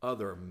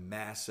other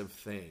massive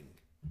thing.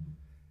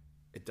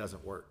 It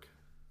doesn't work.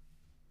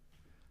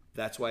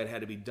 That's why it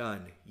had to be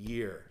done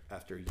year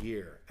after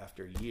year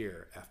after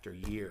year after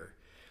year.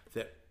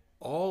 That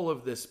all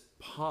of this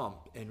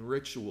pomp and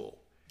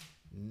ritual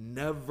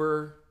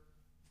never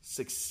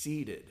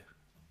succeeded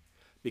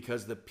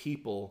because the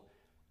people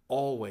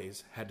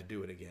always had to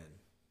do it again.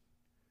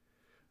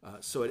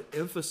 So it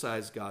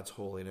emphasized God's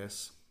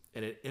holiness,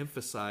 and it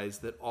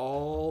emphasized that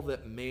all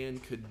that man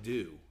could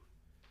do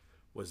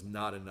was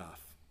not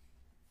enough.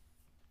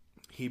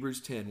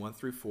 Hebrews 10, 1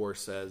 through 4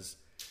 says,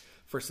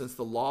 "For since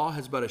the law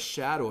has but a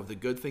shadow of the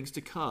good things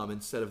to come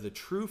instead of the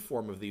true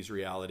form of these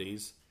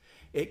realities,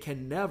 it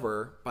can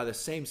never, by the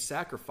same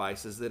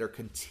sacrifices that are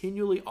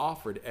continually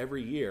offered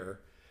every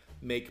year,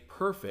 make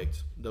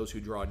perfect those who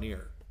draw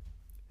near.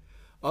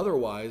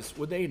 Otherwise,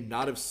 would they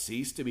not have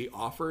ceased to be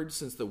offered,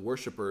 since the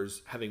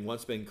worshippers, having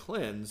once been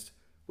cleansed,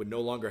 would no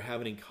longer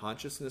have any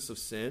consciousness of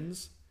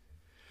sins?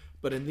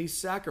 But in these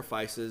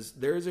sacrifices,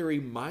 there is a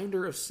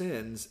reminder of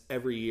sins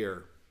every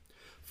year.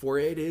 For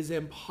it is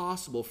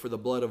impossible for the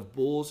blood of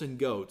bulls and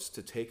goats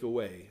to take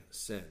away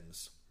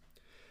sins."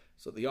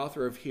 So the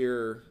author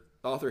here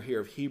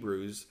of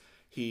Hebrews,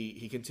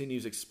 he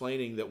continues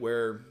explaining that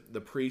where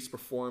the priests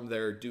performed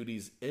their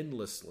duties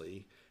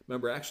endlessly,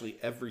 remember, actually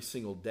every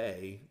single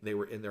day they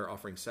were in there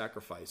offering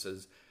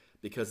sacrifices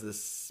because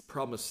this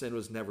problem of sin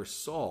was never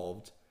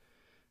solved.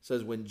 It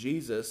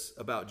says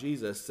about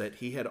Jesus, that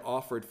he had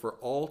offered for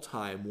all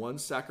time one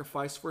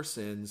sacrifice for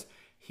sins,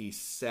 he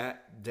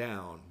sat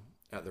down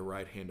at the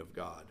right hand of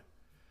God.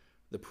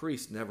 The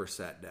priest never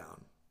sat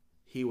down.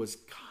 He was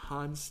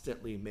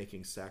constantly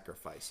making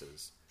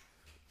sacrifices.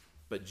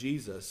 But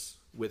Jesus,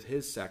 with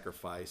his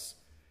sacrifice,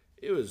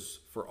 it was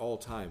for all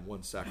time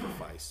one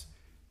sacrifice.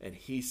 And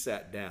he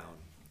sat down,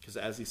 because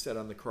as he said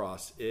on the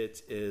cross,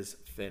 it is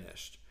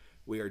finished.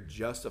 We are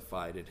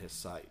justified in his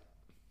sight.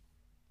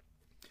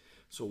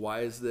 So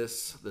why is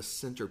this the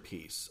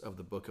centerpiece of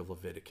the book of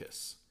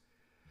Leviticus?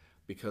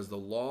 Because the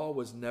law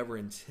was never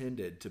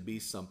intended to be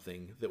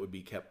something that would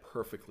be kept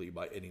perfectly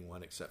by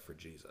anyone except for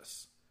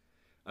Jesus.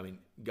 I mean,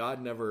 God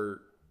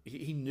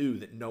he knew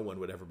that no one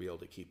would ever be able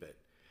to keep it.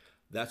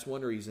 That's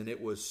one reason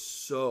it was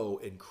so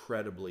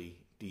incredibly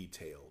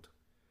detailed.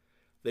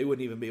 They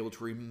wouldn't even be able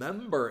to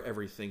remember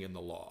everything in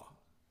the law.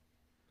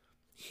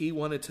 He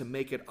wanted to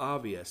make it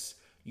obvious,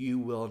 you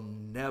will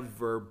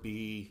never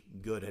be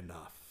good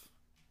enough.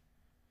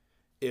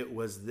 It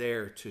was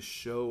there to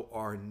show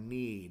our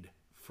need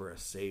for a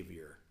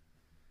Savior.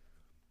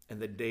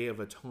 And the Day of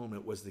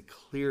Atonement was the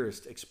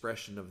clearest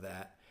expression of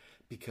that,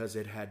 because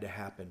it had to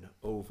happen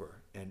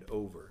over and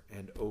over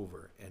and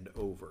over and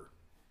over.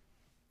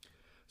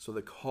 So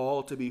the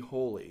call to be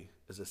holy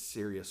is a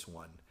serious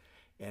one,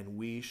 and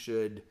we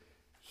should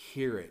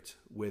hear it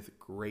with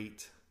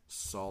great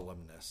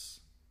solemnness.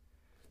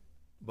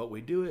 But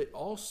we do it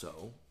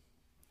also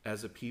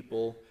as a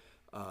people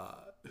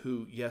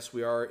who, yes,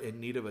 we are in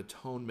need of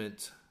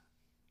atonement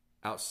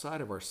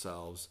outside of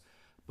ourselves,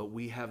 but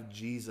we have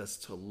Jesus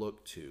to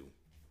look to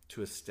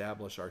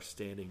establish our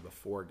standing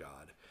before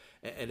God.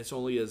 And it's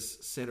only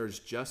as sinners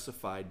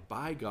justified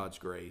by God's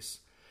grace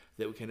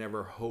that we can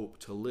ever hope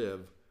to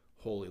live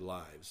holy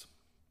lives.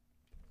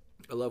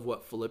 I love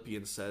what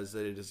Philippians says,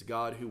 that it is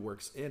God who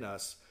works in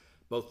us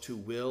both to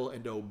will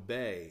and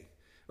obey,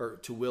 or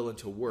to will and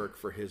to work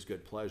for his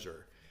good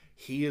pleasure.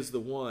 He is the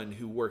one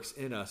who works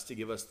in us to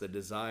give us the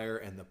desire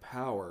and the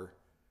power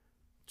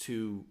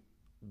to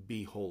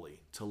be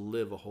holy, to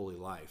live a holy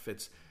life.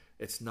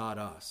 It's not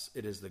us.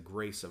 It is the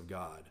grace of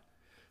God.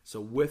 So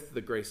with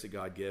the grace that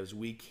God gives,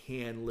 we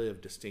can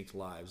live distinct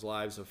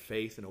lives of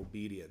faith and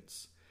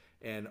obedience.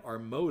 And our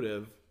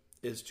motive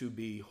is to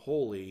be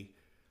holy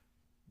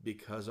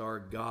because our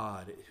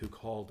God who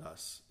called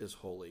us is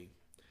holy.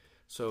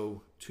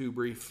 So 2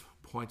 brief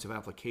points of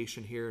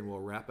application here, and we'll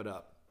wrap it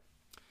up.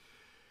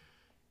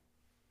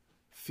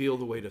 Feel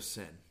the weight of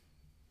sin.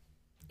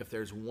 If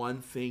there's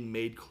one thing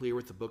made clear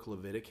with the book of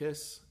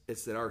Leviticus,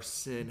 it's that our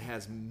sin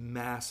has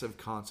massive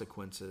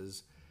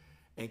consequences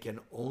and can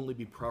only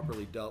be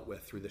properly dealt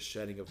with through the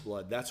shedding of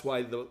blood. That's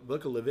why the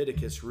book of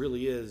Leviticus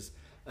really is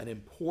an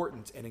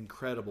important and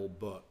incredible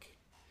book.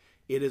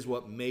 It is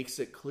what makes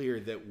it clear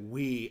that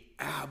we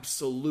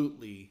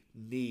absolutely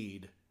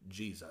need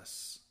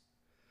Jesus.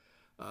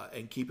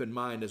 And keep in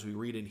mind, as we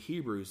read in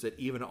Hebrews, that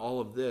even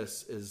all of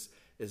this is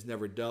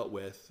never dealt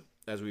with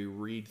as we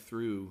read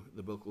through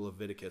the book of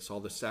Leviticus. All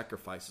the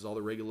sacrifices, all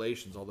the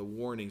regulations, all the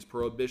warnings,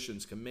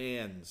 prohibitions,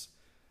 commands,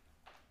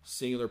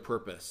 singular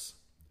purpose.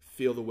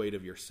 Feel the weight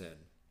of your sin.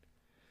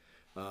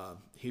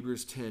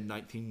 Hebrews 10,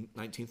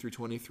 19 through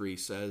 23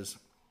 says,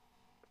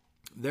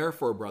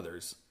 "Therefore,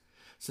 brothers,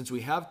 since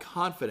we have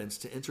confidence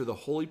to enter the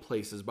holy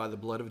places by the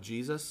blood of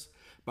Jesus,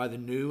 by the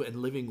new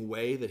and living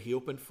way that he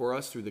opened for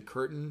us through the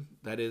curtain,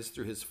 that is,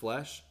 through his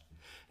flesh,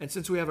 and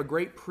since we have a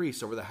great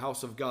priest over the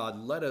house of God,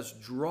 let us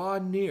draw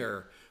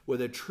near with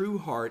a true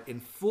heart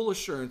in full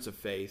assurance of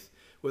faith,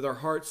 with our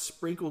hearts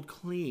sprinkled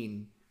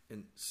clean."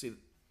 And see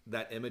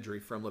that imagery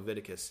from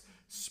Leviticus,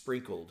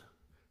 sprinkled,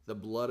 the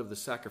blood of the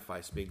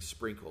sacrifice being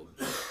sprinkled.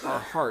 Our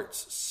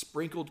hearts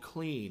sprinkled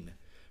clean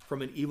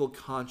from an evil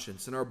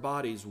conscience, and our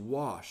bodies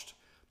washed.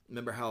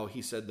 Remember how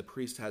he said the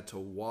priest had to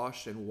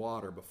wash in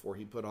water before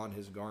he put on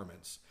his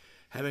garments.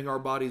 Having our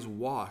bodies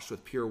washed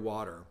with pure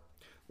water,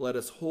 let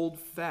us hold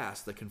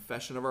fast the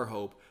confession of our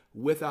hope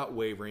without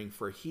wavering,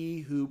 for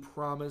he who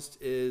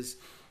promised is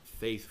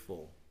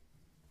faithful.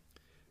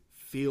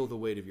 Feel the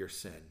weight of your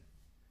sin.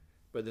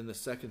 But then the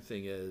second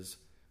thing is,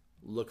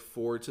 look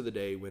forward to the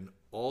day when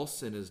all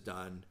sin is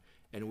done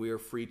and we are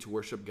free to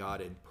worship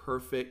God in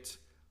perfect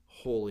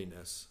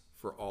holiness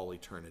for all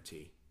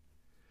eternity.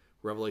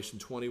 Revelation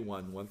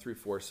 21,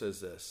 1-4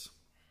 says this.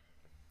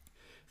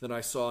 Then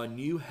I saw a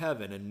new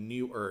heaven and a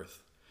new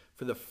earth,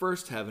 for the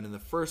first heaven and the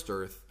first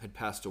earth had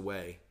passed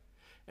away,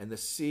 and the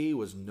sea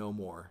was no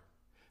more.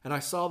 And I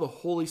saw the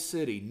holy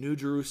city, New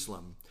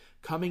Jerusalem,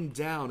 coming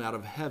down out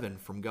of heaven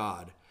from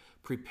God,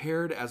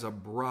 prepared as a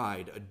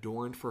bride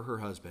adorned for her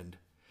husband.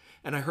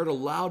 And I heard a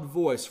loud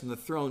voice from the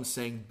throne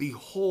saying,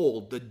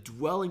 Behold, the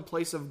dwelling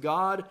place of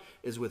God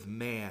is with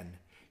man.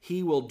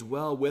 He will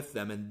dwell with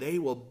them, and they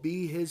will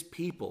be his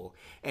people,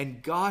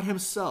 and God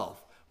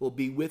himself will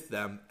be with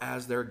them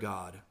as their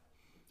God.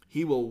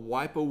 He will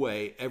wipe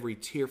away every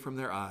tear from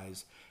their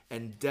eyes,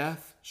 and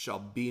death shall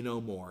be no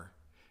more.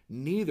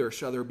 Neither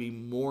shall there be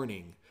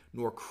mourning,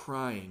 nor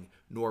crying,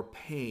 nor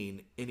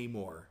pain any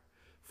more,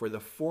 for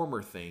the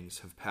former things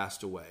have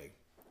passed away.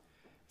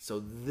 So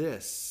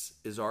this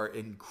is our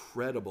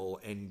incredible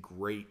and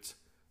great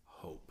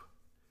hope.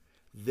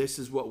 This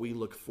is what we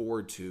look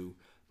forward to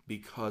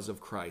because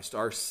of Christ.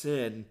 Our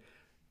sin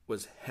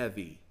was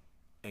heavy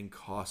and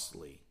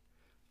costly,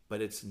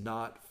 but it's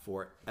not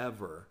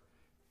forever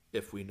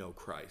if we know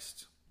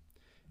Christ.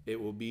 It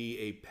will be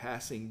a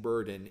passing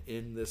burden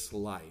in this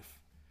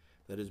life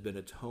that has been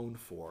atoned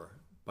for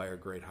by our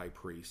great high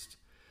priest.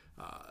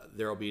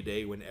 There will be a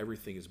day when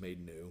everything is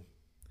made new,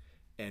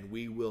 and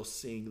we will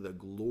sing the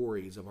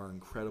glories of our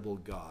incredible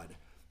God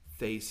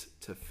face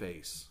to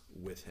face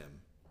with him.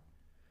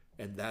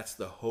 And that's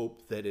the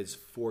hope that is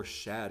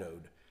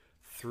foreshadowed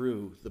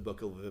through the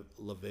book of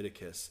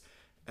Leviticus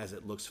as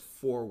it looks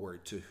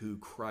forward to who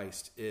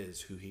Christ is,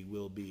 who he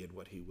will be, and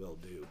what he will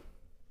do.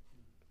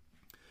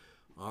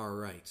 All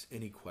right,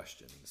 any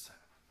questions?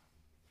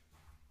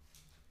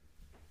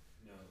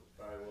 No,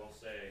 but I will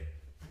say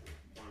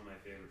one of my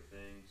favorite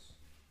things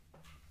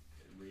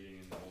in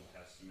reading in the Old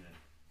Testament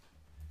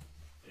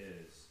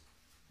is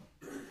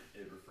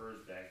it refers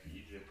back to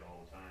Egypt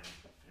all the time,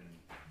 and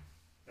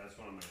that's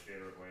one of my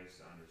favorite ways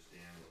to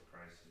understand what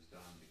Christ has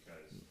done,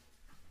 because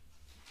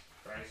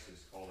Christ has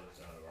called us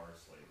out of our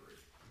slavery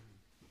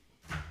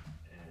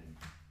and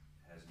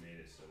has made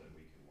it so that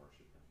we can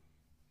worship him.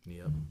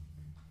 Yep,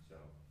 So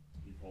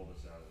he pulled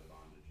us out of the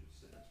bondage of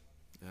sin.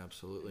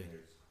 absolutely.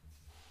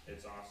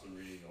 It's awesome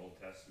reading the Old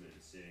Testament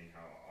and seeing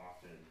how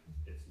often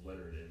it's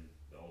littered in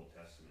the Old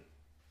Testament.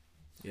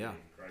 Yeah.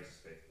 Christ's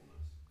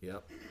faithfulness.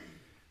 Yep.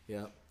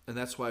 Yep. And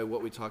that's why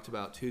what we talked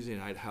about Tuesday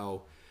night,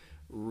 how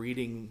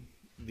reading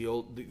the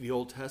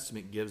Old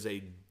Testament gives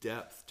a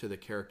depth to the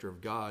character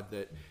of God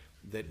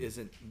that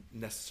isn't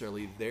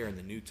necessarily there in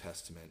the New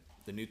Testament.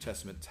 The New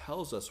Testament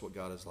tells us what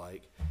God is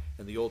like,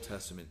 and the Old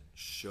Testament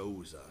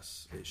shows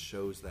us. It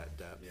shows that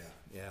depth.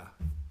 Yeah.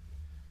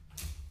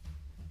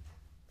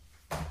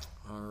 Yeah.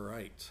 All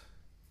right.